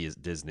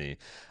Disney.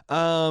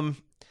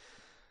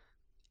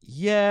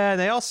 Yeah,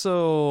 they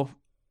also,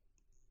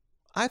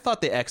 I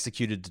thought they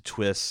executed the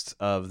twist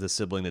of the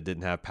sibling that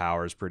didn't have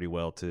powers pretty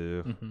well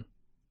too.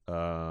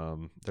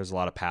 Mm-hmm. There's a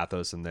lot of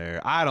pathos in there.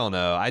 I don't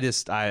know. I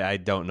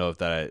don't know if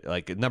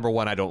that, number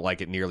one, I don't like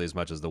it nearly as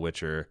much as The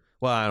Witcher.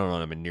 Well, I don't know.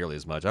 I mean, nearly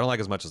as much. I don't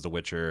like as much as The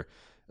Witcher.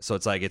 So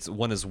it's like, it's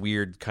one of this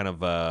weird kind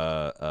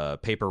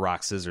of paper,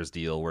 rock, scissors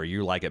deal where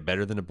you like it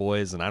better than The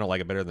Boys and I don't like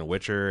it better than The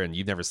Witcher, and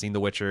you've never seen The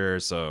Witcher,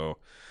 so...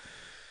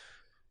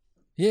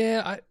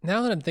 Yeah,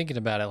 now that I'm thinking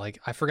about it,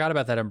 I forgot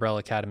about that Umbrella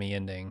Academy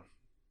ending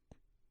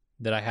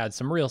that I had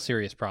some real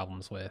serious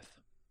problems with.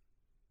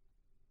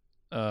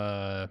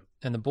 And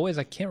The Boys,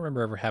 I can't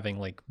remember ever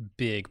having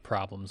big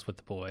problems with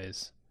The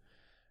Boys.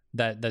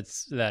 That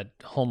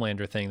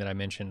Homelander thing that I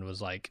mentioned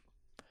was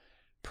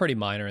pretty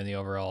minor in the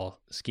overall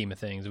scheme of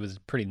things. It was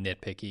pretty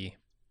nitpicky.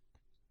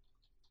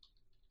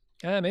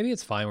 Maybe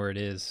it's fine where it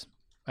is.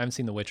 I haven't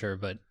seen The Witcher,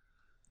 but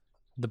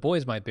The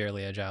Boys might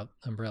barely edge out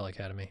Umbrella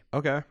Academy.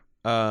 Okay.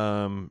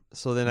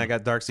 So then I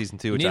got Dark Season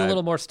 2, which you need a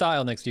little more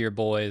style next to your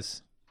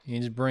boys. You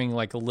need to bring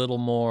a little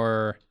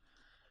more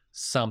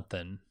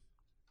something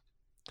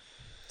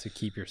to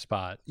keep your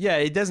spot. Yeah,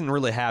 it doesn't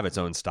really have its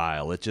own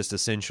style. It just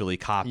essentially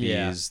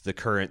copies the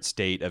current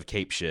state of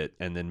cape shit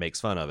and then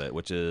makes fun of it,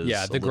 which is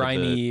the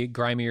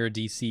grimier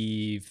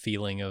DC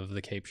feeling of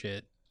the cape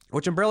shit.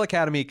 Which Umbrella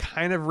Academy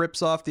kind of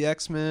rips off the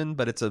X-Men,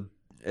 but it's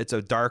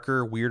a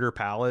darker, weirder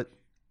palette.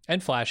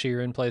 And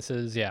flashier in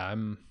places. Yeah,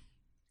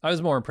 I was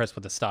more impressed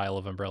with the style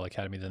of Umbrella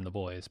Academy than The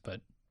Boys,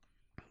 but...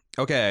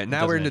 Okay,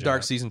 now we're into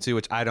Dark Season 2,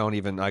 which I don't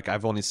even...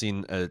 I've only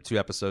seen 2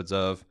 episodes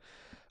of.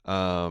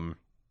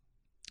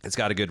 It's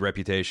got a good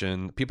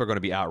reputation. People are going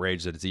to be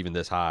outraged that it's even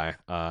this high.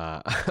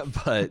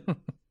 But,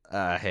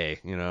 hey,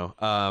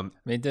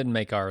 it didn't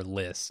make our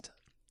list.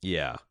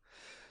 Yeah.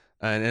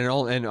 And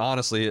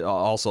honestly,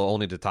 also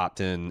only the top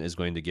 10 is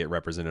going to get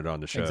represented on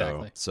the show.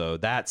 Exactly. So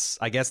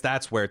I guess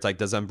that's where it's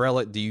does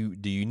Umbrella... Do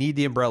you need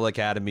the Umbrella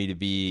Academy to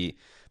be...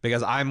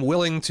 Because I'm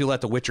willing to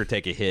let The Witcher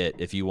take a hit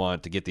if you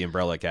want to get the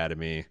Umbrella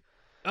Academy.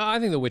 I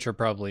think The Witcher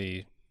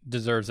probably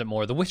deserves it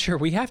more. The Witcher,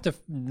 we have to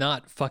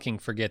not fucking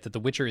forget that The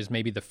Witcher is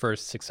maybe the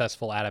first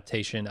successful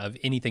adaptation of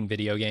anything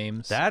video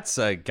games. That's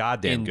a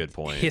goddamn good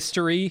point.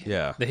 History.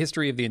 Yeah. The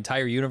history of the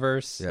entire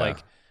universe. Yeah.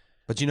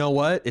 But you know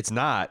what? It's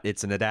not.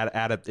 It's an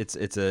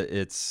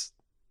it's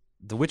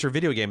the Witcher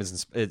video game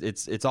is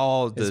it's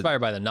all inspired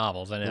by the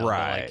novels. I know,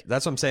 right?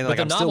 That's what I'm saying. But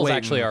the I'm novels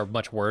actually are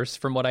much worse,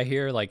 from what I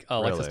hear. Alexis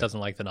really?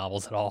 Doesn't like the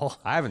novels at all.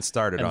 I haven't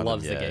started and on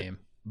loves them yet, the game.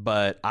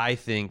 But I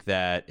think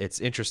that it's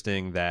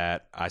interesting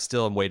that I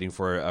still am waiting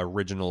for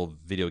original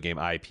video game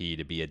IP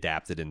to be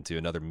adapted into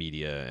another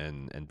media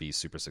and be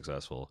super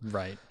successful.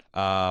 Right.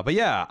 But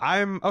yeah,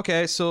 I'm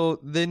okay. So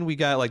then we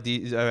got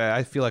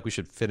I feel like we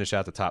should finish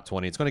out the top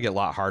 20. It's going to get a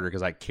lot harder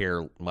because I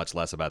care much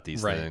less about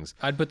these things.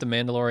 I'd put The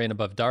Mandalorian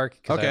above Dark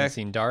because I haven't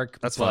seen Dark.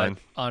 That's fine.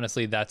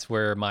 Honestly, that's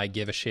where my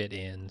give a shit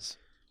ends.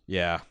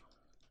 Yeah.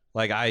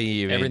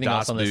 Everything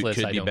else on this list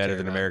could be better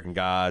than American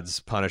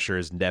Gods. Punisher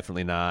is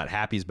definitely not.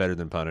 Happy's better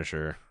than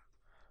Punisher.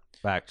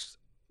 Fact.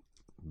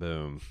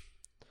 Boom.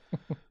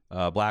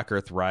 Black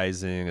Earth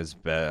Rising is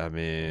better. I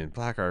mean,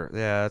 Black Earth.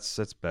 Yeah,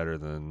 that's better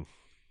than.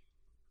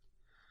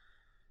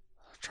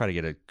 Try to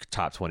get a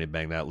top 20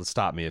 banged out. Let's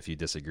stop me if you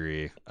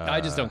disagree.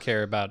 I just don't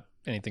care about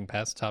anything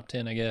past top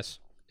 10, I guess.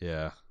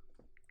 Yeah.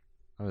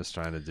 I'm just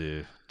trying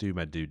to do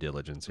my due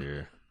diligence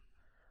here.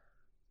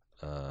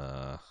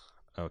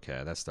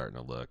 Okay, that's starting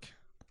to look.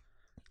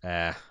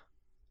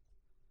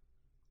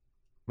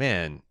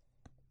 Man.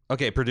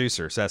 Okay,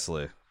 producer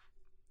Cecily,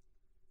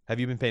 have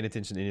you been paying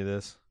attention to any of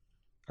this?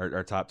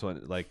 Our top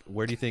 20, like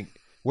where do you think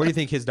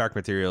his Dark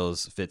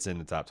Materials fits in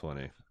the top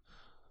 20?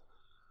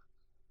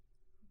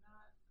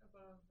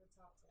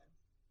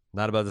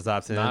 Not above the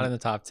top 10. Not in the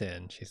top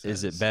 10. She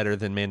says. Is it better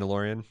than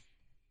Mandalorian?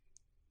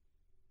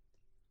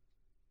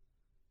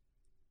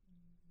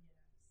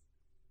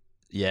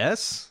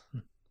 Yes.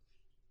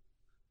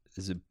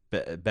 Is it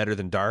better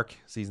than Dark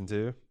season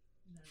 2? No.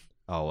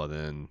 Oh well,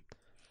 then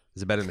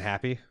is it better than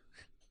Happy?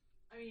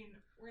 I mean,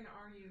 we're gonna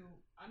argue.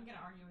 I'm gonna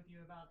argue with you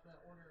about the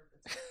order of the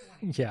top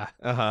 20. Yeah.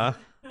 Uh huh.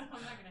 I'm not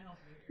gonna help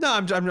you here. No,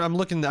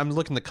 I'm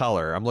looking the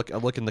color. I'm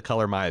looking the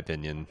color. My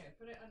opinion. Okay,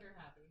 put it under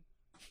Happy.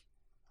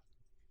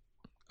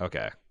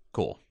 Okay,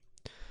 cool.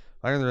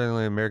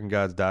 American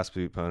Gods, Das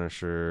Boot,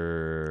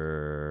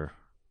 Punisher.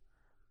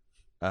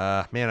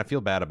 Man, I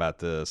feel bad about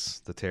this,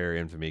 the Terror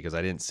Infamy, because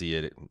I didn't see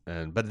it,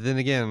 but then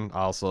again,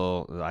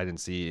 also I didn't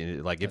see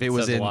it. Like if it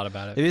was in a lot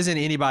about it. If it was in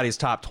anybody's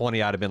top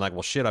 20, I'd have been like,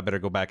 well, shit, I better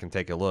go back and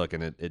take a look,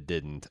 and it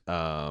didn't.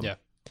 Yeah,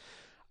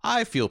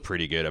 I feel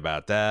pretty good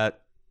about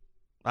that.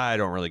 I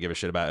don't really give a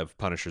shit about if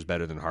Punisher's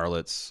better than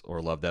Harlots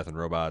or Love, Death, and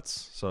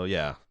Robots. So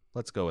yeah,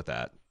 let's go with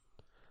that.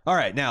 All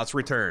right, now it's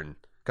Return,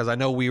 because I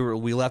know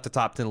we left the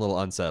top 10 a little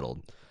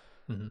unsettled.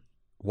 Mm-hmm.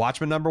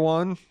 Watchmen number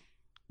 1,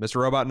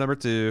 Mr. Robot number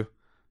 2.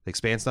 The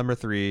Expanse number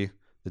 3,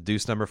 The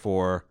Deuce number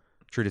 4,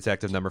 True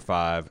Detective number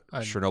 5,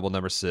 Chernobyl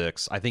number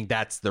 6. I think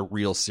that's the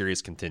real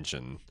serious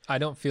contention. I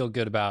don't feel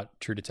good about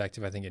True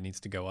Detective. I think it needs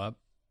to go up.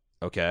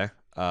 Okay.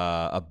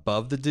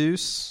 Above The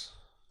Deuce?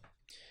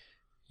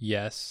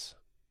 Yes.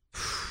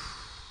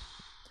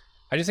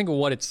 I just think of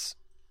what it's...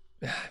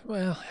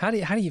 Well, how do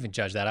you even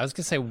judge that? I was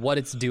going to say what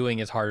it's doing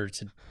is harder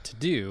to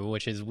do,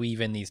 which is weave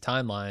in these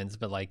timelines,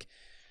 but like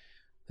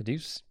The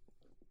Deuce...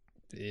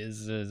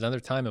 is another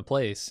time and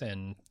place,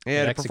 and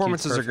yeah, the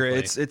performances are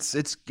great.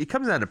 It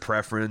comes down to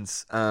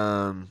preference.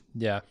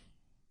 Yeah.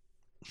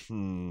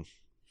 Man,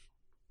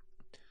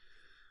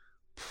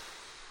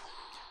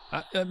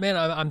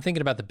 I'm thinking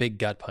about the big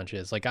gut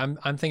punches. Like I'm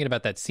thinking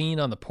about that scene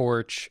on the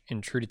porch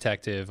in True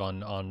Detective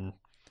on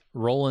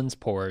Roland's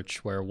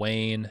porch where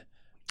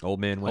Old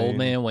man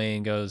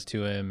Wayne goes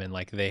to him, and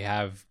like they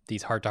have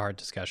these heart-to-heart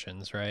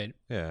discussions, right?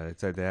 Yeah,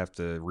 it's like they have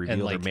to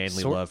reveal their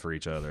manly love for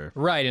each other,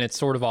 right? And it's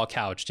sort of all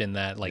couched in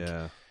that like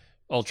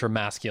ultra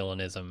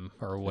masculinism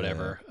or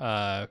whatever.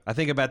 Yeah. I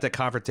think about that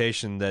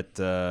confrontation that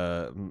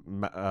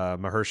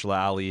Mahershala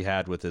Ali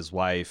had with his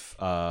wife,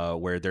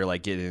 where they're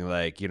like getting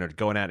like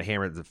going out and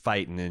hammering the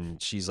fight, and then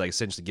she's like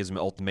essentially gives him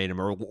an ultimatum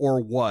or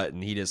what,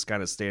 and he just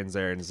kind of stands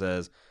there and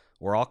says,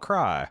 "Or I'll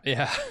cry."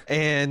 Yeah,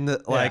 and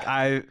like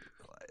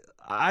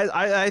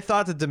I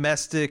thought the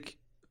domestic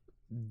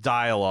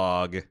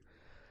dialogue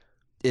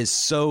is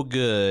so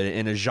good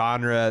in a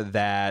genre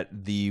that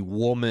the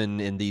woman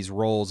in these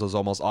roles is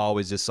almost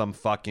always just some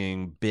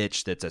fucking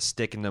bitch that's a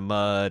stick in the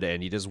mud,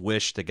 and you just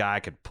wish the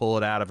guy could pull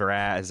it out of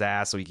his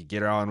ass so he could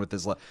get her on with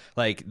his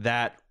like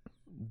that.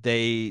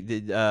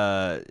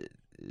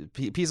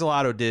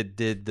 Pizzolatto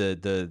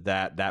did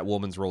that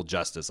woman's role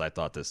justice, I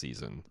thought, this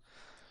season.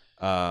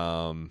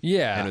 And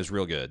it was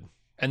real good.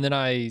 And then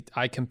I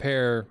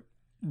compare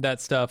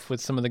that stuff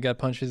with some of the gut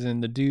punches in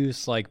The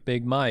Deuce, like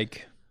Big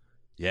Mike.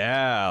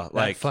 Yeah,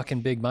 like that fucking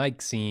Big Mike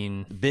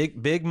scene.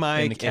 Big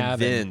Mike and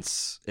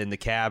Vince in the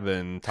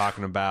cabin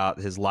talking about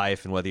his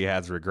life and whether he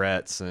has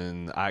regrets,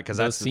 and because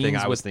that's the thing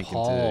I was thinking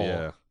Paul too.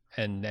 Yeah,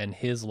 and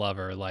his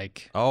lover,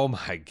 like, oh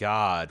my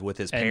god, with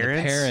his parents. And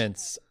the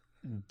parents,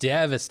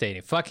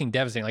 devastating, fucking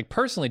devastating, like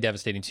personally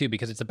devastating too,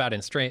 because it's about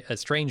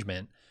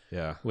estrangement.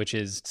 Yeah, which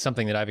is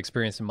something that I've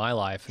experienced in my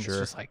life, and it's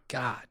just like,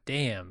 god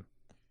damn.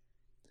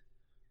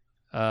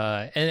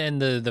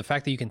 And the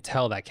fact that you can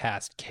tell that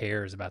cast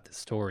cares about this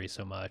story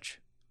so much.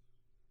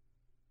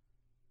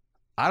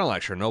 I don't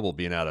like Chernobyl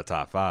being out of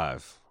top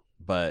 5,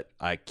 but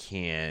I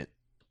can't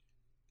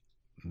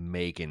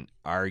make an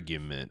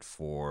argument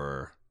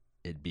for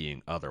it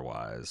being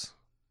otherwise.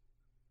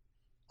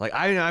 Like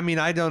I mean,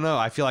 I don't know.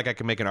 I feel like I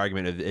can make an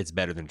argument if it's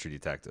better than True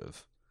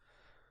Detective.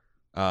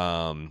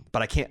 But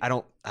I can't. I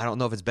don't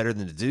know if it's better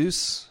than The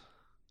Deuce.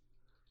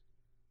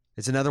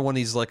 It's another one of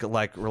these like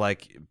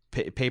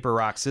paper,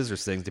 rock,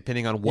 scissors things,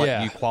 depending on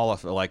what you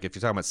qualify. Like if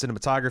you're talking about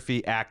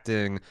cinematography,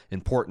 acting,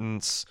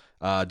 importance,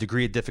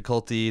 degree of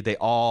difficulty, they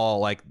all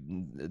like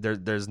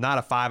there's not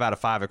a 5 out of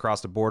 5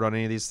 across the board on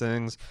any of these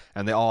things,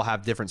 and they all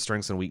have different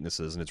strengths and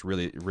weaknesses. And it's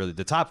really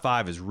the top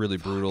 5 is really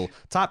brutal.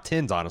 Top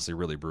 10's honestly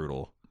really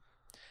brutal.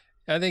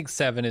 I think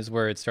 7 is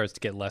where it starts to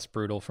get less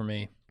brutal for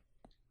me,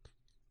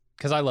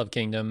 because I love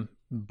Kingdom,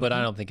 but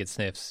I don't think it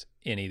sniffs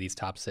any of these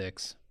top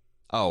 6.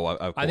 Oh, of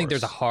course. I think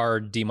there's a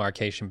hard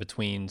demarcation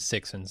between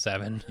 6 and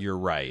 7. You're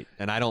right.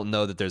 And I don't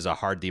know that there's a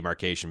hard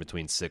demarcation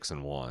between 6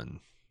 and 1.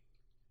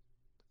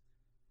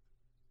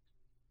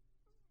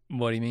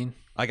 What do you mean?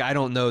 Like, I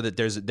don't know that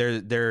there's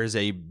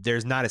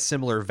not a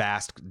similar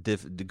vast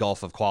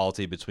gulf of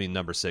quality between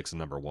number 6 and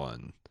number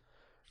 1.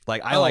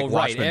 Like, I like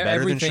Watchmen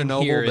better than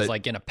Chernobyl. Here but is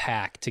like in a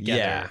pack together.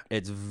 Yeah,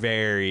 it's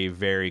very,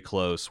 very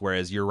close.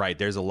 Whereas you're right,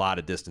 there's a lot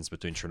of distance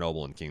between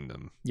Chernobyl and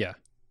Kingdom. Yeah.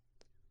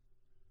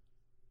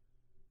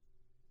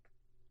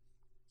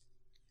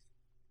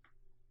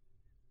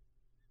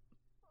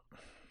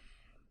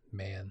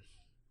 Man,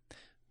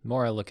 the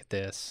more I look at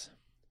this,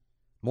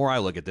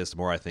 the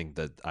more I think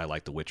that I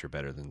like The Witcher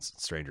better than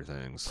Stranger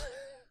Things.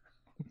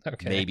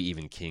 Okay. Maybe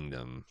even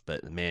Kingdom,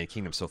 but man,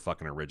 Kingdom's so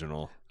fucking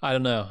original. I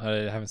don't know.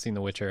 I haven't seen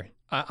The Witcher.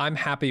 I'm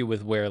happy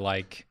with where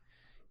like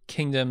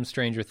Kingdom,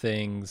 Stranger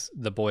Things,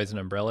 The Boys, and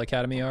Umbrella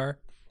Academy are.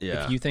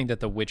 Yeah. If you think that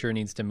The Witcher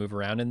needs to move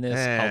around in this,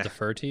 I'll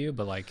defer to you.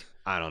 But like,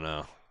 I don't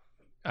know.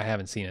 I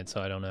haven't seen it,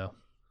 so I don't know.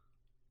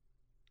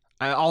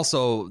 I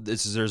also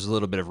there's a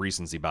little bit of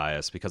recency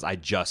bias because I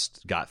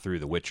just got through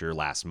The Witcher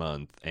last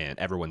month and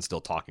everyone's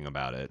still talking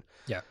about it.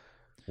 Yeah.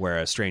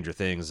 Whereas Stranger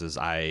Things is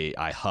I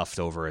huffed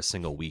over a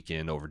single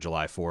weekend over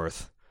July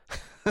 4th.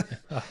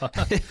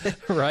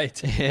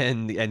 Right.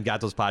 And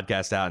got those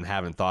podcasts out and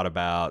haven't thought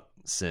about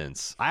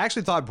since. I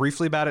actually thought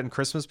briefly about it in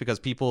Christmas because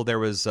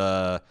there's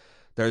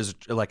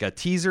like a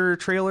teaser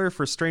trailer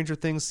for Stranger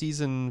Things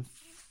season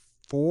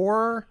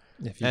 4.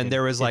 And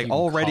there was like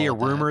already a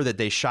rumor that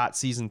they shot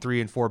season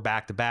 3 and 4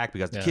 back to back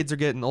because the kids are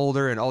getting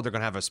older and they're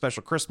gonna have a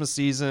special Christmas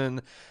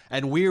season.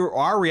 And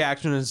our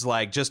reaction is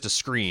like just to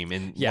scream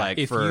and like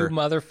if you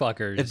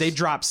motherfuckers, if they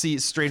drop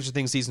Stranger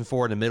Things season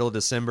 4 in the middle of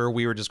December,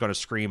 we were just gonna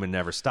scream and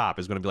never stop.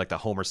 It's gonna be like the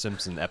Homer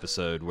Simpson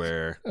episode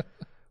where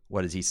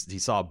what is he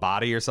saw a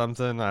body or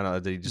something? I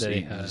don't know. He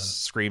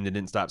just screamed and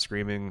didn't stop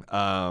screaming.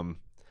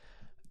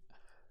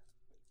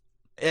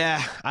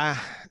 Yeah.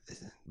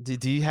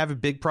 Do you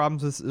have big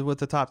problems with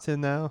the top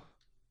 10 now?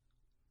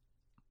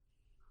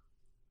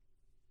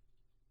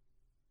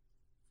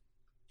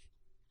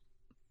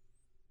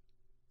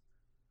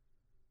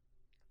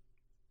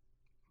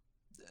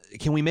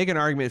 Can we make an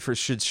argument for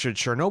should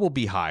Chernobyl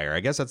be higher? I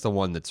guess that's the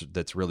one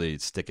that's really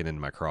sticking in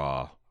my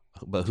craw.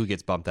 But who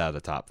gets bumped out of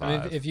the top 5?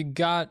 I mean, if you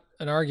got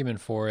an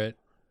argument for it,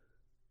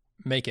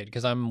 make it,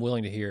 because I'm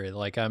willing to hear it.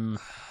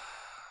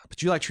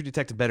 But you like True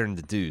Detective better than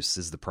The Deuce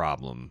is the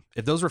problem.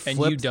 If those were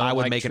flipped, I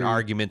would make an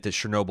argument that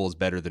Chernobyl is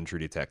better than True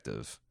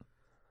Detective.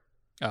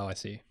 Oh, I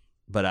see.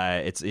 But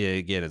it's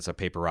a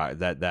paper route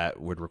that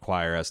would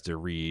require us to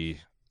redo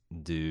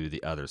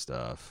the other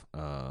stuff.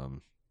 I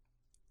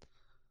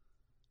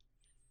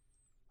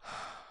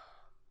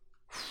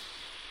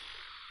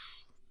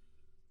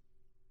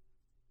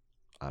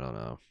don't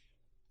know.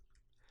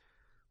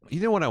 You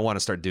know what I want to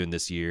start doing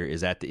this year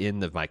is at the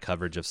end of my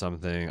coverage of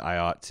something, I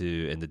ought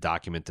to, in the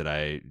document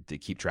to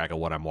keep track of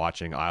what I'm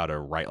watching, I ought to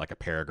write like a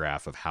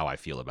paragraph of how I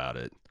feel about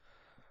it.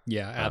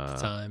 Yeah, at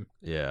the time.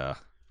 Yeah.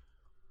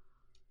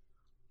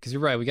 Because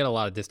you're right, we got a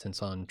lot of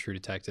distance on True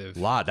Detective. A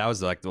lot. That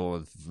was like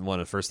one of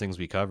the first things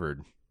we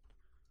covered.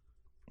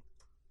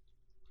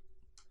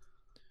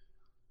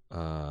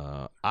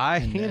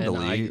 I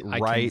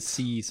can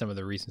see some of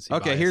the recency.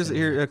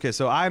 Okay, Okay,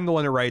 so I'm the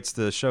one who writes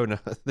the show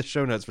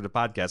notes for the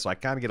podcast, so I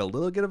kind of get a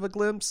little bit of a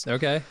glimpse.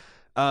 Okay.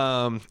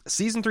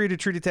 Season 3 to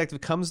True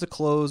Detective comes to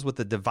close with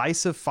a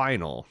divisive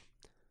finale.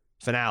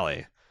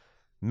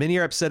 Many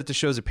are upset at the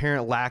show's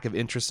apparent lack of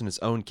interest in its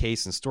own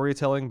case and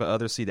storytelling, but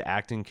others see the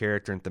acting,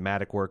 character, and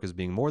thematic work as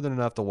being more than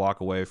enough to walk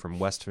away from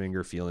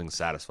Westfinger feeling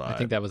satisfied. I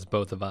think that was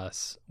both of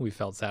us. We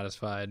felt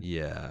satisfied.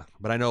 Yeah,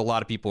 but I know a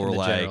lot of people were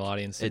like,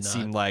 it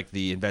seemed like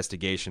the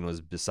investigation was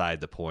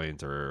beside the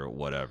point or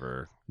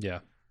whatever.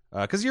 Yeah.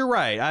 Because you're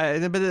right.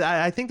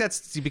 I think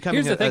that's becoming.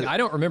 Here's the thing. I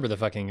don't remember the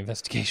fucking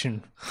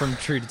investigation from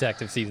True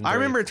Detective season 3. I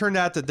remember it turned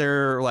out that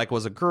there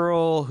was a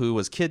girl who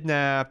was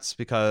kidnapped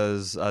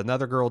because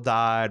another girl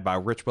died by a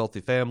rich, wealthy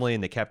family,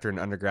 and they kept her in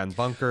an underground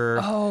bunker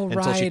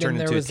until she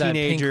turned into a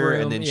teenager,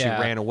 and then she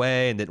ran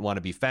away and didn't want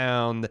to be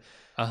found.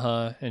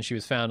 And she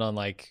was found on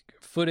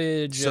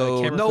footage.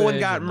 So no one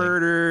got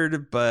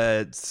murdered,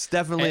 but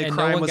definitely a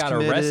crime was committed. No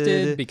one got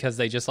arrested because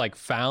they just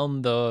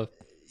found the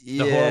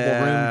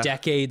horrible room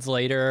decades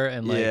later,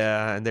 and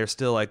and they're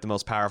still the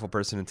most powerful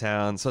person in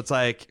town. So it's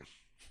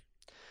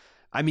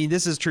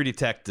this is True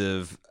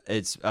Detective.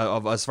 It's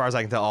as far as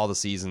I can tell, all the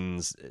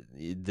seasons,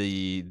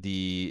 the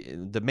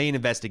main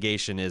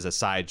investigation is a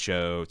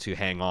sideshow to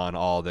hang on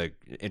all the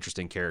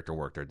interesting character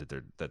work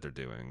that they're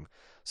doing.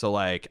 So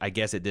I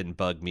guess it didn't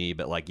bug me,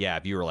 but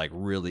if you were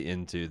really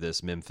into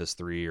this Memphis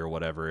 3 or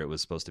whatever it was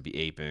supposed to be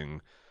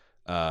aping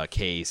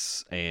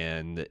case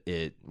and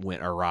it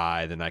went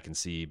awry, then I can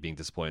see being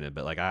disappointed.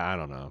 But I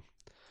don't know.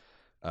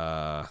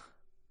 I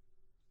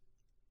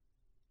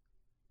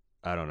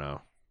don't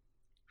know.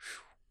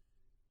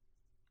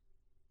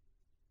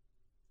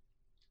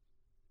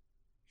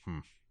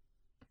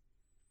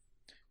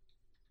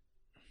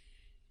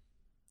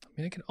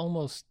 I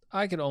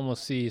could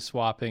almost see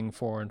swapping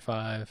 4 and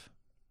 5.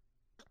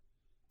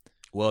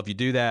 Well, if you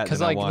do that, because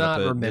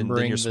then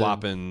you're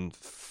swapping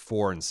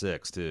 4 and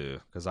 6 too.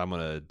 Because I'm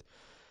gonna.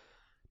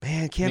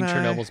 Man, think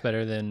Chernobyl's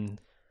better than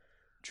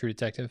True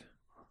Detective?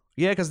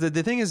 Yeah, because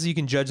the thing is, you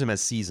can judge them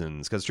as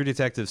seasons. Because True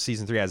Detective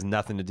season 3 has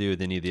nothing to do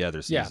with any of the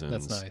other seasons. Yeah,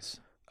 that's nice.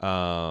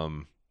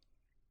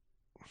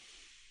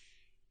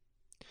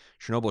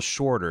 Chernobyl's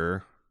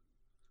shorter.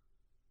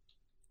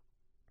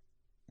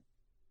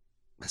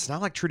 It's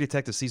not like True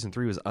Detective season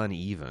 3 was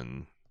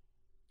uneven,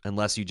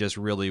 unless you just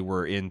really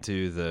were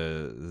into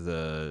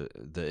the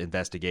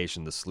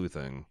investigation, the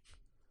sleuthing.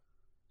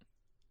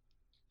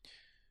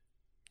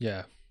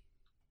 Yeah.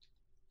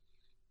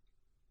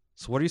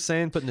 So what are you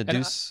saying? Putting the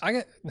Deuce? I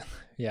got,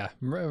 yeah.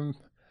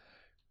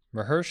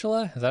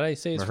 Mahershala, is that how you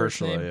say his first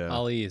name? Yeah.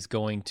 Ali is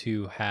going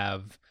to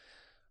have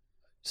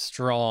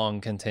strong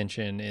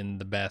contention in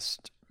the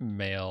best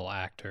male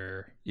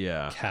actor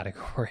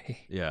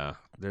category. Yeah.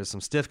 There's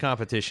some stiff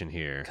competition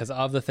here. Because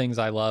of the things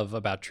I love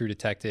about True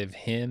Detective,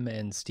 him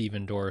and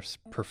Stephen Dorff's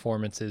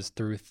performances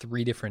through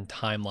 3 different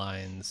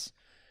timelines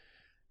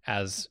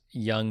as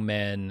young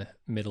men,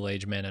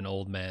 middle-aged men, and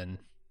old men.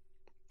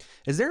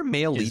 Is there a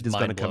male lead that's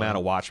going to come out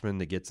of Watchmen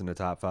that gets in the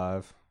top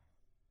 5?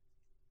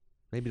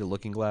 Maybe the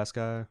Looking Glass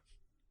guy.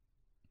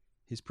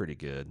 He's pretty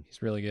good.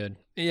 He's really good.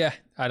 Yeah,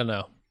 I don't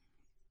know.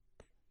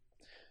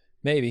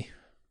 Maybe.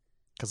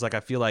 Because I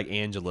feel like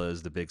Angela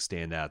is the big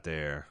standout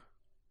there.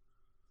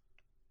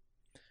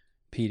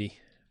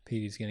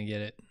 Petey's going to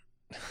get it.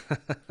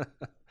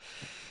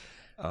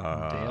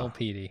 Dale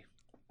Petey.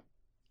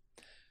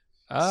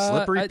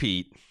 Slippery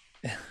Pete.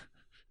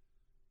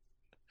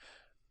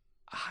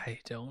 I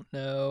don't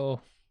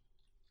know.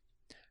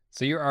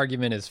 So your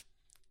argument is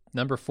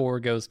number 4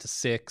 goes to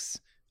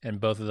 6 and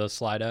both of those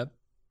slide up?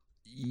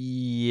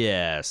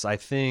 Yes, I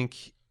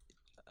think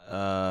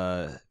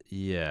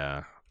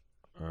yeah.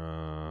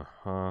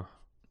 Uh-huh.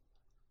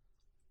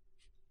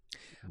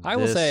 I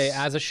will say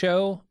as a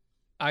show,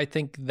 I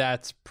think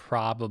that's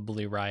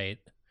probably right.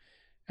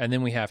 And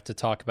then we have to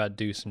talk about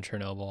Deuce and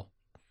Chernobyl.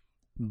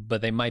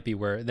 But they might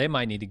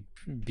need to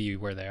be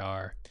where they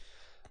are.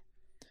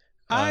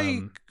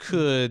 I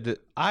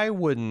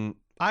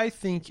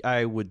think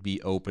I would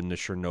be open to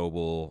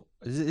Chernobyl.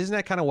 Isn't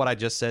that kind of what I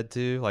just said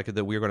too? Like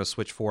that we were going to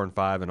switch 4 and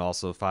 5 and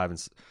also 5 and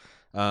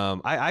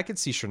I could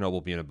see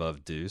Chernobyl being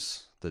above the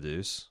Deuce.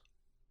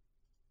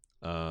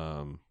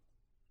 Because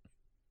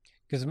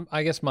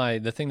I guess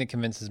the thing that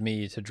convinces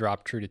me to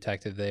drop True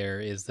Detective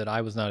there is that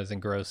I was not as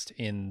engrossed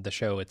in the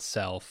show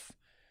itself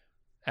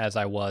as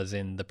I was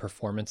in the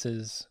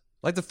performances.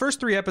 Like the first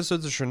 3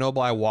 episodes of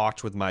Chernobyl, I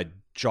watched with my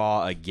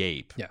jaw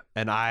agape. Yeah.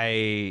 And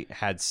I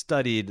had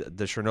studied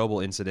the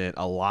Chernobyl incident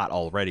a lot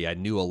already. I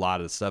knew a lot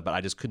of the stuff, but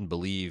I just couldn't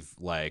believe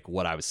like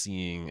what I was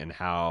seeing and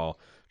how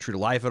true to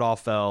life it all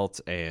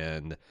felt,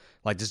 and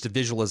like just a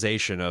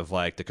visualization of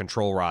like the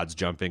control rods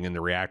jumping in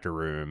the reactor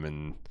room,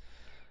 and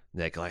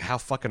like how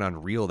fucking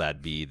unreal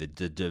that'd be.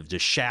 The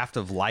shaft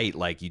of light,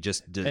 like you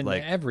just did, and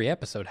like every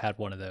episode had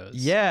one of those.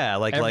 Yeah,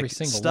 like every like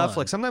single stuff one.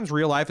 Like sometimes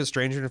real life is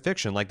stranger than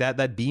fiction. Like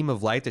that beam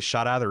of light that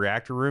shot out of the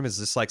reactor room is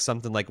just like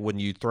something like when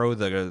you throw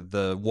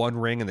the one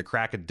ring in the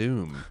crack of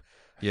doom,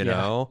 you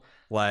know,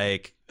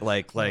 like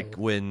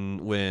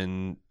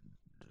when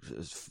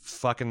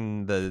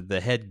fucking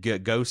the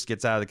head ghost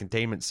gets out of the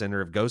containment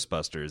center of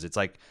Ghostbusters. It's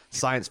like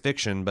science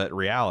fiction but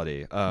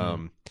reality.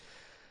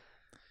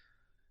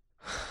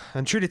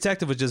 And True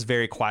Detective was just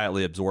very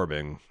quietly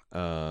absorbing,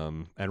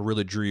 and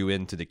really drew you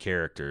into the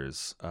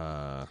characters.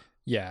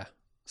 Yeah.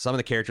 Some of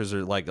the characters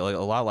are like a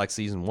lot like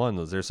season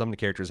 1. There's some of the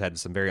characters had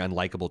some very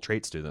unlikable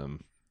traits to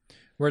them.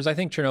 Whereas I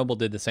think Chernobyl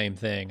did the same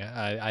thing.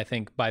 I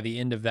think by the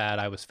end of that,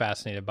 I was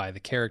fascinated by the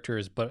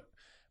characters, but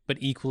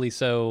equally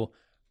so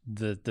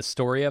the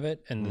story of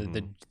it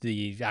and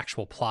the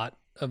actual plot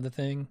of the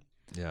thing.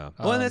 Yeah.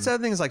 Well, and that's the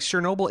other thing is like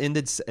Chernobyl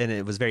ended and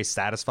it was very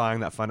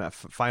satisfying, that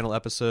final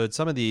episode.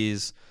 Some of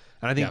these,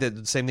 and I think that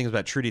the same thing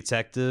about True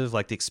Detective.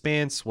 Like The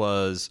Expanse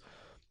was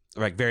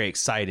like very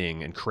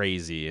exciting and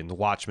crazy, and The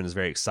Watchmen is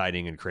very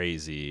exciting and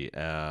crazy.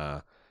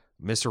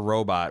 Mr.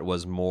 Robot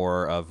was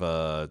more of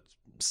a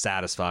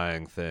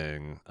satisfying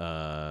thing.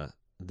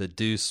 The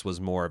Deuce was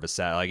more of a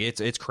like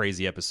it's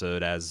crazy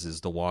episode, as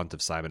is The Want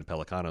of Simon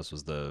Pelicanos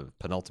was the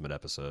penultimate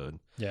episode.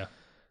 Yeah.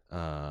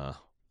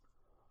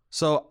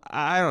 So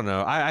I don't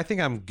know. I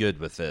think I'm good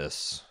with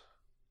this.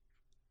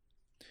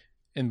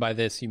 And by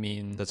this you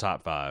mean the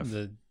top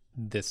 5.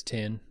 This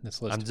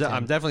list.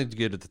 I'm definitely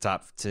good at the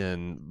top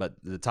 10, but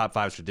the top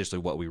 5 is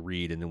traditionally what we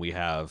read, and then we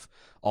have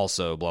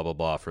also blah blah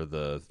blah for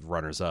the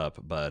runners up.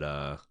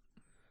 But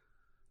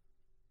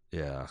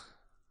yeah.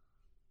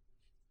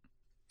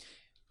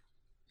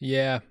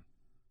 Yeah.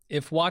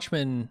 If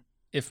Watchmen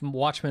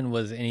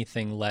was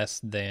anything less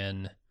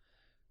than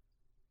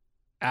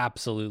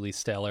absolutely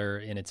stellar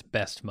in its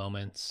best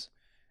moments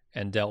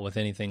and dealt with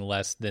anything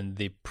less than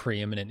the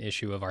preeminent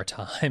issue of our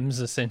times,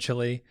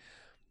 essentially,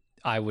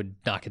 I would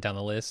knock it down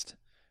the list,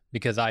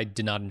 because I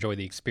did not enjoy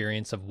the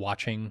experience of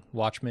watching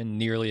Watchmen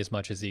nearly as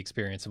much as the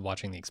experience of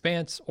watching The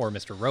Expanse or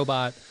Mr.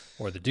 Robot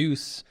or The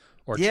Deuce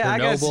or Chernobyl. I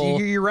guess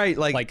you're right.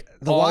 Like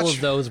all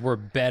of those were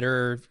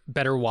better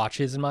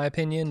watches in my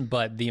opinion,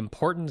 but the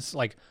importance,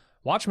 like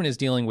Watchmen is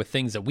dealing with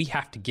things that we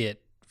have to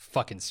get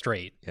fucking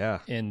straight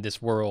in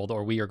this world,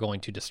 or we are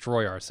going to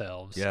destroy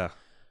ourselves. Yeah.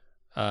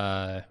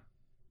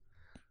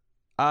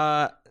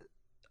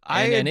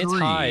 And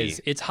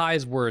its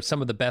highs were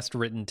some of the best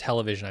written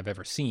television I've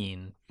ever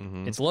seen.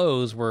 Mm-hmm. Its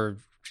lows were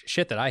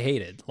shit that I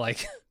hated.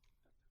 Like,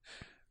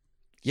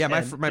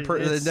 yeah, so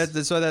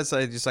that's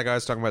just like I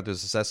was talking about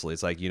this with Cecily.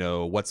 It's like, you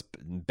know, what's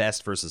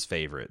best versus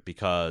favorite,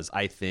 because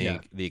I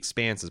think The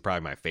Expanse is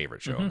probably my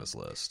favorite show on this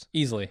list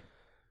easily.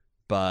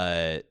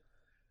 But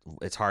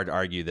it's hard to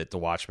argue that The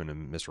Watchmen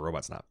and Mr.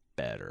 Robot's not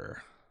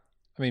better.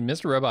 I mean,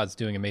 Mr. Robot's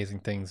doing amazing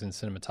things in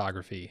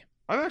cinematography.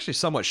 I'm actually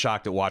somewhat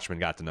shocked that Watchmen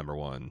got to number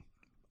one.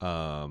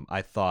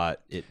 I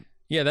thought it.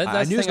 Yeah, that's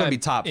I knew it was going to be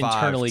top five,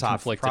 internally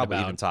conflicted probably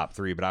about. even top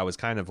three, but I was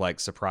kind of like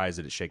surprised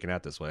that it's shaken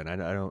out this way, and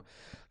I don't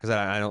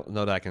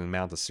know that I can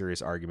mount a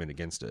serious argument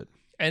against it.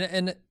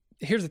 And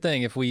here's the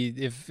thing: if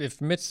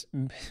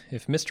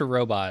Mr.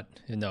 Robot,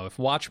 if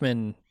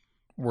Watchmen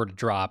were to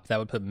drop, that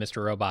would put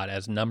Mr. Robot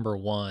as number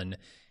one,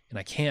 and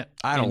I can't.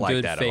 I don't in like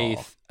good that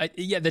faith, at all.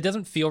 Yeah, that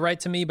doesn't feel right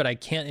to me, but I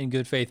can't, in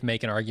good faith,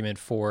 make an argument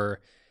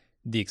for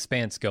The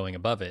Expanse going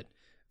above it.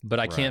 But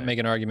I can't make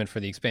an argument for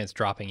The Expanse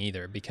dropping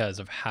either because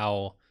of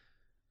how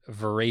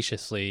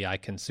voraciously I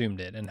consumed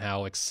it and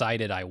how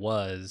excited I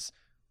was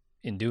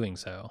in doing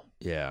so.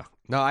 Yeah.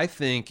 No, I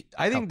think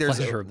there's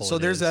the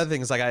other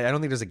thing is like I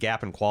don't think there's a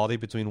gap in quality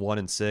between 1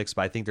 and 6,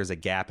 but I think there's a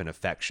gap in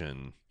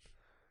affection.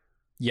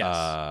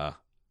 Yes.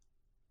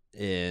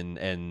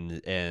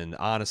 And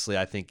honestly,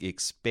 I think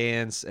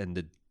Expanse and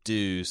The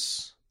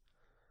Deuce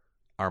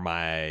are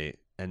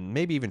and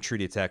maybe even True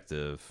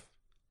Detective.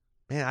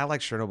 Man, I like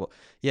Chernobyl.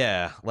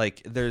 Yeah,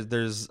 like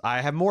I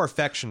have more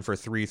affection for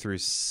 3 through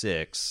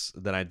 6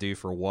 than I do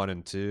for 1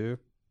 and 2,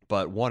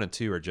 but 1 and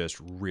 2 are just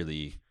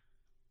really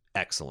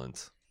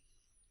excellent.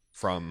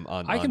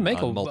 I can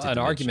make an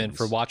argument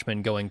for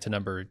Watchmen going to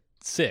number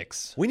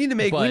 6.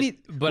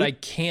 But I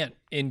can't,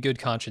 in good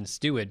conscience,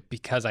 do it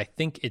because I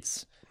think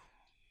it's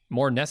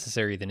more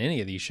necessary than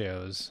any of these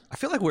shows. I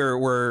feel like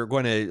we're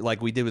going to,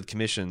 like we did with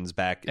commissions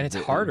back, and it's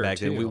harder back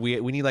too. We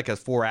need like a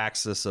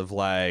 4-axis of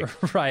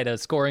like right, a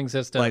scoring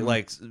system,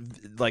 like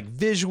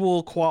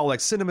visual like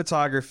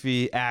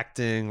cinematography,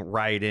 acting,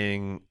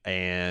 writing,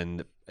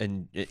 and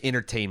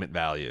entertainment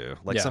value,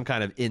 like some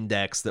kind of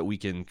index that we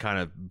can kind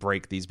of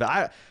break these. But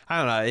I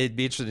don't know. It'd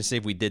be interesting to see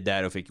if we did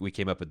that, if we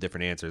came up with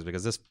different answers,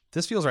 because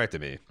this feels right to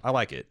me. I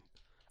like it.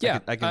 Yeah,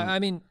 I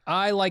mean,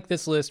 I like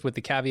this list with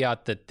the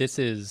caveat that this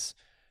is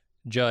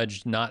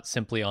judged not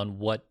simply on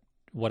what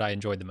I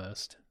enjoyed the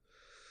most,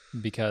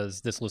 because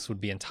this list would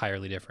be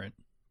entirely different.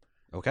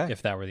 Okay,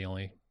 if that were the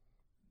only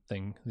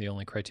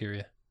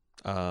criteria.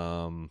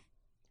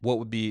 What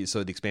would be,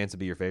 so The Expanse would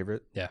be your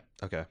favorite? Yeah.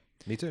 Okay,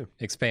 me too.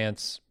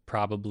 Expanse,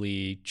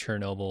 probably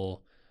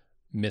Chernobyl,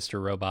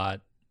 Mr. Robot,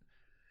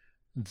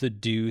 The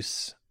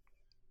Deuce,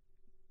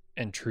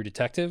 and True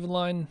Detective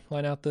line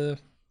out the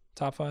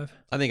top 5.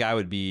 I think I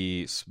would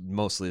be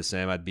mostly the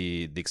same. I'd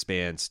be The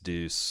Expanse,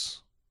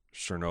 Deuce,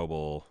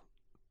 Chernobyl,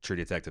 True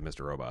Detective,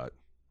 Mr. Robot.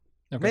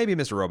 Okay. Maybe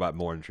Mr. Robot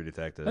more than True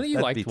Detective. I think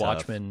you liked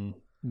Watchmen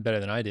better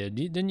than I did.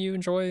 Didn't you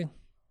enjoy?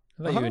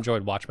 I thought you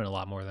enjoyed Watchmen a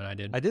lot more than I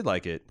did. I did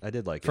like it.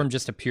 From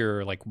just a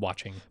pure like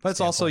watching. But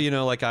it's also,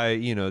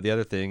 the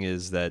other thing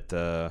is that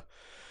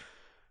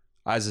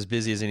I was as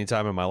busy as any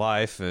time in my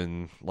life,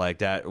 and like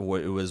that, it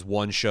was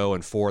one show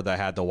and 4 that I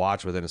had to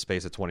watch within a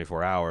space of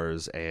 24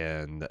 hours.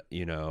 And,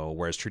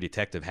 whereas True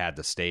Detective had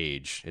the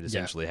stage, it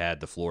essentially had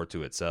the floor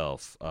to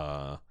itself.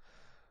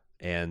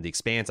 And The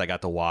Expanse, I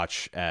got to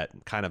watch at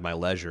kind of my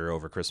leisure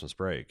over Christmas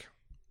break.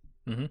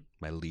 Mm-hmm.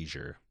 My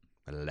leisure.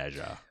 I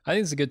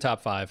think it's a good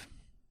top 5.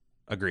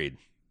 Agreed.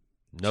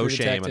 No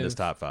shame on this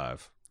top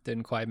 5.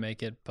 Didn't quite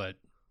make it, but...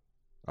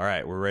 All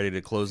right, we're ready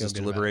to close this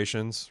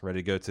deliberations. Ready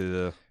to go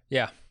to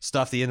the...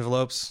 stuff the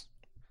envelopes,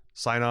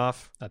 sign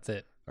off. That's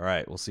it. All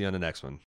right, we'll see you on the next one.